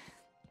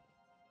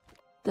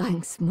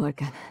 Thanks,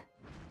 Morgan.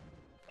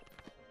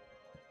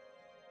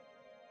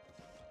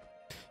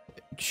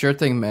 Sure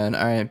thing, man.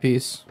 Alright,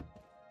 peace.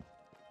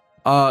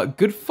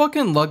 Good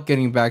fucking luck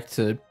getting back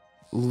to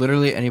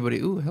literally anybody.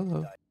 Ooh,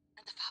 hello.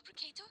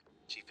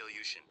 Chief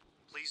Ilyushin,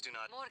 please do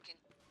not. Morgan,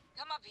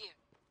 come up here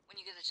when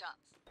you get a chance.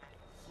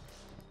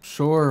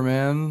 Sure,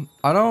 man.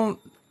 I don't...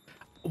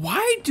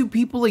 Why do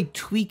people, like,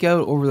 tweak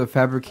out over the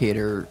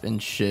fabricator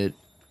and shit?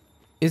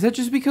 Is that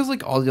just because,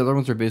 like, all the other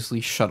ones are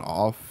basically shut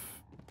off?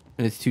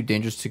 And it's too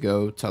dangerous to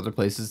go to other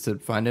places to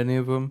find any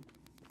of them?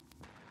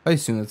 I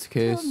assume that's the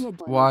case.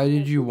 Why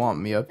did you want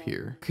me up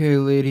here? Okay,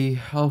 lady,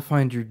 I'll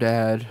find your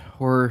dad.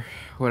 Or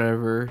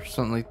whatever,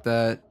 something like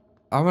that.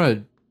 I'm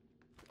gonna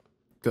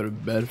go to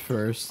bed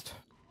first.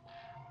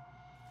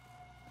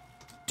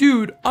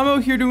 Dude, I'm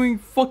out here doing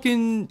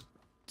fucking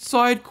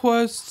side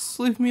quests.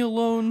 Leave me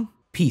alone.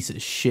 Piece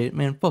of shit,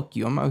 man. Fuck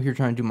you. I'm out here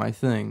trying to do my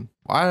thing.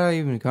 Why did I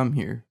even come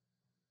here?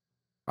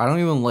 I don't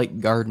even like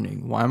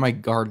gardening. Why am I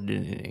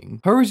gardening?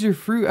 How is your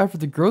fruit after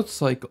the growth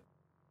cycle?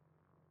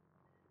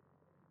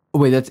 Oh,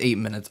 wait, that's 8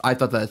 minutes. I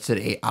thought that said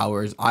 8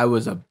 hours. I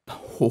was about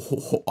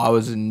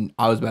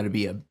to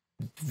be a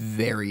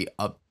very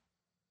up.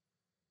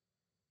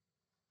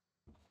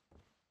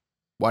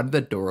 Why did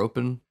that door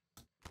open?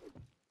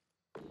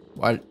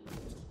 Why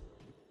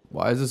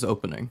is this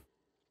opening?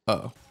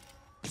 Uh-oh.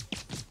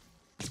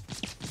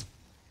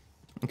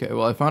 Okay,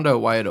 well, I found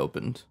out why it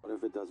opened. What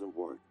if it doesn't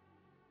work?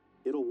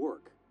 It'll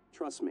work.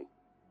 Trust me.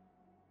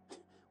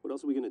 What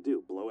else are we gonna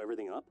do? Blow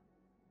everything up?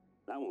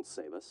 That won't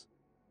save us.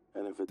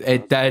 And if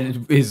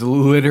That is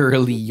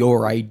literally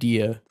your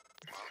idea.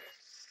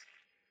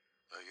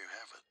 There you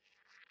have it.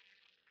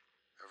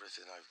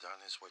 Everything I've done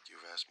is what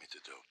you've asked me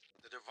to do.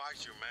 The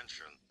device you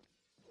mentioned,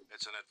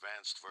 it's an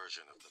advanced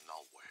version of the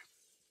null wave.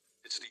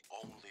 It's the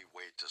only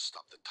way to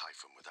stop the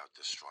Typhon without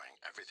destroying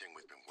everything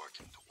we've been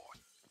working toward.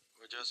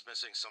 We're just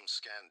missing some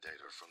scan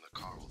data from the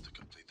Carl to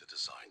complete the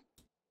design.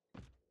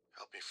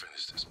 Help me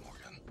finish this,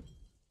 Morgan.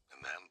 And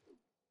then,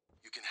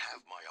 you can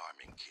have my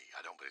arming key.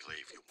 I don't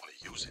believe you want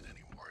to use it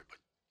anymore, but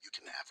you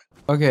can have it.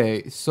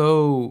 Okay,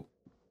 so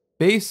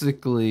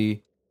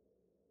basically,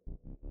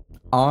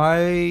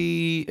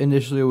 I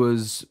initially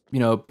was,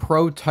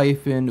 pro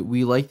Typhon.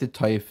 We like the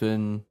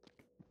Typhon.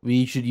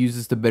 We should use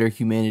this to better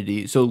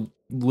humanity. So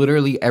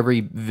literally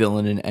every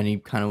villain in any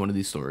kind of one of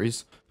these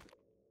stories.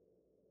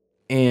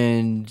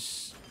 And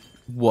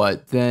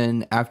what?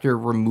 Then after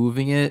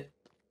removing it,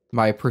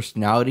 my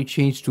personality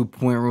changed to a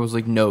point where it was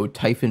like, no,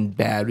 Typhon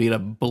bad. We gotta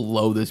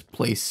blow this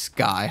place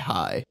sky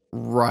high.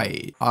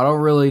 Right. I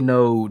don't really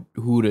know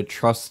who to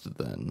trust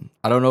then.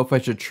 I don't know if I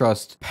should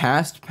trust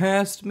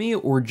past me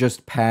or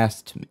just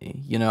past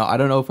me. I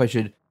don't know if I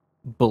should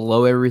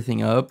blow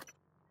everything up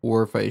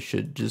or if I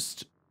should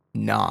just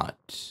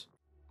not.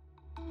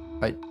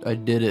 I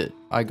did it.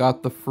 I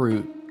got the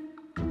fruit.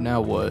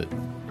 Now what?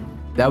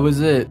 That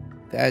was it.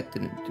 That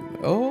didn't do it.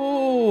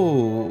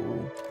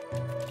 Oh!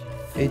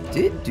 It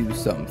did do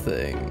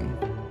something.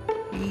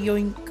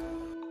 Yoink.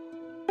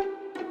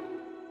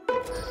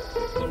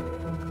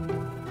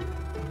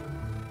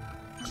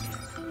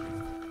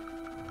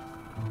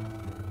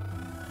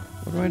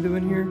 What am I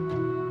doing here?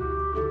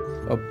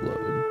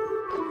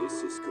 Upload.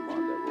 This is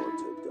Commander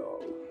Walter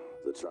Dahl.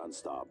 The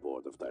TranStar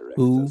Board of Directors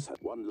Who? had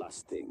one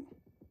last thing.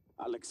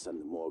 Alex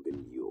and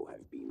Morgan Yu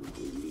have been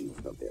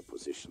relieved of their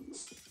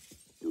positions.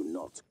 Do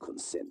not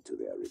consent to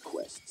their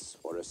requests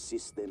or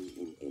assist them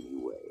in any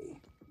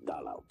way.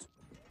 Dahl out.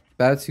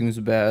 That seems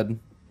bad.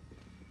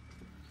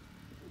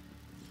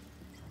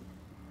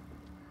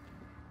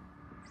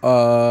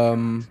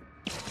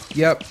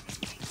 Yep.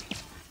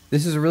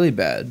 This is really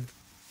bad.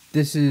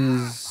 This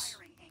is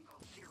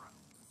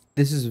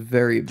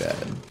very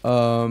bad.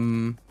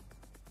 One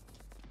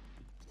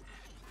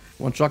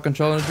shotgun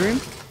shell in a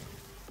dream?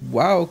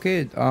 Wow,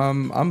 okay.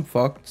 I'm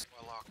fucked.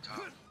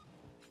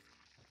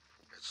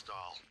 It's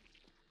Dahl.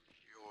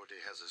 He already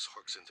has his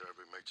hooks into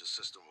every major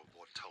system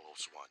aboard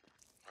Talos 1.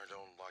 I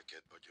don't like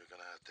it, but you're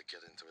gonna have to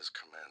get into his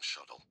command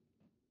shuttle.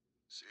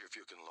 See if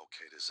you can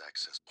locate his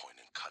access point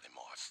and cut him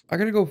off. I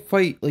gotta go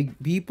fight, like,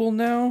 people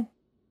now?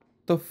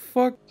 The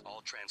fuck?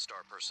 All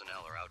TranStar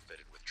personnel are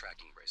outfitted with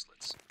tracking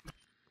bracelets.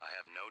 I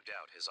have no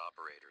doubt his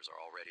operators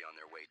are already on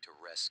their way to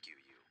rescue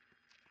you.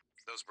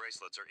 Those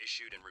bracelets are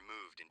issued and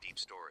removed in deep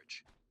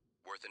storage.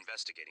 Worth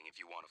investigating if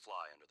you want to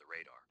fly under the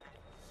radar.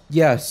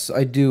 Yes,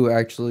 I do,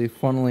 actually,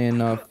 funnily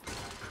enough.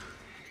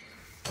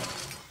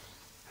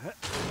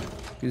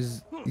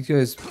 Because these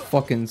guys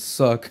fucking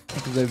suck.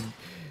 Because I have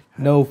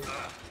no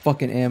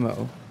fucking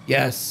ammo.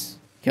 Yes,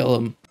 kill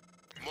him.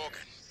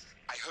 Morgan,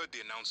 I heard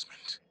the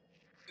announcement.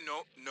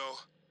 No,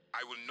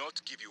 I will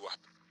not give you up.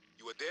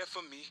 You are there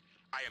for me.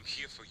 I am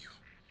here for you.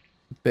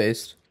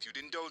 Based. If you'd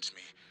indulge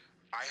me,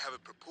 I have a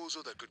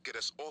proposal that could get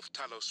us off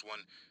Talos 1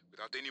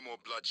 without any more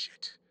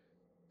bloodshed.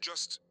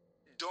 Just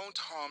don't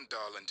harm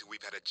Dahl until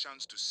we've had a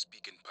chance to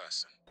speak in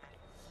person.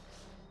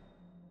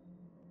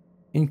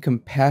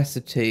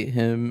 Incapacitate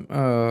him.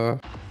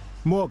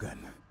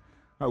 Morgan,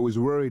 I was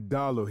worried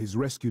Dahl or his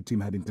rescue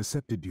team had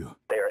intercepted you.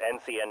 They are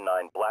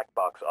NCN-9 black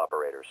box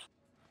operators,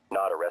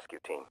 not a rescue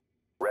team.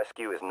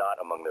 Rescue is not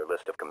among their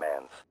list of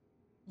commands.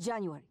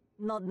 January,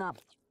 not now.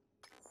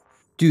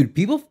 Dude,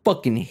 people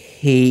fucking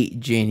hate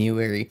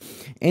January.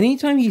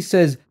 Anytime he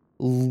says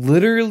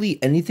literally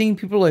anything,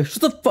 people are like,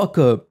 shut the fuck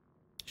up.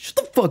 Shut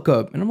the fuck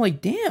up. And I'm like,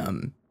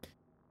 damn.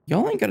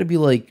 Y'all ain't gotta be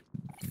like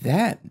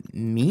that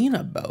mean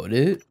about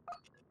it.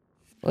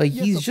 Like,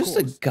 yes, he's just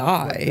course, a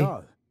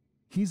guy.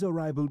 His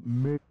arrival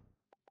may...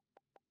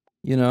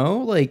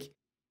 Like,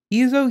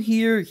 he's out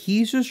here,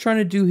 he's just trying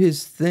to do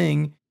his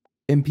thing.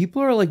 And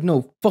people are like,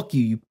 no, fuck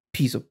you, you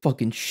piece of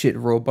fucking shit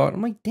robot.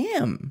 I'm like,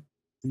 damn.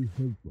 You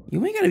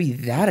ain't gotta be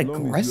that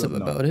aggressive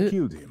about it.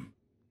 Killed him.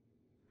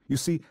 You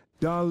see,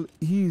 Dahl,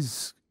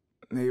 he's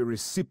a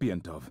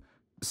recipient of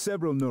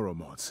several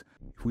neuromods.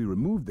 If we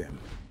remove them,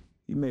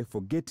 he may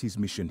forget his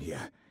mission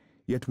here.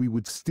 Yet we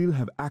would still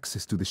have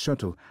access to the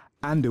shuttle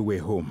and a way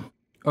home.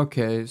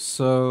 Okay,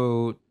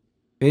 so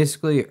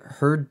basically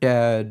her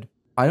dad,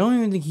 I don't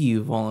even think he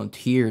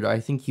volunteered. I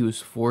think he was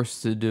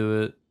forced to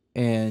do it.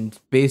 And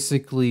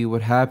basically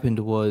what happened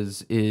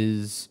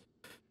is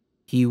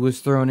he was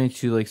thrown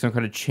into like some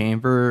kind of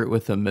chamber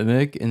with a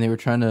mimic, and they were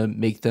trying to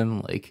make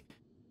them like,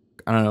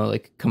 I don't know,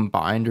 like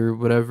combined or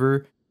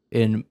whatever.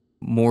 And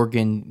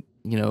Morgan,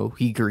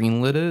 he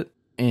greenlit it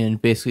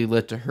and basically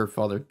led to her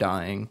father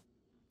dying.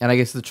 And I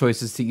guess the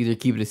choice is to either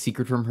keep it a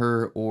secret from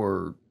her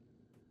or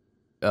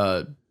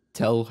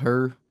tell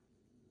her,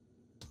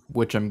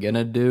 which I'm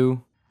gonna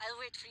do. I'll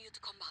wait for you to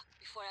come back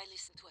before I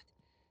listen to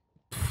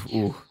it.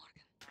 Ooh.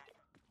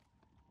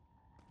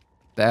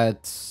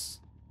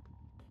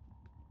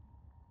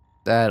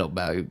 That'll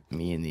bite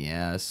me in the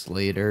ass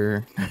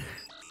later.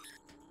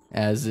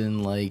 As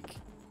in like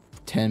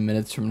 10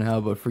 minutes from now,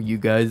 but for you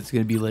guys it's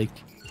gonna be like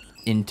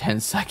in 10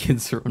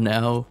 seconds from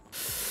now.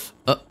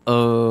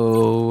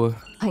 Uh-oh.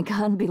 I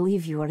can't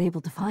believe you were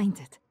able to find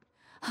it.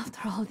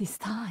 After all this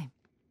time.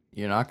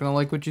 You're not gonna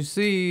like what you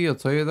see, I'll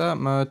tell you that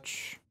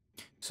much.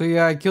 So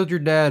yeah, I killed your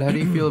dad. How do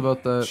you feel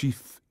about that?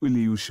 Chief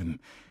Ilyushin,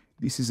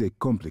 this is a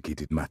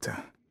complicated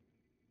matter.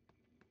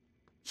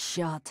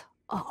 Shut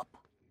up.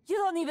 You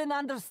don't even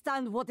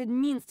understand what it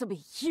means to be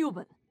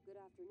human.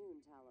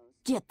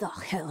 Get the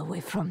hell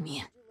away from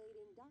me.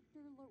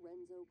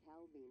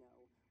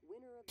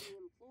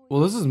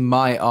 Well, this is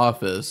my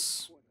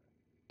office,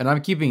 and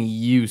I'm keeping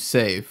you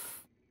safe.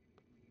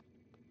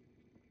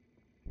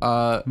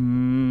 So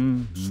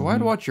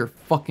I'd watch your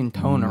fucking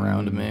tone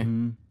around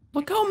me.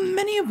 Look how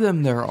many of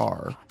them there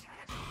are.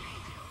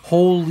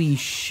 Holy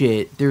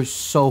shit, there's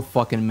so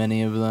fucking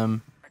many of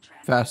them.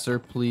 Faster,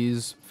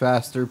 please.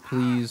 Faster,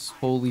 please.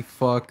 Holy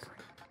fuck.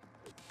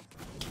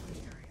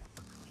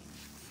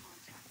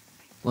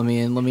 Let me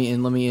in, let me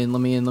in, let me in, let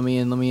me in, let me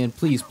in, let me in.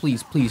 Please,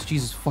 please, please.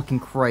 Jesus fucking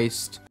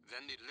Christ.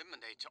 Then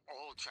eliminate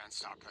all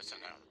TranStar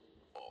personnel.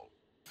 All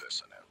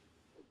personnel.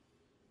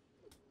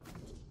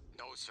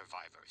 No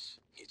survivors.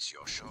 It's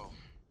your show.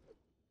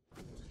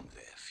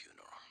 Their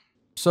funeral.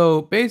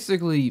 So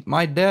basically,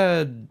 my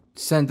dad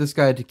sent this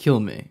guy to kill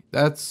me.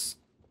 That's...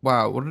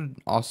 Wow, what an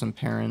awesome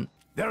parent.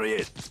 There he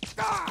is.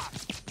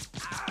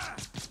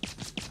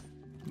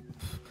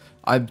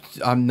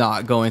 I'm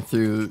not going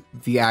through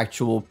the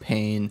actual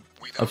pain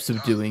of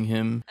subduing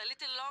him. A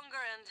little longer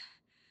and...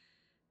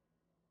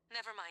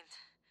 Never mind.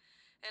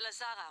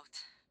 Elazar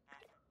out.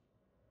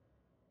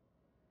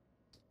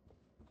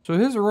 So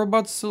his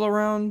robots still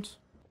around?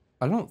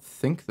 I don't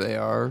think they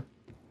are.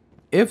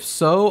 If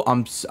so,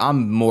 I'm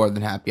more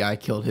than happy I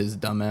killed his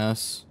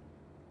dumbass.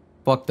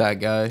 Fuck that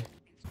guy.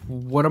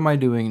 What am I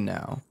doing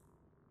now?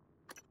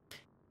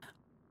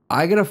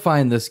 I gotta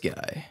find this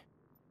guy.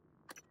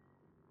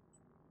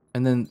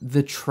 And then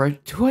the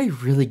do I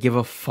really give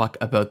a fuck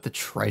about the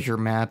treasure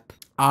map?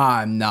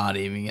 I'm not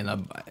even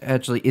gonna...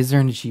 Actually, is there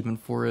an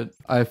achievement for it?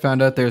 I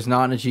found out there's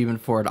not an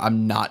achievement for it.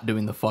 I'm not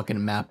doing the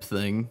fucking map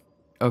thing.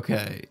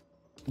 Okay.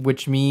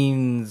 Which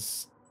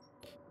means...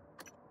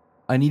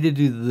 I need to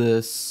do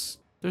this.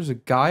 There's a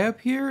guy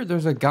up here?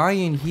 There's a guy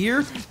in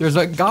here? There's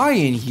a guy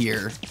in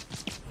here!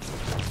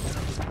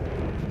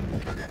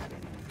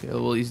 Okay,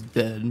 well, he's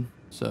dead,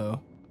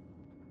 so...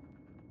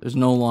 There's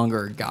no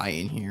longer a guy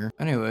in here.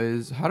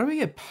 Anyways, how do we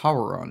get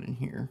power on in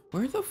here?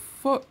 Where the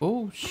fuck?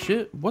 Oh,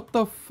 shit. What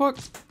the fuck?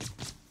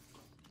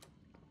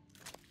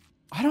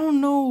 I don't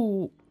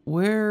know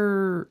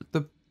where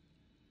the...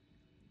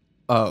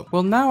 Oh,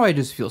 well, now I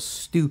just feel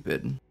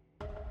stupid.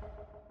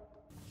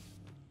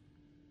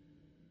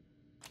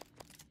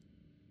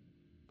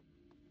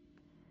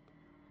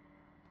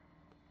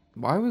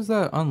 Why was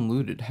that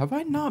unlooted? Have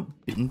I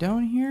not been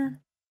down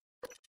here?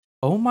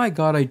 Oh my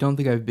god, I don't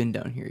think I've been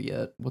down here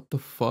yet. What the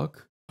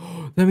fuck?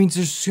 That means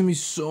there's gonna be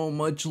so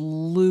much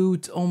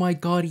loot. Oh my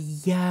god,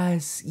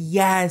 yes,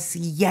 yes,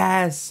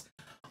 yes.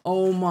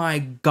 Oh my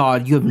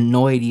god, you have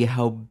no idea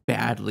how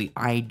badly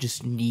I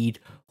just need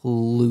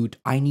loot.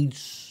 I need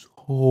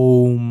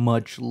so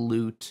much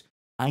loot.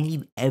 I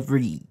need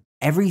every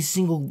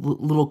single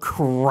little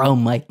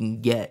crumb I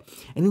can get.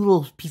 Any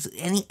little piece of,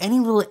 any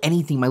little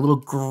anything my little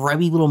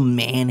grubby little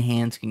man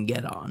hands can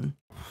get on.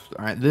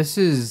 Alright, this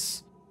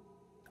is...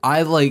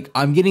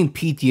 I'm getting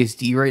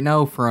PTSD right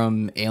now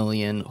from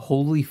Alien.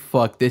 Holy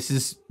fuck, this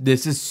is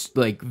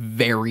like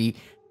very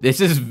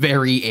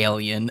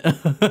Alien.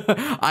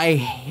 I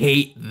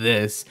hate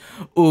this.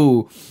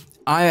 Ooh,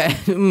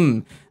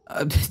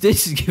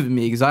 this is giving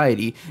me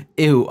anxiety.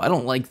 Ew, I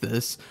don't like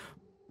this.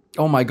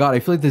 Oh my god,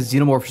 I feel like the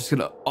xenomorph's just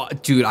gonna...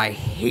 dude, I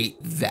hate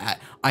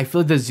that. I feel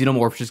like the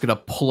xenomorph's just gonna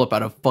pull up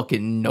out of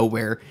fucking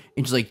nowhere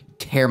and just like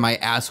tear my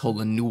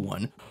asshole a new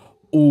one.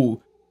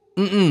 Ooh,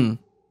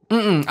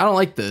 I don't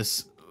like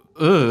this.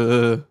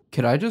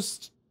 Could I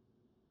just...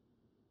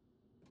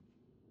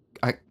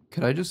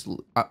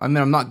 I mean,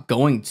 I'm not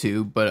going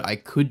to, but I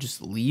could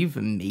just leave,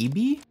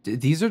 maybe?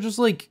 These are just,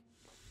 like,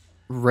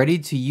 ready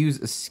to use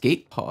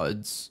escape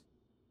pods.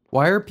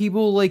 Why are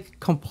people, like,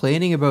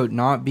 complaining about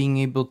not being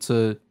able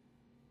to,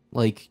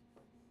 like,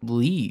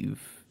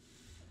 leave?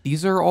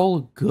 These are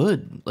all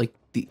good. Like,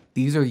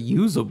 these are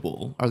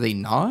usable. Are they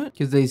not?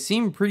 Because they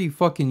seem pretty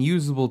fucking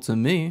usable to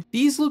me.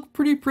 These look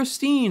pretty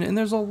pristine, and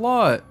there's a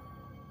lot.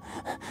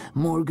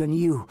 Morgan,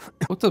 you...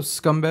 What's up,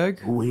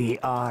 scumbag? We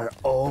are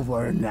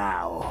over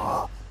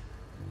now.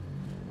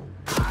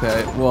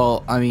 Okay,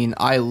 well, I mean,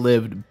 I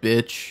lived,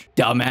 bitch.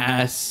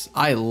 Dumbass.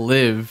 I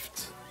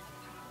lived.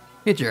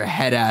 Get your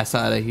head ass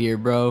out of here,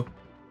 bro.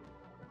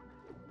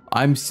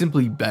 I'm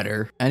simply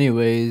better.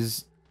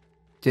 Anyways,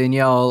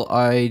 Danielle,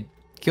 I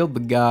killed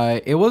the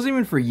guy. It wasn't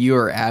even for you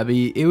or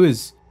Abby. It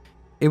was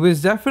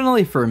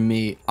definitely for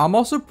me. I'm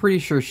also pretty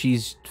sure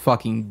she's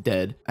fucking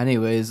dead.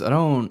 Anyways, I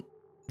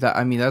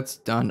mean, that's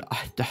done.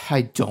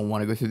 I don't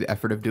want to go through the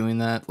effort of doing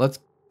that. Let's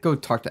go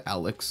talk to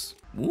Alex.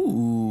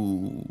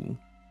 Ooh.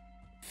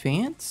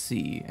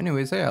 Fancy.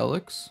 Anyways, hey,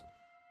 Alex.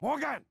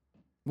 Morgan!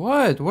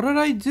 What? What did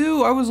I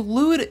do? I was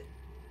looted.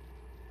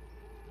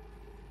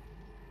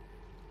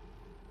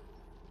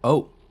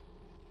 Oh.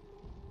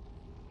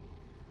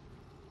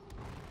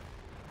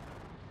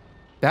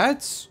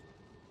 That's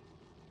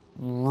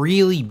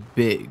really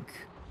big.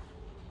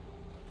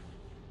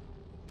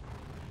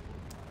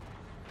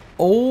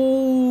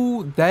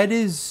 Oh, that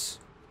is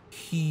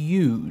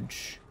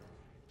huge.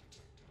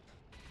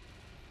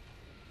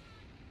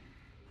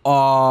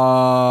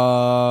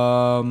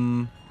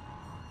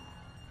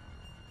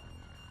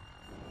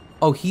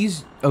 Oh,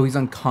 he's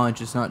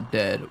unconscious, not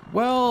dead.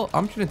 Well,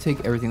 I'm just gonna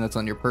take everything that's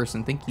on your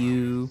person. Thank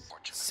you.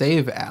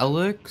 Save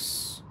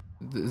Alex.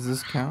 Does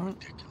this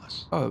count?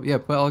 Oh yeah,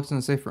 put Alex in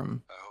the safe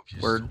room.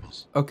 Word.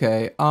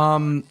 Okay.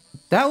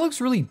 That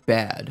looks really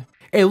bad.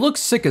 It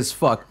looks sick as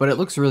fuck, but it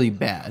looks really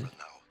bad.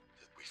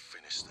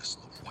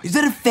 Is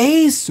that a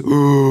face?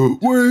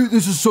 Wait,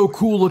 this is so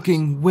cool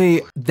looking.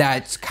 Wait,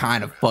 that's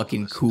kind of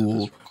fucking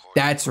cool.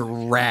 That's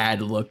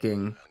rad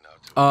looking.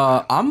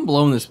 I'm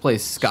blowing this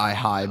place sky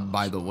high,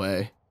 by the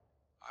way.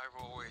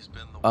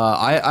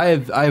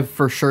 I've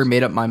for sure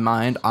made up my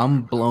mind.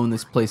 I'm blowing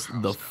this place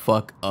the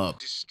fuck up.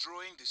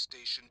 Destroying the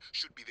station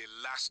should be the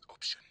last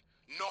option,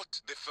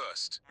 not the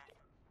first.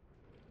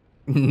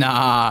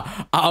 Nah,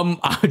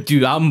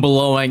 dude, I'm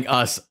blowing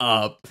us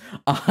up.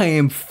 I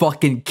am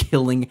fucking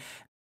killing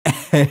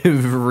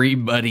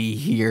everybody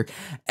here.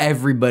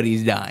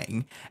 Everybody's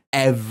dying.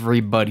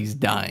 Everybody's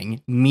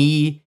dying.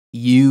 Me,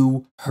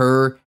 you,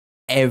 her,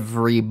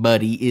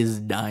 everybody is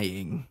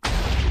dying.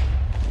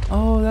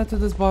 Oh, that's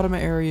what this bottom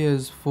area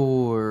is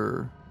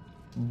for.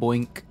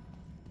 Boink.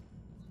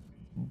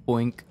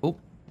 Boink. Oh.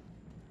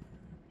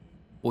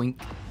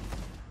 Boink.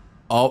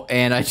 Oh,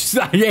 and I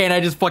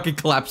just fucking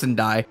collapse and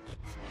die.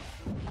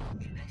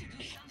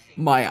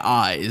 My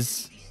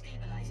eyes.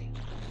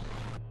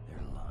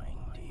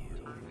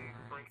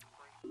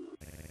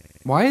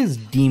 Why is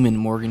Demon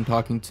Morgan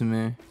talking to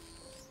me?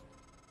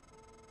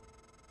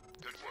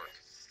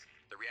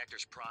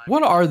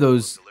 What are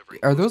those?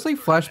 Are those like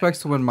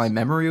flashbacks to when my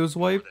memory was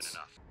wiped?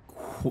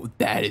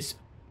 That is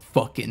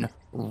fucking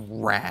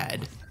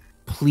rad.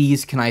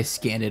 Please, can I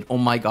scan it? Oh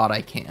my god,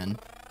 I can.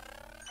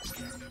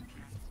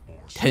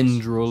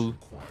 Tendril.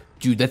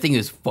 Dude, that thing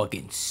is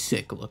fucking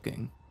sick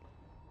looking.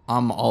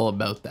 I'm all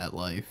about that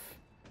life.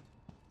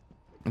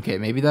 Okay,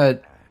 maybe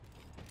that...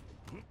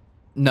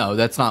 No,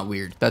 that's not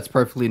weird. That's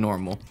perfectly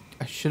normal.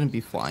 I shouldn't be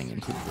flying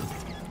into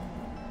this.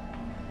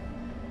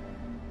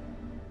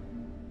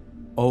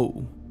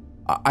 Oh.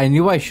 I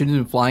knew I shouldn't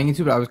have been flying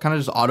into it, but I was kind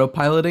of just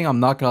autopiloting. I'm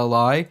not gonna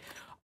lie.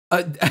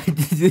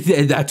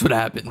 That's what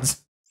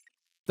happens.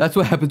 That's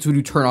what happens when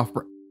you turn off...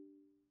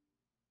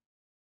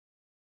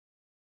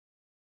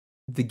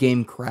 The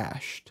game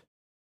crashed.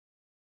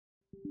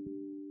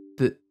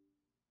 The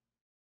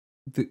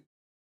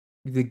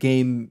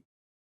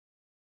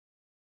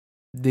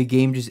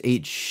game just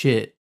ate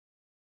shit.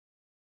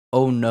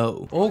 Oh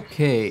no.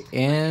 Okay,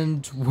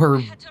 and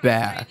we're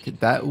back.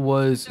 That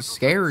was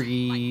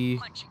scary.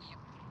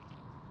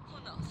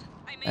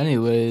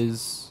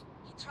 Anyways,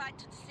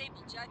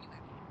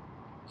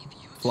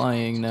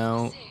 flying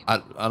now.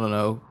 I don't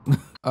know.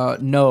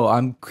 No,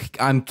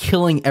 I'm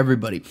killing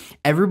everybody.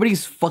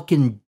 Everybody's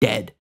fucking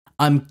dead.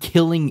 I'm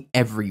killing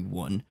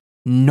everyone.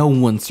 No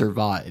one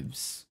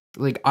survives.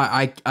 Like,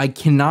 I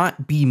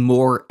cannot be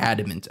more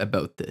adamant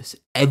about this.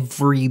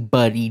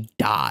 Everybody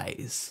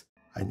dies.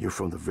 I knew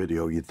from the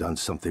video you'd done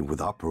something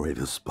with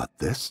operators, but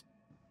this?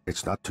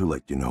 It's not too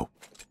late, you know.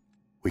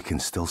 We can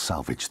still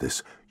salvage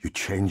this. You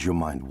change your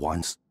mind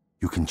once,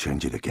 you can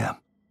change it again.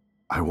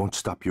 I won't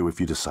stop you if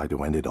you decide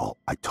to end it all.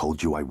 I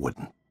told you I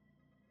wouldn't.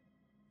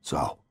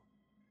 So,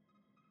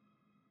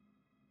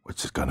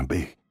 what's it gonna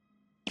be?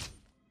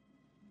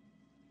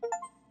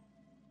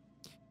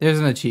 There's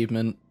an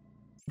achievement.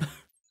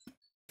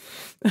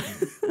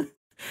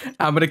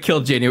 I'm gonna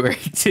kill January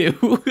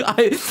too.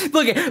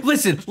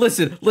 Listen.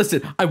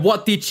 I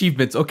want the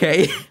achievements,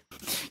 okay?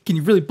 Can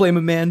you really blame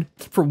a man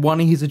for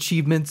wanting his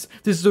achievements?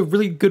 This is a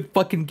really good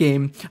fucking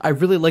game. I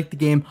really like the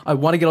game. I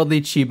want to get all the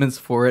achievements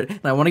for it,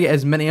 and I want to get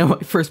as many of my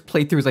first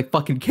playthroughs as I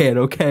fucking can,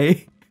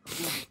 okay?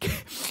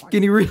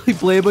 Can you really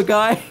blame a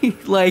guy?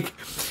 Like,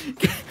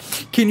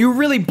 can you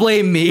really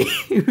blame me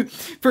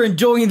for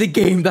enjoying the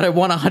game that I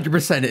want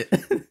 100%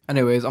 it?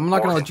 Anyways, I'm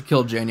not gonna let you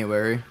kill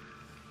January.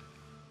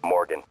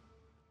 Morgan,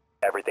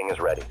 everything is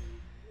ready.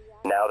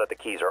 Now that the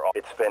keys are off,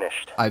 it's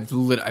finished. I've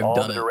done it.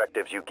 All the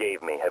directives you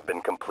gave me have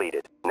been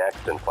completed.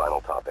 Next and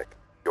final topic.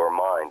 Your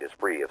mind is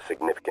free of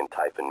significant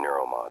Typhon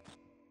neuromods.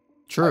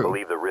 True. I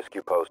believe the risk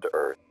you pose to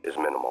Earth is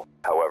minimal.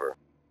 However,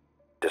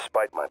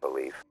 despite my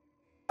belief,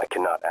 I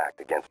cannot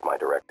act against my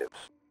directives.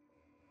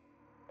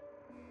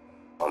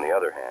 On the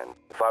other hand,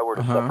 if I were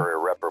to suffer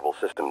irreparable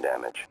system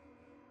damage,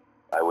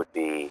 I would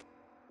be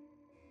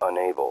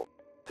unable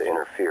to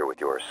interfere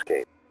with your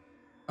escape.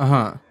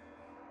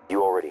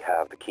 You already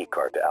have the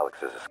keycard to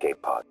Alex's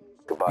escape pod.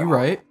 Goodbye. You're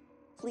right.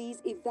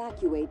 Please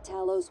evacuate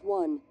Talos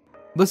 1.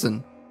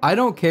 Listen, I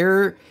don't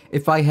care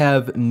if I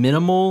have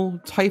minimal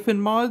Typhon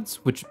mods,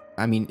 which,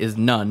 I mean, is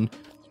none.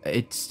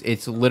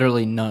 It's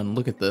literally none.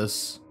 Look at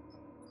this.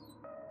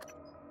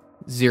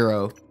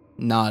 0.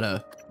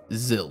 Nada.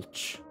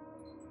 Zilch.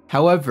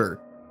 However,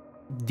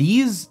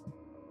 these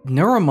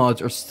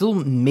neuromods are still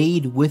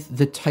made with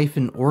the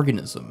Typhon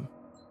organism.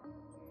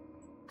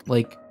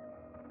 Like,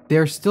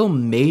 they're still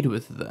made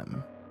with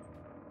them.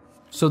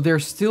 So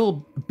there's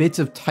still bits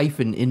of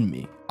Typhon in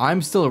me.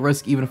 I'm still at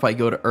risk even if I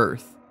go to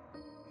Earth.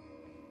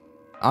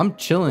 I'm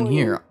chilling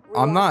here.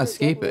 I'm not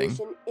escaping.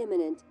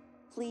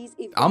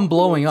 I'm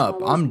blowing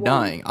up. I'm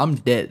dying. I'm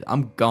dead.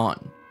 I'm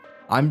gone.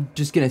 I'm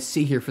just gonna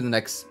sit here for the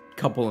next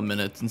couple of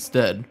minutes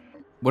instead.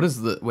 What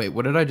is the... Wait,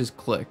 what did I just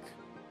click?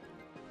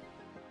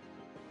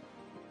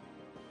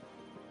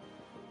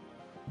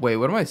 Wait,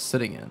 what am I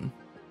sitting in?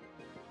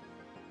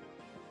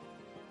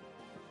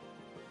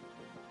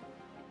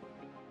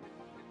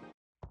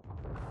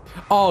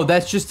 Oh,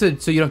 that's just so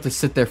you don't have to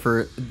sit there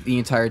for the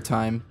entire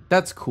time.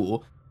 That's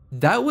cool.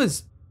 That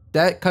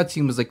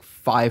cutscene was like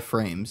 5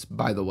 frames,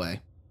 by the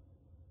way.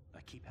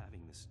 I keep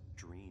having this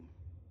dream.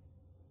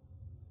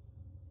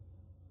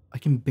 I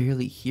can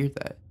barely hear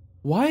that.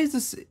 Why is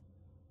this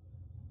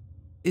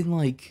in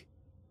like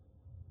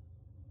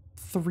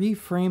 3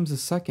 frames a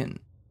second?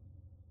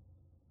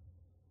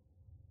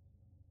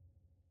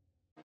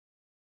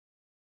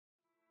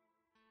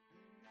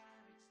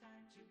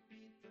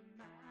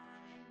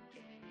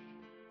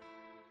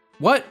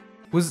 What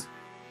was...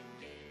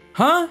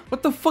 Huh?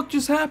 What the fuck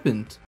just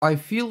happened? I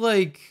feel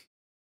like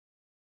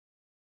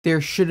there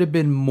should have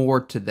been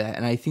more to that,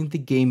 and I think the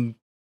game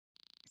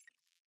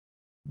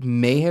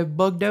may have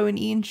bugged out and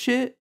eaten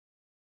shit.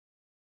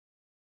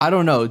 I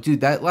don't know,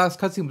 dude. That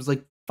last cutscene was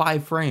like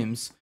 5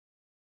 frames,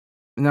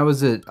 and that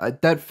was it.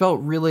 That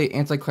felt really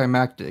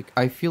anticlimactic.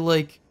 I feel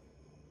like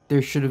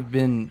there should have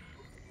been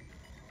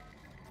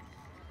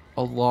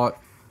a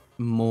lot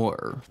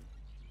more.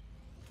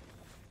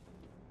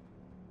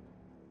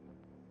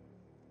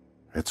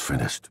 It's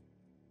finished.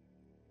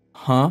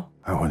 Huh?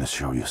 I want to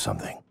show you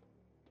something.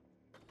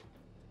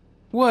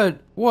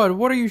 What? What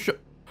are you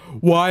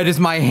Why does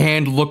my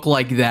hand look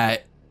like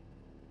that?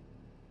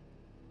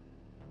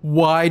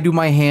 Why do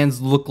my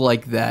hands look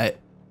like that?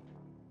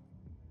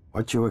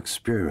 What you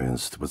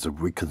experienced was a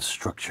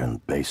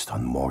reconstruction based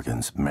on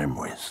Morgan's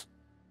memories.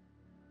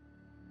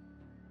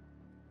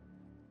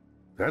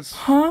 That's...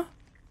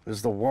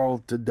 is the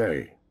world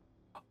today.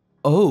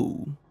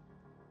 Oh.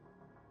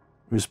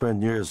 We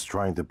spent years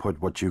trying to put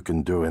what you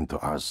can do into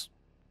us.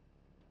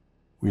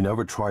 We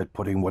never tried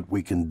putting what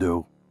we can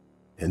do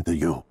into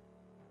you.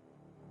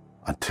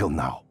 Until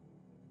now.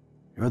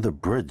 You're the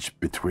bridge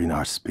between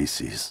our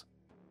species.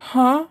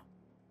 Huh?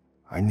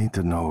 I need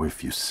to know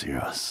if you see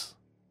us.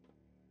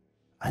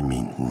 I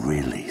mean,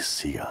 really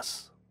see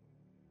us.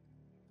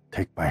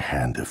 Take my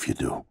hand if you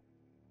do.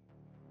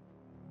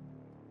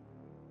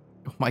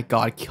 Oh my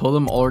god, kill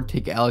them all or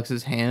take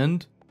Alex's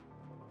hand?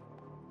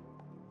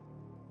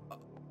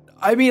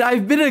 I mean,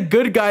 I've been a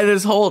good guy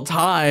this whole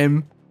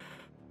time.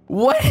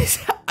 What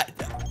is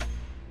that?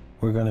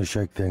 We're gonna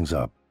shake things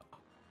up.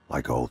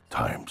 Like old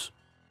times.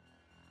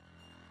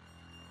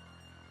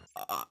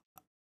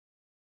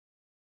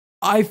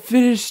 I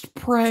finished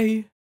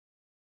Prey.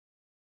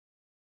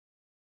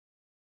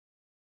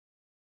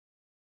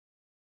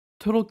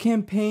 Total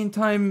campaign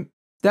time.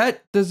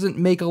 That doesn't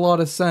make a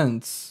lot of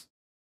sense.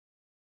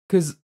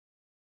 Because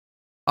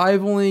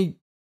I've only...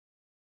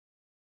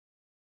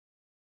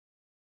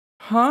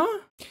 Huh?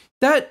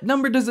 That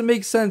number doesn't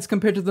make sense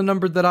compared to the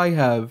number that I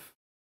have.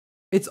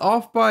 It's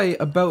off by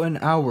about an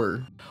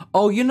hour.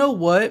 Oh, you know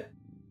what?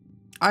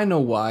 I know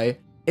why.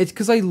 It's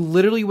because I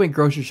literally went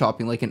grocery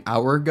shopping like an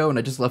hour ago and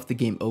I just left the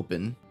game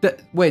open.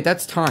 Wait,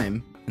 that's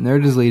time. And there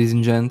it is, ladies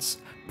and gents.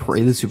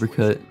 Prey the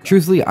Supercut.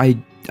 Truthfully,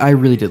 I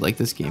really did like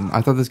this game.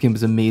 I thought this game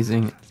was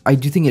amazing. I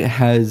do think it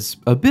has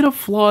a bit of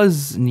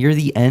flaws near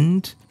the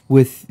end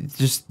with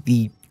just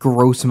the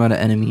gross amount of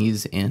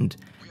enemies and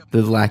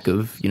the lack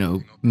of, you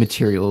know,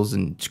 materials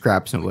and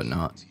scraps and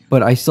whatnot.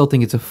 But I still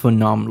think it's a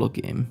phenomenal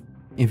game.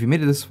 If you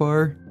made it this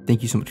far,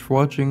 thank you so much for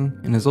watching.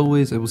 And as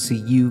always, I will see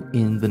you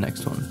in the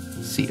next one.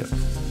 See ya.